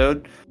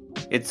episode.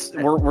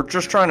 We're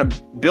just trying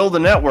to build a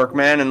network,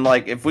 man, and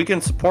like if we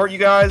can support you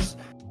guys,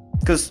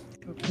 because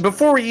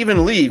before we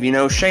even leave,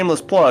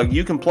 shameless plug,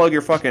 you can plug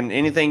your fucking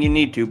anything you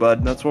need to,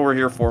 bud. That's what we're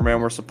here for, man.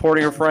 We're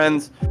supporting our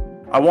friends.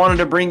 I wanted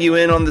to bring you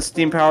in on the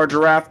Steam Powered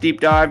Giraffe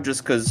deep dive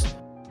just because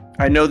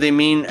I know they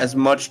mean as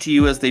much to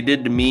you as they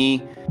did to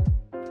me,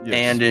 Yes,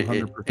 and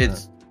 100%.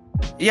 it's.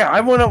 Yeah, I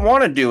wouldn't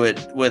want to do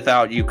it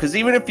without you, because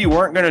even if you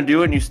weren't going to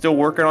do it and you're still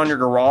working on your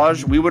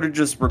garage, we would have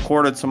just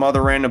recorded some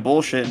other random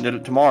bullshit and did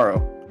it tomorrow.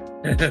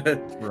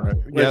 Right.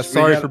 Which Yeah, we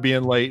sorry got- for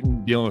being late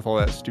and dealing with all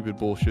that stupid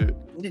bullshit.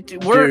 Dude,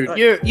 You're fine.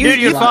 You're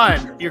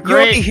You already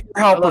great. hear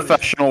how I love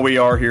professional we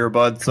are here,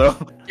 bud, so...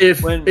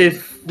 if When-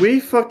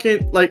 we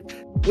fucking like,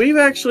 we've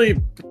actually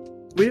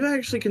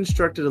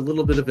constructed a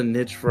little bit of a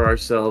niche for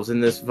ourselves in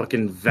this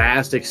fucking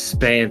vast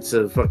expanse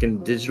of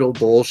fucking digital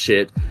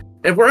bullshit,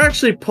 and we're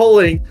actually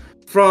pulling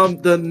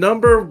from the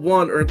number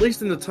one, or at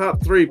least in the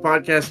top 3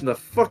 podcasts in the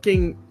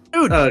fucking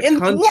Dude, in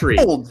country.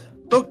 the world!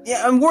 Oh,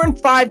 yeah, and we're in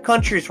 5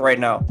 countries right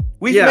now.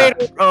 We've Yeah.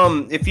 made,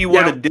 if you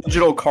would, Yeah. a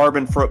digital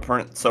carbon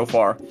footprint so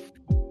far.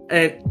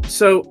 And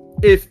so,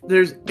 if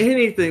there's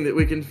anything that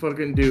we can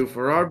fucking do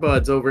for our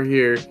buds over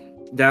here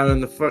down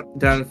in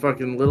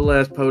fucking little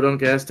ass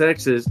podunk ass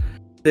Texas,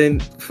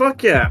 then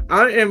fuck yeah,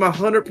 I am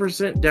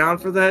 100% down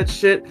for that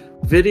shit.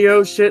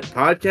 Video shit,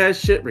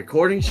 podcast shit,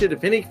 recording shit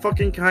of any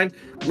fucking kind.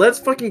 Let's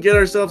fucking get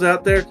ourselves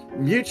out there.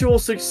 Mutual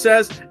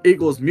success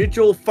equals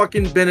mutual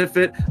fucking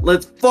benefit.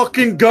 Let's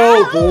fucking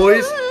go,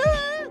 boys.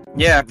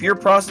 Yeah, if you're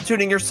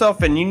prostituting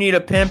yourself and you need a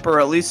pimp or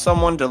at least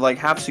someone to, like,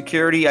 have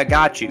security, I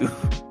got you.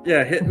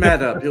 Yeah, hit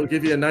Matt up. He'll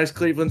give you a nice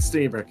Cleveland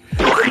steamer.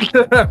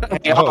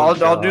 Hey, I'll do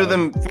God.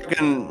 them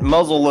fucking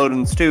muzzle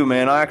loadings too,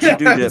 man. I actually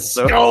do dip,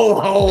 so... Skull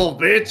hole,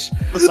 bitch.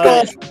 The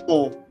skull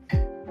hole.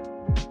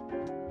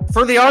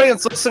 For the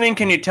audience listening,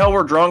 can you tell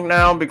we're drunk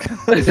now?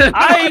 Because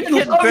I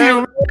can love barely,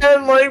 you,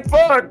 man. Like,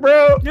 fuck,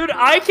 bro. dude,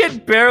 I can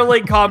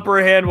barely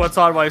comprehend what's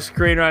on my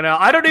screen right now.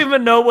 I don't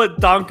even know what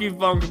Donkey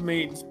Funk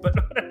means, but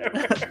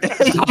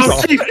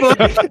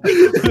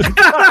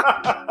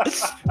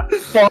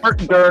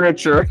Fart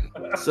furniture.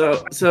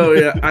 So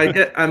yeah,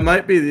 I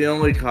might be the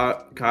only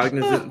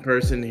cognizant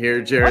person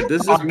here, Jared. I'm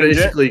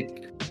cognizant.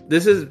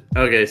 this is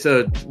okay.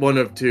 So one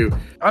of two.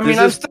 I mean,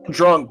 I'm still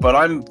drunk, but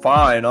I'm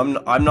fine. I'm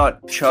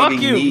not chugging.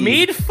 Fuck you.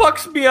 Mead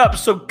fucks me up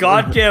so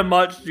goddamn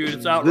much, dude.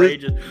 It's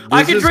outrageous.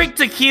 I can drink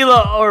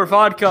tequila or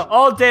vodka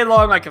all day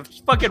long like a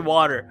fucking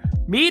water.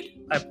 Mead,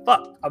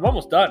 I'm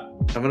almost done.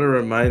 I'm gonna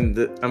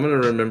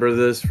remember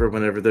this for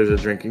whenever there's a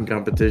drinking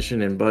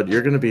competition, and Bud,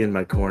 you're gonna be in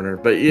my corner.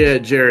 But yeah,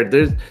 Jared,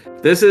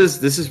 this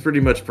is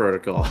pretty much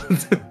protocol.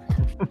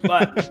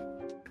 But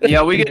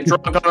yeah, we get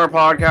drunk on our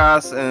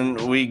podcast and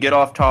we get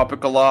off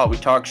topic a lot. We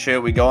talk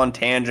shit. We go on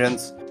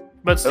tangents.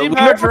 But Steam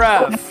Powered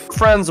Giraffe.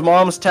 Friends'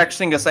 moms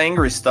texting us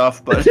angry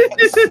stuff, but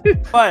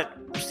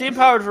Steam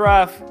Powered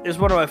Giraffe is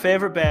one of my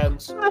favorite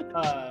bands.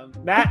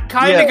 Matt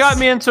kind of got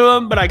me into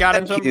him, but I got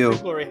into him through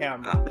Glory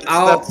Ham.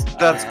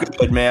 That's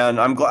good, man.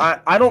 I'm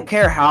glad. I don't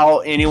care how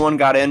anyone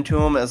got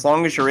into him, as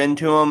long as you're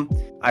into him.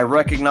 I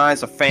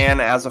recognize a fan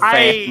as a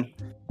fan.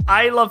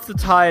 I love the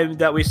time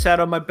that we sat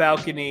on my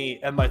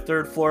balcony at my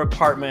third floor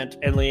apartment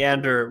in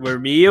Leander, where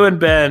me, you, and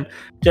Ben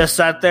just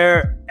sat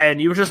there,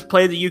 and you just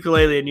played the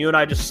ukulele, and you and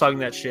I just sung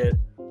that shit.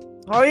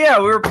 Oh yeah,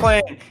 we were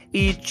playing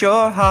 "Eat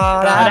Your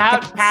Heart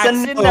Out,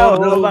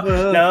 Casanova.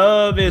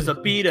 Love is a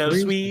beat of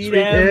sweet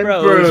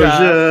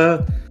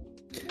ambrosia."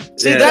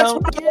 See, that's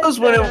what it was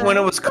when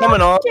it was coming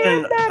on,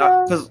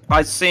 because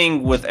I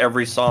sing with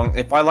every song.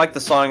 If I like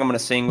the song, I'm gonna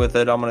sing with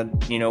it. I'm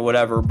gonna,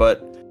 whatever.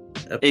 But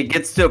it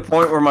gets to a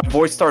point where my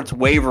voice starts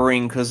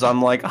wavering because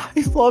I'm like, I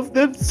love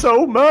them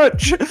so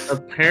much.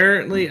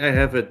 Apparently, I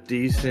have a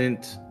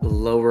decent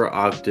lower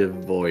octave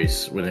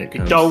voice when it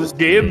comes. It don't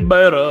get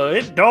better.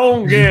 It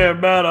don't get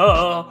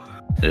better.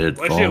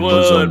 Wish it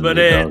would, but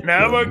it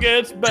never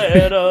gets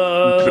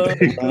better.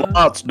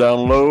 Lots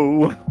down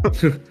low.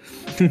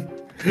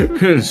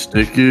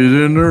 Stick it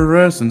in her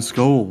ass and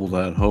scold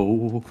that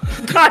hole.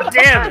 God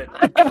damn it!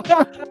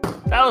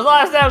 That was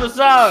last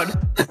episode.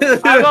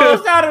 I'm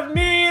almost out of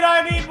mead.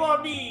 I need more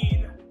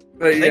mead.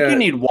 I think you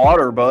need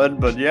water,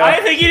 bud. But yeah,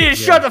 I think you need to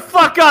shut the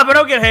fuck up. I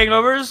don't get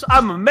hangovers.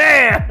 I'm a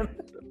man.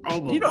 I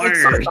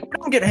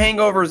don't get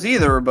hangovers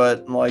either,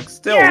 but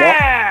still,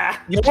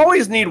 you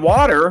always need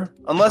water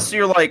unless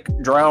you're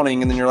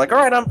drowning, and then you're like,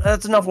 all right,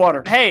 that's enough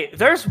water. Hey,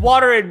 there's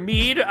water in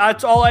mead.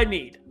 That's all I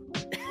need.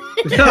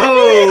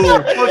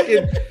 No,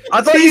 fucking!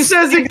 I thought he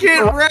says he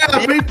can't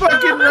rap. He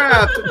fucking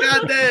raps.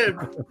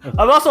 Goddamn!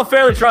 I'm also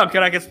fairly drunk,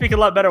 and I can speak a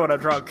lot better when I'm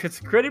drunk. It's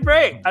pretty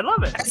great. I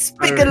love it.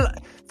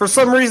 For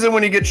some reason,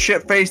 when he gets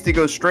shit faced, he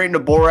goes straight into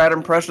Borat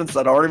impressions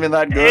that aren't even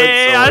that good.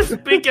 Hey, I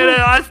speak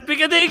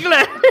in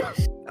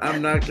English.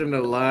 I'm not gonna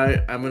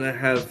lie. I'm gonna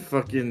have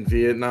fucking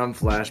Vietnam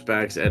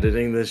flashbacks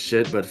editing this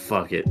shit, but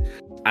fuck it.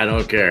 I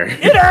don't care.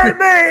 It hurt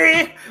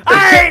me!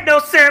 I ain't no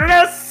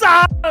Senator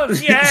Song!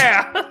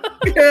 Yeah!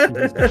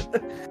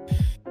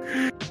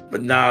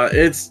 But nah,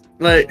 it's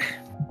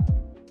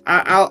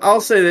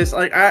I'll say this.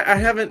 I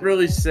haven't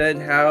really said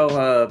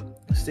how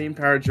Steam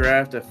Powered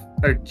Giraffe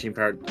or Steam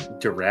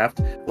Powered Giraffe.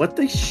 What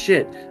the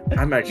shit?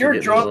 I'm actually You're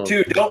drunk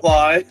too, don't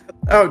lie.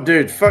 Oh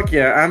dude, fuck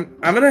yeah.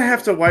 I'm gonna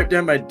have to wipe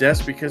down my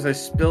desk because I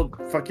spilled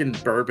fucking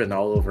bourbon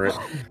all over it.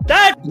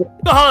 That's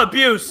alcohol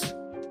abuse!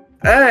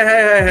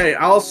 Hey!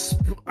 I'll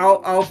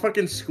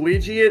fucking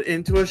squeegee it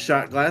into a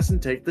shot glass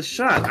and take the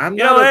shot.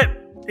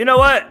 You know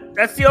what?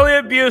 That's the only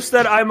abuse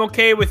that I'm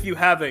okay with you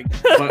having.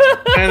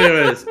 But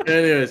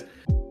anyways.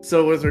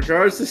 So with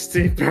regards to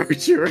Steam Powered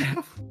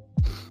Giraffe.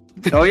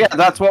 Oh yeah,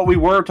 that's what we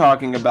were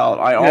talking about.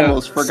 I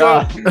almost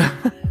forgot. So,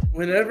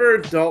 whenever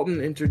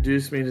Dalton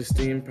introduced me to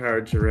Steam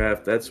Powered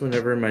Giraffe, that's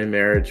whenever my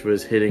marriage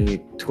was hitting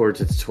towards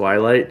its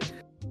twilight.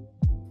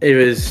 It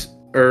was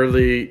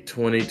early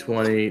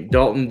 2020.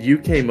 Dalton, you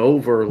came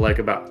over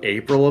about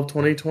April of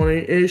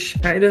 2020-ish,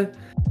 kind of?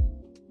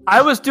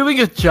 I was doing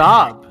a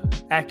job,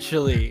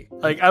 actually.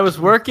 I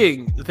was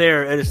working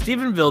there at a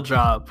Stephenville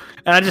job,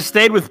 and I just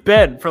stayed with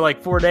Ben for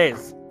 4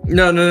 days.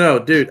 No,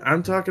 dude.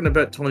 I'm talking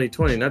about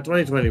 2020, not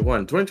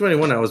 2021.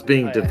 2021, I was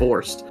being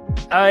divorced.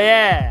 Oh,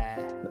 yeah.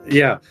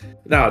 Yeah.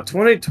 Now,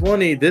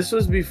 2020, this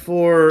was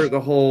before the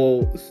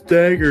whole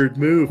staggered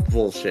move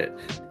bullshit.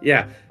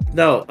 Yeah.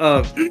 No,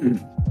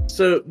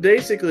 so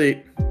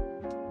basically,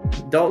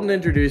 Dalton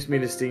introduced me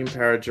to Steam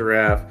Powered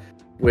Giraffe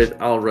with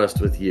I'll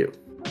Rust With You.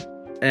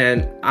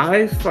 And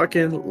I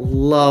fucking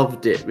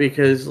loved it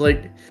because,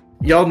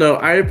 y'all know,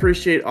 I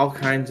appreciate all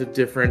kinds of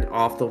different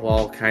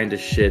off-the-wall kind of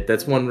shit.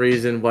 That's one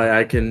reason why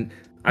I can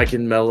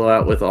mellow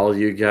out with all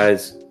you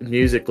guys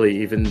musically,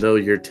 even though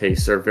your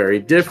tastes are very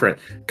different.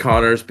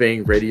 Connor's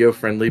being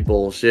radio-friendly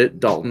bullshit.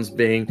 Dalton's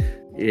being,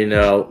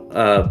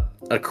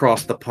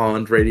 across the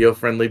pond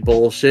radio-friendly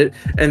bullshit.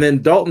 And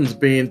then Dalton's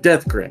being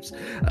Death Grips.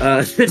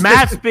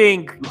 Matt's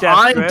being Death Grips.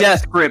 I'm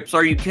Death Grips.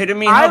 Are you kidding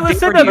me? I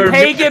listen to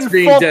pagan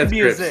folk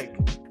music.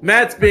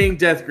 Matt's being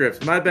Death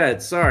Grips. My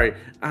bad. Sorry.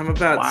 I'm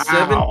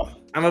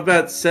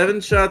about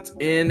 7 shots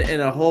in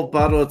and a whole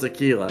bottle of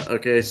tequila.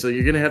 Okay, so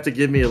you're gonna have to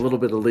give me a little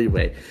bit of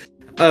leeway.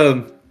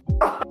 But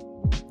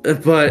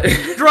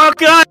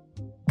drunk on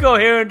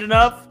coherent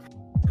enough.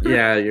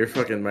 Yeah, your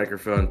fucking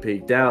microphone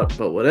peaked out,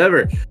 but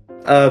whatever.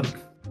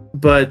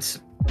 But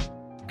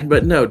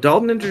But no,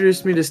 Dalton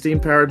introduced me to Steam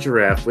Powered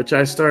Giraffe, which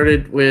I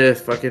started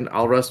with fucking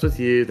I'll Rust With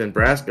You, then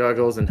Brass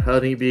Goggles and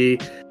Honeybee,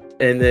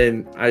 and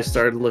then I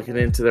started looking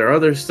into their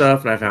other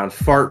stuff, and I found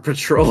Fart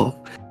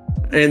Patrol,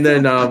 and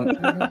then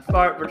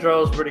Fart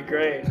Patrol is pretty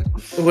great.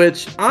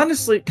 which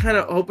honestly kind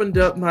of opened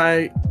up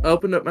my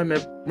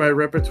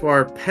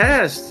repertoire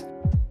past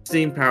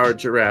Steam Powered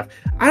Giraffe.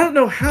 I don't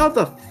know how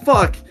the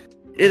fuck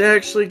it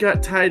actually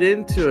got tied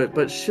into it,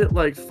 but shit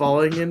like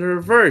Falling in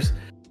Reverse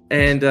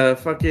and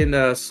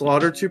fucking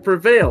Slaughter to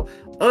Prevail,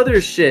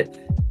 other shit.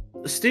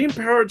 Steam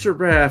Powered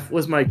Giraffe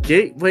was my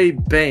gateway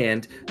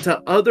band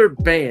to other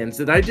bands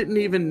that I didn't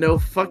even know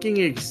fucking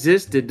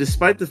existed,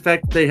 despite the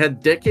fact that they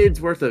had decades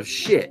worth of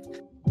shit.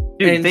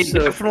 Dude,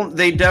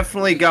 they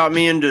definitely got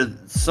me into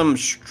some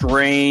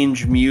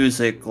strange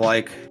music,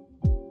 like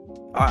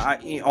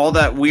all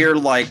that weird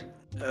like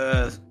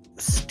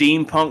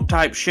steampunk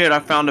type shit. I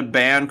found a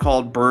band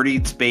called Bird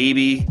Eats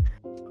Baby.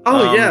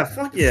 Oh yeah,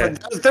 fuck yeah.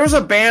 There's a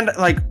band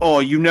like, oh,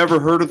 you never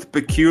heard of the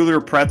Peculiar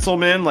Pretzel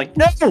Men? Like,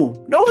 no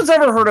one's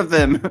ever heard of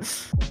them. Who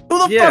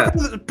the fuck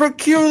is the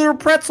Peculiar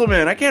Pretzel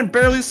Men? I can't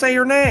barely say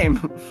your name.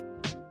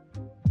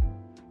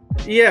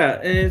 Yeah,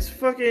 and it's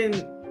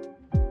fucking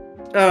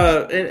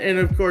and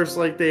of course,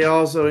 like, they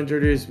also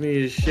introduced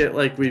me to shit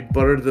like We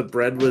Buttered the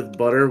Bread with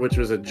Butter, which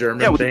was a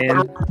German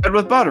band. Bread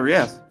with Butter,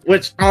 yes.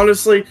 Which,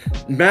 honestly,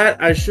 Matt,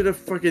 I should have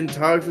fucking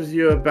talked with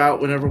you about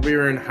whenever we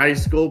were in high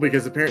school,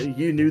 because apparently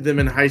you knew them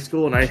in high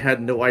school, and I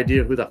had no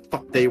idea who the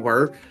fuck they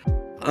were.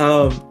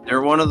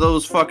 They're one of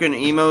those fucking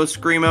emo,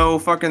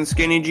 screamo, fucking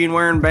skinny jean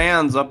wearing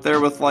bands up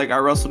there with, like, I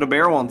Wrestled a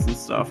Bear once and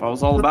stuff. I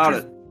was all about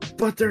it.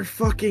 But they're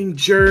fucking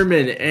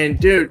German, and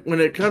dude, when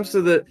it comes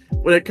to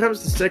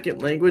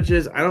second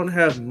languages, I don't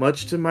have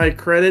much to my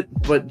credit,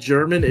 but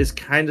German is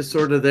kind of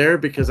sort of there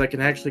because I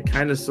can actually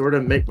kind of sort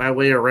of make my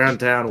way around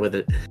town with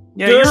it.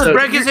 Yeah,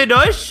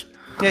 Deutsch?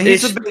 Yeah,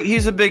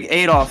 he's a big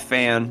Adolf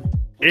fan.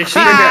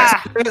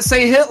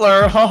 Say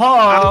Hitler,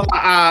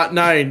 haha.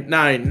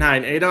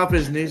 Nein. Adolf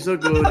ist nicht so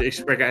gut. Ich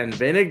spreche ein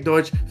wenig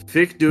Deutsch.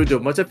 Fick du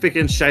musst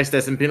ficken Scheiß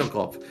dessen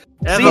Pinkelkopf.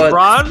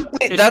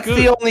 See, that's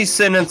the only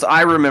sentence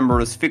I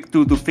remember is Fick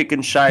du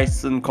ficken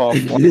Scheiß and Kopf.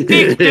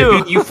 Fick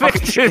du, you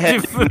fucking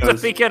shithead.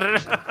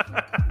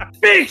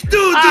 Fick du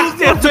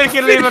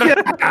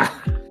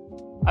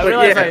I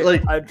realize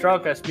I'm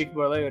drunk, I speak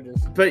more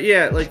languages. But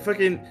yeah, like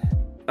fucking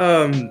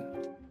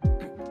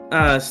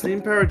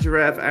Steam Powered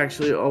Giraffe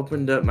actually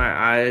opened up my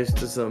eyes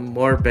to some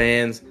more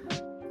bands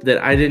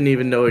that I didn't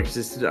even know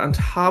existed on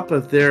top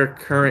of their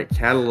current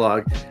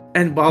catalog.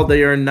 And while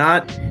they're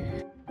not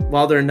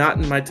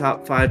in my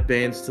top 5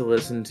 bands to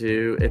listen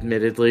to,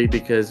 admittedly,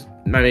 because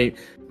I mean,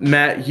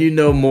 Matt, you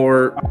know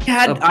more.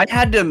 I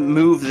had to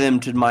move them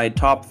to my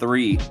top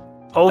 3.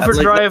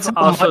 Overdrive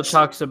also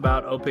talks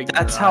about opening.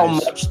 That's how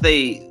much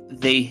they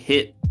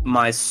hit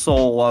my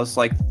soul. I was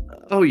like,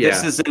 oh yeah,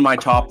 this is in my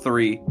top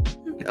 3.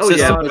 Oh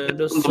yeah,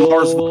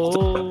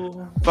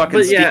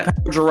 fucking Steam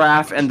Powered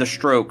Giraffe and the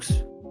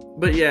Strokes.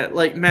 But yeah,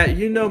 like Matt,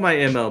 you know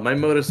my MO, my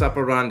modus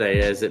operandi,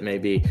 as it may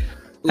be.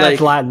 Like,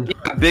 that's Latin.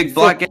 Yeah, big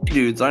black gay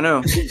dudes, I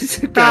know.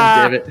 God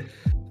damn it.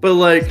 But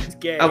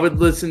like, I would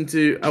listen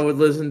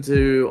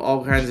to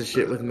all kinds of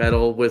shit with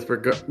metal with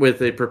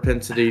a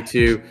propensity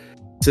to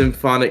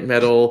symphonic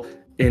metal,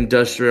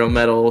 industrial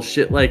metal,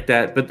 shit like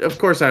that. But of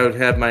course, I would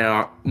have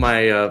my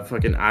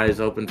fucking eyes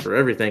open for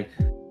everything.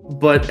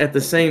 But at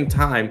the same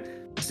time,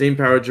 Steam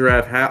Powered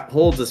Giraffe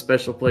holds a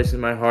special place in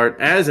my heart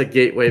as a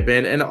gateway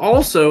band, and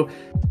also,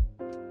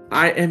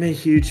 I am a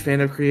huge fan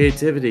of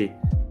creativity.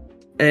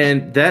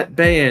 And that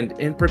band,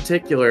 in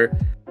particular,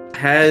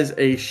 has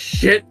a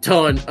shit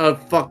ton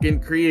of fucking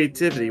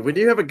creativity. When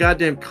you have a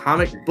goddamn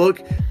comic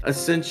book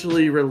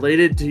essentially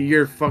related to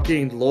your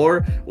fucking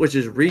lore, which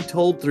is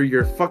retold through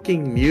your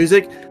fucking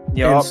music,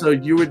 and so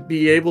you would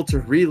be able to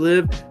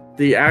relive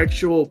the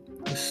actual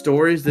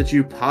stories that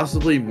you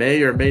possibly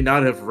may or may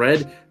not have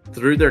read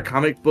through their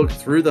comic book,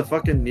 through the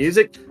fucking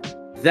music,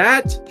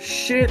 that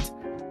shit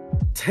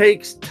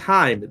takes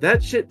time.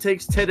 That shit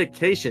takes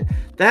dedication.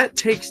 That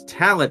takes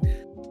talent.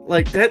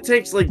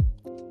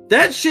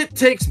 That shit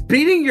takes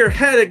beating your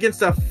head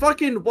against a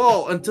fucking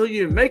wall until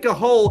you make a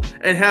hole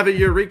and have a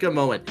eureka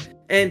moment.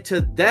 And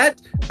to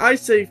that, I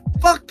say,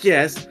 fuck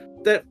yes,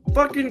 that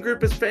fucking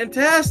group is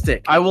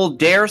fantastic. I will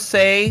dare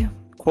say,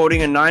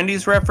 quoting a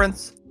 90s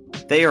reference,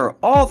 they are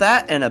all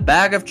that and a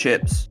bag of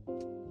chips.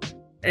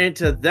 And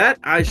to that,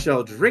 I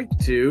shall drink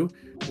to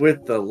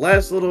with the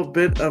last little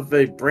bit of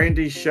a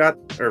brandy shot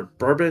or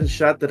bourbon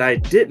shot that I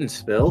didn't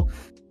spill.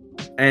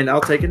 And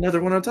I'll take another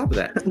one on top of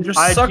that. Just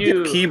suck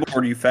your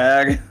keyboard, you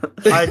fag.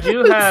 I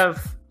do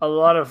have a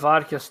lot of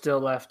vodka still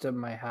left in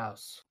my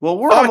house. Well,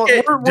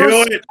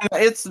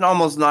 it's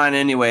almost 9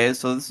 anyway,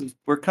 so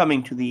we're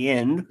coming to the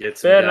end.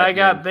 Ben, I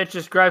got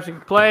bitches, gripes, and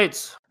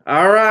complaints.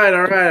 All right.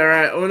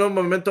 Uno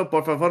momento,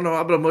 por favor, no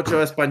hablo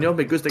mucho español.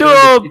 Me gusta.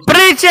 Tu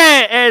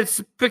preche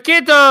es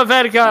poquito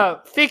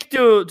verga. Fick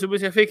tu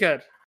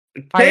musificar.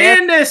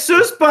 Tiene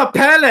sus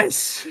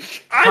papeles.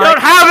 I don't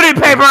have any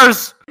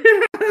papers.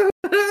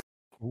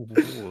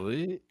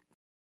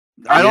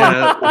 I don't.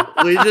 Yeah,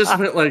 we just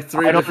went like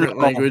 3 I don't different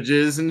know.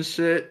 languages and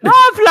shit.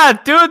 Habla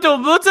todo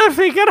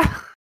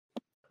Mutterfinger.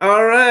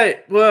 All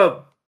right,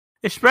 well,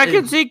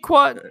 Sprechen Sie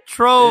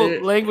quattro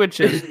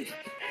languages.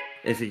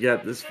 if you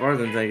got this far,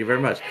 then thank you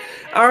very much.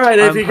 All right,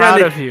 I'm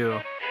proud of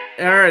you.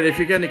 All right, if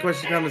you got any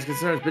questions, comments,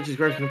 concerns, bitches,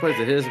 gripes, complaints,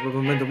 hit us up at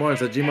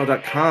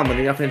MementoMorons@gmail.com on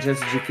the offhand chance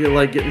that you feel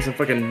like getting some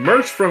fucking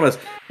merch from us.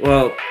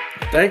 Well,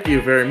 thank you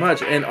very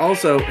much. And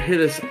also, hit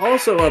us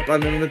also up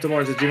on the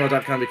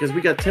MementoMorons@gmail.com because we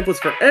got templates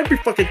for every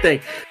fucking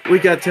thing. We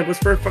got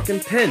templates for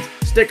fucking pins,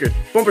 stickers,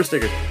 bumper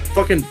stickers,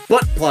 fucking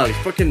butt plugs,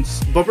 fucking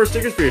bumper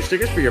stickers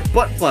for your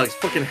butt plugs,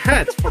 fucking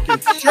hats, fucking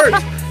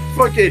shirts,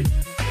 fucking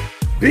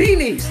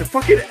beanies,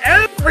 fucking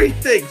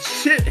everything.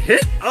 Shit,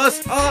 hit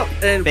us up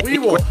and we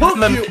will hook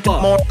you Memento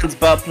up. Morons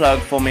butt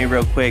plug for me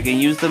real quick, and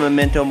use the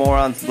Memento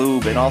Morons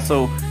lube, and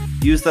also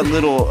use the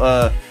little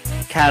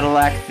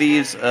Cadillac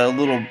Thieves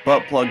little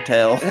butt plug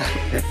tail.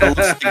 It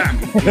looks like a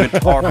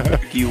guitar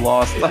pick you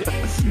lost. And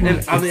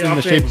on the It's in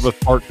the shape of a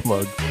spark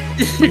plug.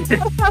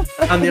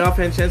 on the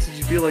offhand chance that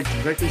you feel like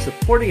directly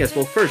supporting us,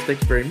 well, first,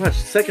 thank you very much.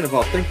 Second of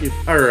all, thank you.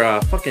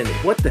 Or fucking,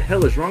 what the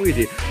hell is wrong with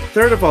you?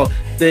 Third of all,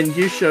 then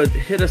you should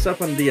hit us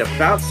up on the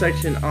About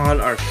section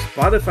on our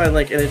Spotify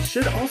link, and it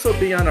should also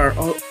be on our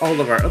all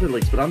of our other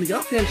links. But on the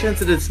offhand chance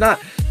that it's not,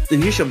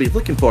 then you shall be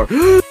looking for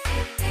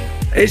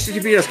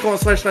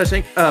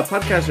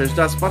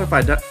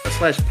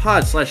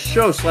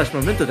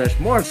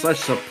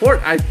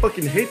https://podcasters.spotify.com/pod/show/memento-more/support. I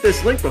fucking hate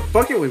this link, but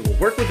fuck it, we will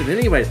work with it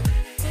anyways.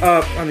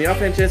 On the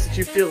offhand chance that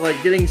you feel like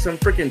getting some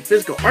freaking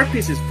physical art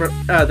pieces for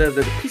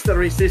the piece de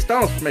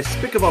resistance for my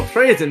spick of all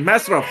trades and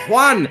master of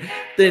Juan,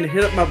 then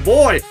hit up my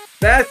boy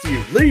Matthew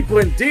Lee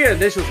Buendia,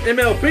 initials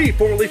MLB,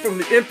 formerly from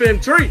the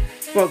infantry.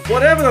 But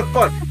whatever the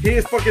fuck, he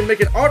is fucking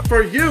making art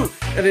for you,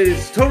 and it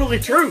is totally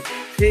true.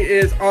 He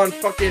is on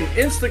fucking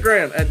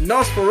Instagram at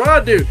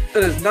Nosferatu.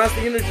 That is not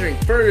the energy.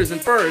 Fur is in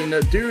fur, and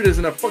the dude is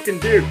in a fucking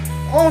dude.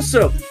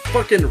 Also,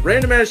 fucking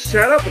random ass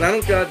shout out, but I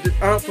don't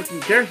fucking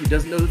care. He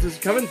doesn't know this is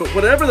coming, but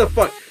whatever the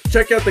fuck.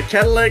 Check out the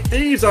Cadillac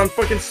Thieves on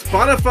fucking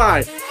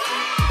Spotify.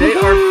 They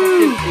are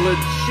fucking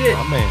legit.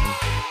 Oh man.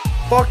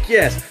 Fuck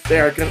yes, they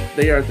are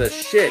the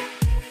shit.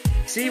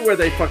 See where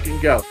they fucking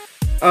go.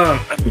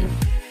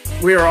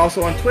 We are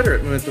also on Twitter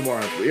at Memento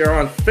Morons. We are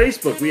on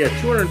Facebook. We have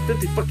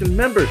 250 fucking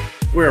members.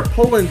 We are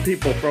pulling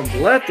people from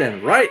left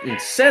and right and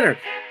center,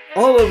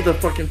 all over the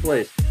fucking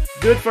place.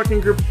 Good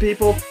fucking group of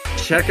people.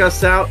 Check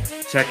us out.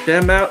 Check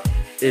them out.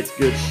 It's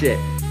good shit.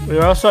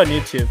 We're also on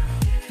YouTube.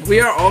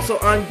 We are also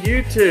on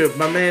YouTube.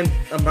 My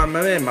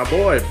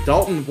boy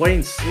Dalton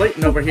Wayne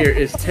Slayton over here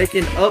is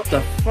taking up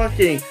the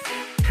fucking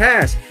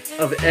task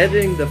of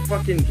editing the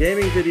fucking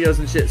gaming videos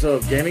and shit. So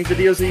if gaming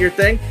videos are your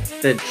thing,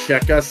 then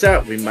check us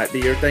out. We might be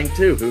your thing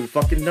too. Who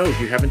fucking knows?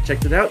 You haven't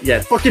checked it out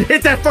yet. Fucking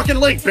hit that fucking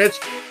link, bitch.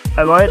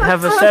 I might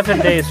have a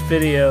 7 days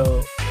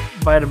video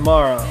by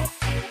tomorrow.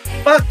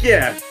 Fuck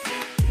yeah.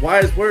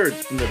 Wise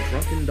words from the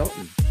drunken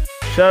Dalton.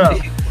 Shut up.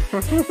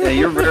 Yeah,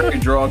 you're very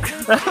drunk.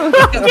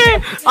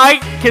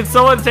 Can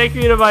someone take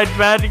me to my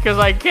bed because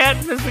I can't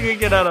physically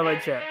get out of my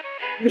chair.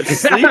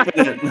 Sleep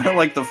in it,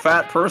 like the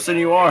fat person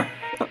you are.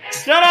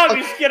 Shut up,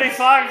 you skinny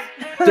fox!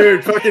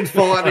 Dude, fucking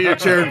fall out of your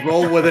chair and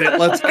roll with it.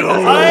 Let's go.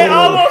 I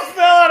almost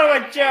fell out of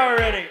my chair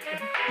already.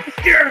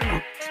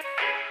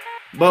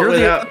 But You're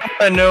without,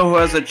 the I know who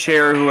has a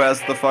chair who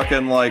has the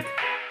fucking, like,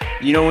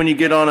 you know when you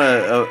get on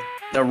a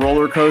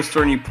roller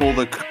coaster and you pull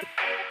the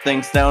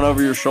things down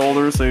over your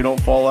shoulders so you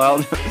don't fall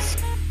out?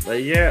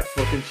 but yeah,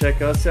 fucking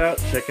check us out.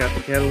 Check out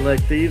the Cadillac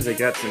Thieves. They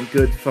got some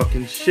good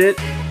fucking shit.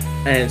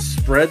 And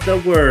spread the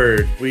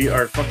word. We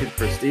are fucking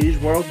prestige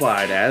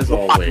worldwide, as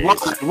always.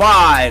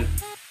 Wide.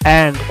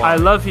 And I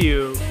love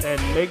you,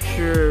 and make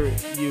sure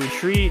you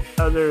treat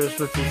others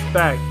with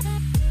respect.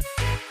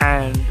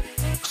 And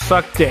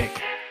suck dick.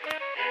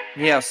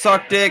 Yeah,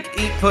 suck dick,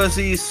 eat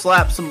pussy,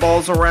 slap some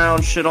balls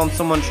around, shit on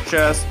someone's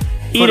chest,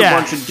 Eat put a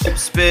ass. bunch of dip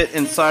spit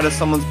inside of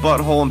someone's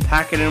butthole and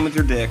pack it in with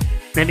your dick.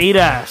 And eat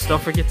ass.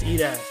 Don't forget to eat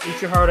ass. Eat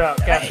your heart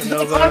out,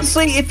 Casanova.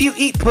 Honestly, if you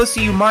eat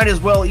pussy, you might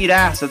as well eat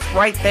ass. It's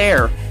right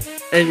there.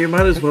 And you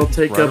might as well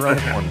take Right up around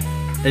the corner.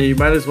 and you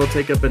might as well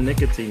take up a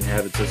nicotine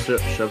habit to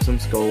shove some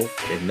skull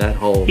in that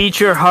hole. Eat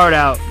your heart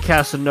out,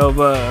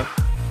 Casanova.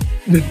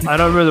 I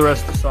don't remember the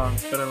rest of the song,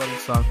 but I love the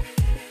song.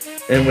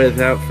 And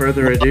without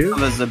further ado,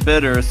 Love is a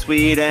bitter,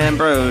 sweet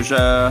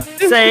ambrosia.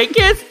 Say it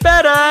gets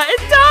better,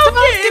 it don't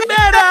get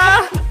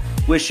better,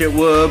 Wish it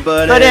would,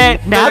 but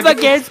it never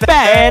gets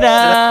better.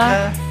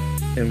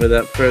 and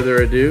without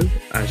further ado,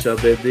 I shall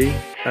bid thee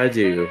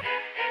adieu.